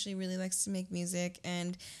boyfriend actually really likes to make music,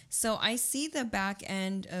 and so I see the back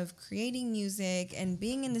end of creating music and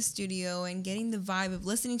being in the studio and getting the vibe of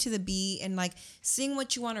listening to the beat and like seeing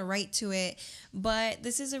what you want to write to it. But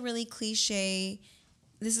this is a really cliche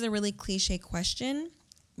question.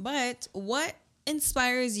 But what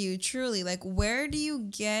inspires you truly? Like, where do you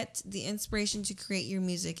get the inspiration to create your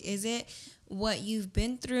music? Is it what you've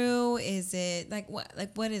been through? Is it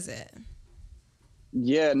what is it?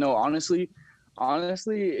 Yeah, no, honestly,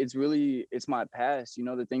 it's my past,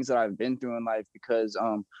 the things that I've been through in life, because,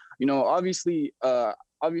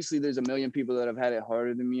 obviously there's a million people that have had it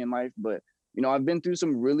harder than me in life, but, I've been through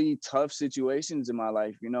some really tough situations in my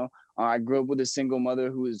life. I grew up with a single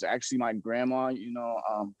mother who is actually my grandma.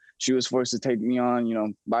 She was forced to take me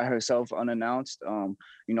on, by herself unannounced. I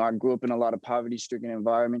grew up in a lot of poverty-stricken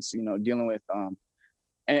environments, dealing with,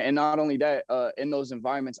 and not only that, in those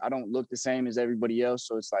environments, I don't look the same as everybody else.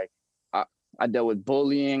 So it's like, I dealt with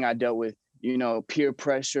bullying, I dealt with, peer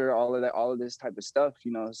pressure, all of this type of stuff,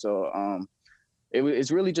 So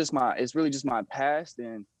it's really just my past,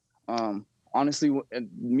 and honestly,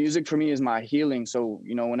 music for me is my healing. So,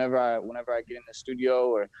 whenever I get in the studio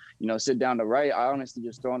or, sit down to write, I honestly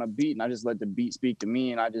just throw on a beat and I just let the beat speak to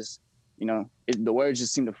me, and I just, the words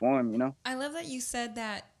just seem to form, I love that you said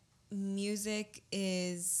that music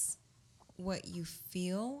is what you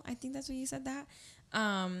feel. I think that's what you said that.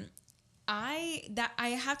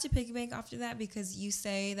 I have to piggyback after that, because you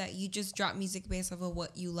say that you just drop music based off of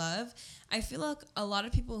what you love. I feel like a lot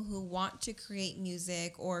of people who want to create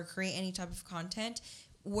music or create any type of content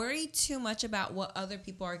worry too much about what other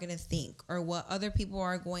people are going to think, or what other people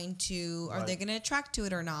are going to, are they going to attract to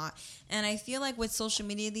it or not. And I feel like with social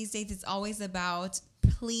media these days, it's always about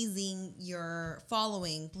pleasing your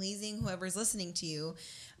following, pleasing whoever's listening to you.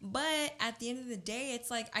 But at the end of the day,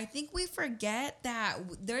 it's like, I think we forget that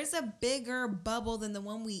there's a bigger bubble than the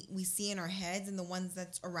one we see in our heads and the ones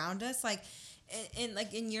that's around us. Like,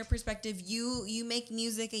 in your perspective, you make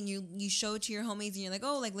music and you show it to your homies and you're like,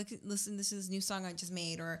 oh, like, listen, this is this new song I just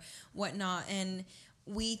made or whatnot. And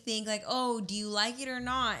we think like, oh, do you like it or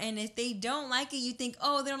not? And if they don't like it, you think,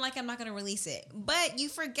 oh, they don't like it, I'm not going to release it. But you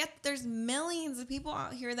forget there's millions of people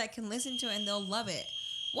out here that can listen to it and they'll love it.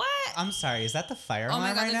 What? I'm sorry. Is that the fire alarm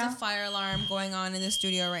right now? Oh my God, there's a fire alarm going on in the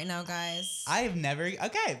studio right now, guys. I have never...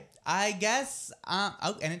 Okay. I guess...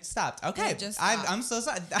 oh, and it stopped. Okay. It just stopped. I'm so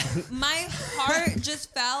sorry. My heart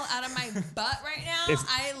just fell out of my butt right now.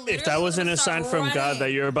 If that wasn't a sign from God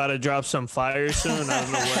that you're about to drop some fire soon, I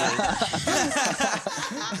don't know what.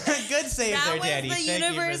 Good save there, Daddy. That was the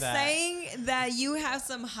universe saying that you have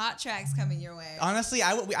some hot tracks coming your way. Honestly,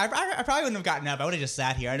 I probably wouldn't have gotten up. I would have just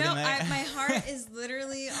sat here. My heart is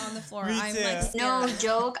literally on the floor. I'm like scared. No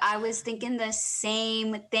joke. I was thinking the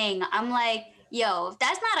same thing. I'm like, yo, if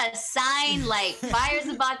that's not a sign, like fire's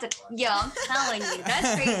about to, I'm telling you,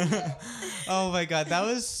 that's crazy. Oh my God, that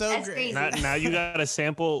was so great. Now you gotta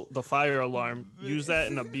sample the fire alarm, use that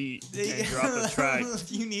in a beat, and drop a track.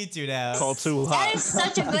 You need to now. Call Too Hot. That is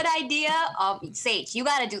such a good idea. Sage, you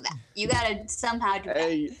gotta do that. You gotta somehow do that.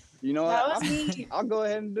 Hey, you know what? I'll go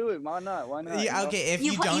ahead and do it. Why not? Yeah, okay, if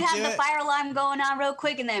you don't you do have the fire alarm going on real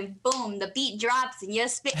quick, and then boom, the beat drops, and you're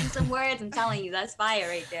spitting some words. I'm telling you, that's fire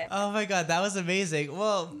right there. Oh my God, that was amazing.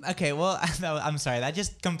 Well, okay, I'm sorry. That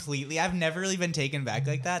just completely, I've never really been taken back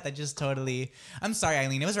like that. That just totally, I'm sorry,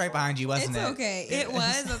 Eileen. It was right behind you, wasn't it? It's okay. It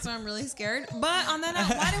was. That's why I'm really scared. But on that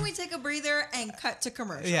note, why don't we take a breather and cut to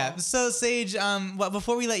commercial? Yeah. So Sage,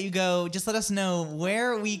 before we let you go, just let us know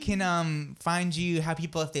where we can find you, how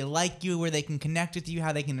people, if they like you, where they can connect with you,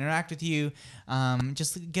 how they can interact with you.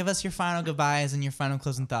 Just give us your final goodbyes and your final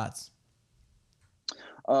closing thoughts.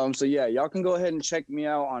 So yeah, y'all can go ahead and check me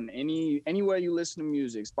out on anywhere you listen to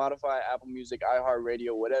music, Spotify, Apple Music,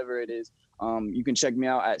 iHeartRadio, whatever it is. You can check me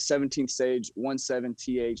out at 17th Sage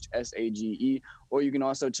 17THSAGE, or you can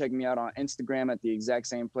also check me out on Instagram at the exact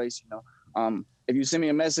same place. If you send me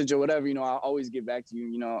a message or whatever, I'll always get back to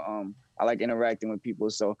you. I like interacting with people.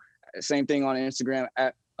 So same thing on Instagram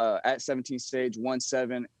at 17th Sage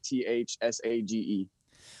 17THSAGE.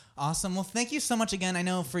 Awesome. Well, thank you so much again. I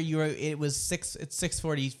know for you, it's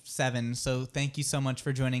 6:47, so thank you so much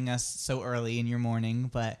for joining us so early in your morning.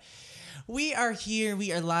 But we are here.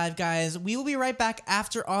 We are live, guys. We will be right back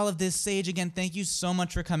after all of this. Sage, again, thank you so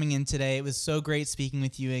much for coming in today. It was so great speaking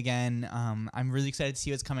with you again. I'm really excited to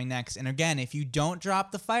see what's coming next. And again, if you don't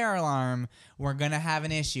drop the fire alarm, we're going to have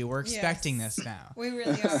an issue. We're expecting this now. We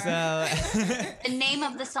really are. So, the name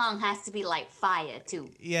of the song has to be like fire,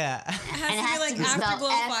 too. Yeah. It has to be like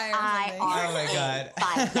Afterglow Fire or something. Oh, my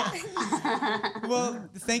God. Well,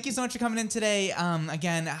 thank you so much for coming in today.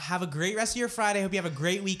 Again, have a great rest of your Friday. Hope you have a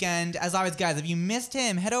great weekend. As always, guys, if you missed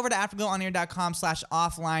him, head over to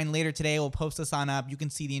afterglowоnair.com/offline. Later today, we'll post this on up. You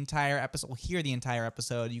can see the entire episode. We'll hear the entire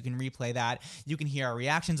episode. You can replay that. You can hear our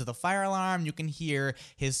reactions of the fire alarm. You can hear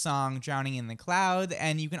his song Drowning in the Cloud.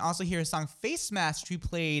 And you can also hear his song Face Smash, which we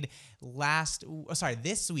played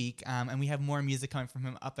this week. And we have more music coming from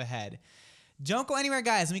him up ahead. Don't go anywhere,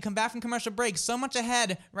 guys. When we come back from commercial break, so much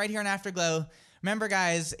ahead right here on Afterglow. Remember,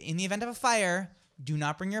 guys, in the event of a fire, do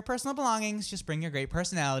not bring your personal belongings. Just bring your great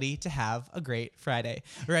personality to have a great Friday.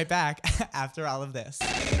 We're right back after all of this.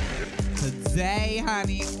 Today,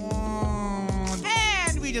 honey.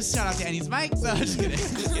 And we just shut off Danny's mic, so just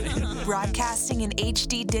kidding. Broadcasting in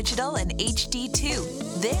HD Digital and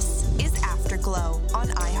HD2. This is Afterglow on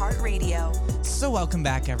iHeartRadio. So welcome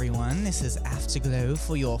back, everyone. This is Afterglow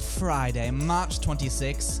for your Friday, March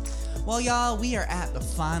 26th. Well, y'all, we are at the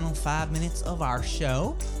final 5 minutes of our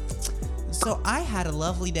show. So I had a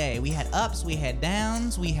lovely day. We had ups, we had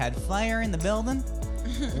downs, we had fire in the building.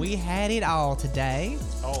 We had it all today.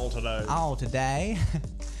 All today.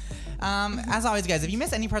 As always, guys, if you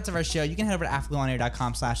missed any parts of our show, you can head over to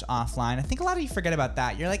afterglowоnair.com/offline. I think a lot of you forget about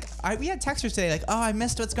that. You're like, we had texters today, like, oh, I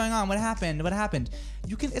missed what's going on. What happened?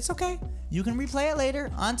 It's okay. You can replay it later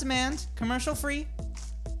on demand, commercial free.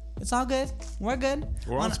 It's all good. We're good.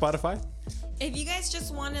 We're on Spotify. If you guys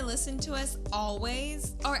just want to listen to us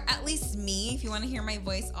always, or at least me, if you want to hear my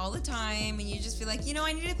voice all the time, and you just feel like,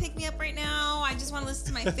 I need to pick me up right now. I just want to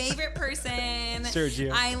listen to my favorite person,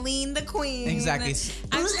 Sergio. Eileen the Queen. Exactly.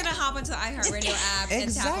 I'm just going to hop onto the iHeartRadio app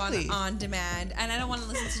and tap on demand. And I don't want to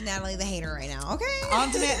listen to Natalie the Hater right now, okay?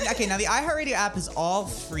 On demand. Okay, now the iHeartRadio app is all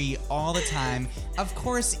free all the time. Of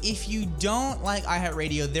course, if you don't like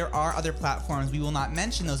iHeartRadio, there are other platforms. We will not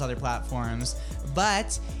mention those other platforms.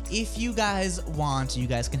 But if you guys want, you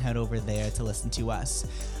guys can head over there to listen to us.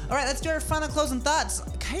 All right, let's do our final closing thoughts.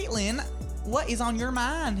 Caitlin, what is on your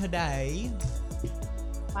mind today?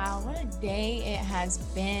 Wow, what a day it has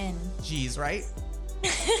been. Jeez, right?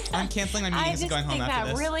 I'm canceling my meetings and going home after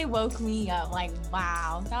this. That really woke me up. Like,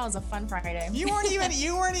 wow, that was a fun Friday. You weren't even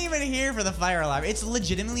here for the fire alarm. It's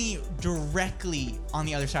legitimately directly on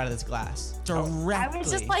the other side of this glass. Directly. I was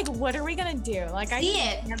just like, what are we gonna do? Like, I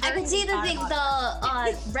could see the thing,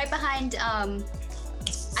 right behind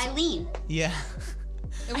Eileen. Yeah.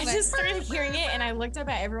 I just started hearing it, and I looked up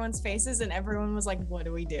at everyone's faces, and everyone was like, "What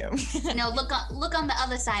do we do?" No, look on the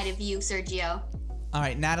other side of you, Sergio. All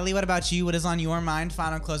right, Natalie, what about you? What is on your mind?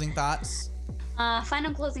 Final closing thoughts?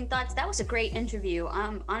 Final closing thoughts. That was a great interview.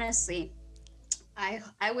 Honestly,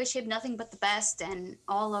 I wish him nothing but the best, and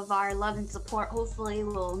all of our love and support hopefully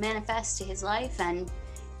will manifest to his life and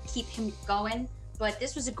keep him going. But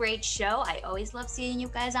this was a great show. I always love seeing you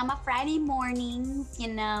guys on my Friday mornings,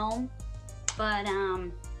 But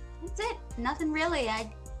that's it. Nothing really. I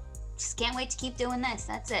just can't wait to keep doing this.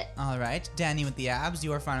 That's it. All right, Danny with the abs.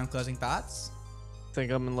 Your final closing thoughts? I think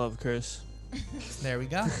I'm in love, Chris. There we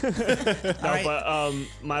go. But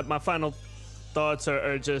my final thoughts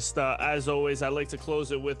are just as always, I like to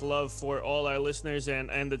close it with love for all our listeners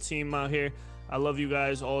and the team out here. I love you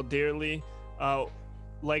guys all dearly.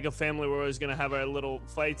 Like a family, we're always gonna have our little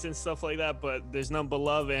fights and stuff like that, but there's none but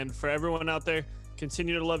love. And for everyone out there,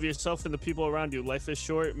 continue to love yourself and the people around you. Life is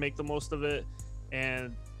short. Make the most of it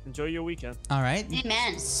and enjoy your weekend. All right.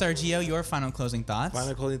 Amen. Sergio, your final closing thoughts?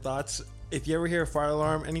 Final closing thoughts. If you ever hear a fire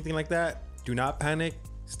alarm, anything like that, do not panic.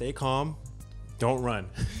 Stay calm. Don't run.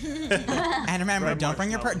 And remember, Red don't bring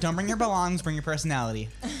your belongings, bring your personality.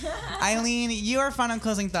 Eileen, your final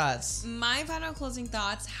closing thoughts. My final closing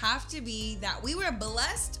thoughts have to be that we were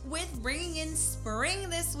blessed with bringing in spring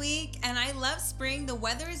this week, and I love spring. The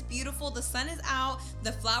weather is beautiful, the sun is out,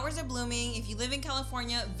 the flowers are blooming. If you live in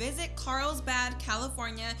California, visit Carlsbad,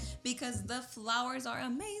 California, because the flowers are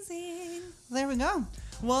amazing. There we go.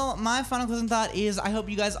 Well, my final closing thought is I hope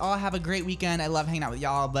you guys all have a great weekend. I love hanging out with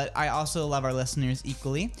y'all, but I also love our listeners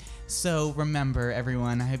equally. So remember,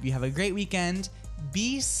 everyone, I hope you have a great weekend.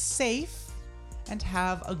 Be safe and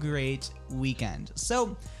have a great weekend.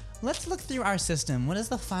 So let's look through our system. What is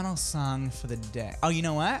the final song for the day? Oh, you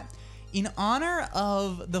know what? In honor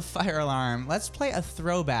of the fire alarm, let's play a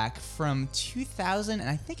throwback from 2000, and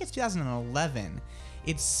I think it's 2011.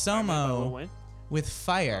 It's Somo with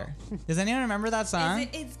Fire. Does anyone remember that song?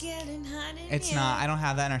 It's getting hot in It's here. not. I don't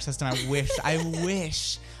have that in our system. I wish I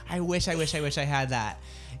had that.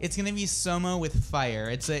 It's gonna be Somo with Fire.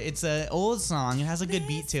 It's a old song. It has a good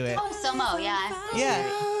beat to it. Oh, Somo, yeah. Yeah.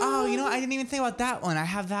 Oh, you know what? I didn't even think about that one. I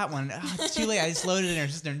have that one. Oh, it's too late. I just loaded it in our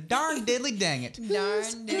system. Darn diddly dang it.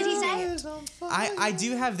 Darn Did he say? I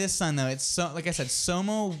do have this song though. It's like I said,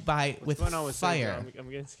 Somo with Fire. I'm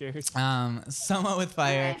getting scared. Somo with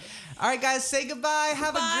Fire. All right, guys, say goodbye.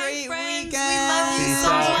 Have a great weekend. We love you so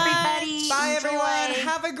much, everybody. Bye, Enjoy. everyone.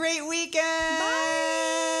 Have a great weekend.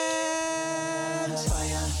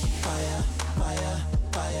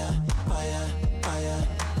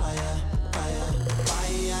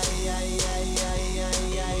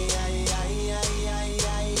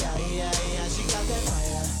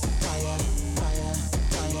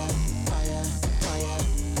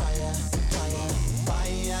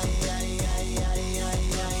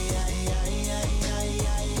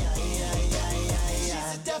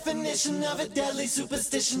 Definition of a deadly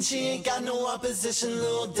superstition. She ain't got no opposition.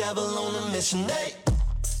 Little devil on a mission. Hey.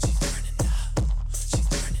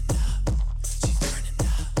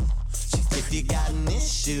 If you got an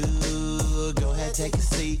issue, go ahead, take a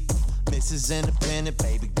seat. Mrs. Independent,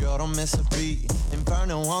 baby girl, don't miss a beat.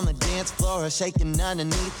 Inferno on the dance floor, shaking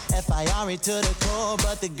underneath. Fire to the core,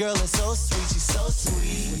 but the girl is so sweet. She's so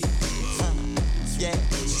sweet. Yeah,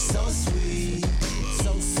 she's so sweet.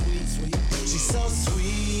 So sweet, sweet. She's so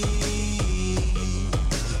sweet.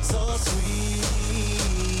 So sweet.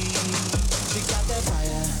 She got that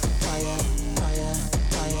fire, fire, fire,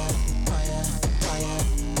 fire, fire, fire,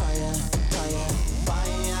 fire, fire,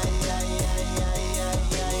 fire.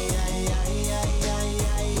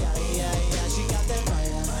 She got that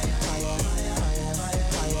fire, fire, fire, fire,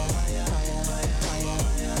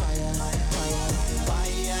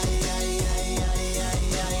 fire,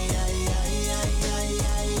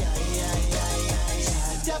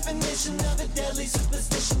 definition of a deadly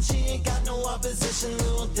superstition. She ain't got no opposition.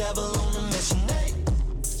 Little devil on a mission. Hey.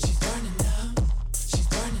 She's burning up. She's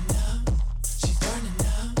burning up. She's burning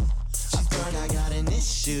up. She's burning. I got an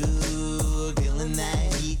issue. Feeling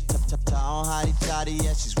that heat. Tall, hottie, toddy.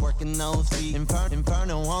 Yeah, she's working those feet.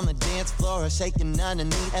 Inferno on the dance floor, shaking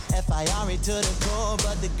underneath. Fire to the core,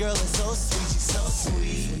 but the girl is so sweet. She's so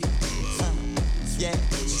sweet. Yeah,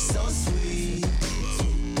 she's so sweet.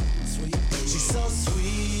 She's so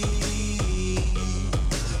sweet,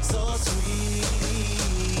 so sweet.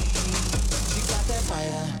 She got that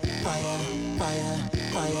fire, fire, fire,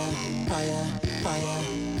 fire, fire, fire,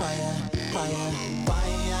 fire,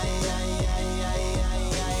 fire,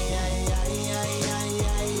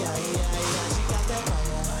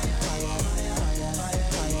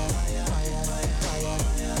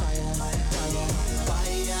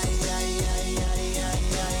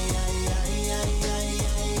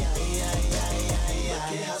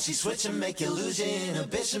 She switch and make you lose your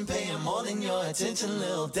inhibition, paying more than your attention,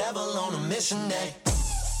 little devil on a mission. Hey.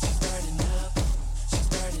 She's burning up, she's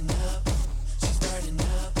burning up, she's burning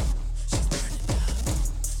up, she's burning up,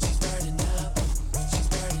 she's burning up, she's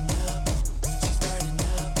burning up, she's burning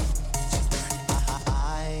up, she's burning up.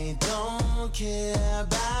 I don't care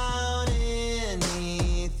about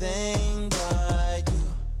anything but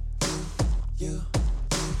you.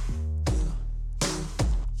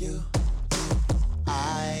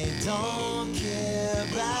 I don't care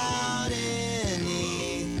about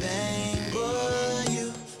anything but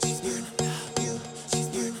you. She's burning up, you. She's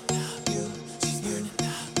burning up, you. She's burning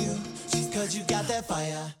up, you. 'Cause you got that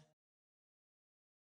fire.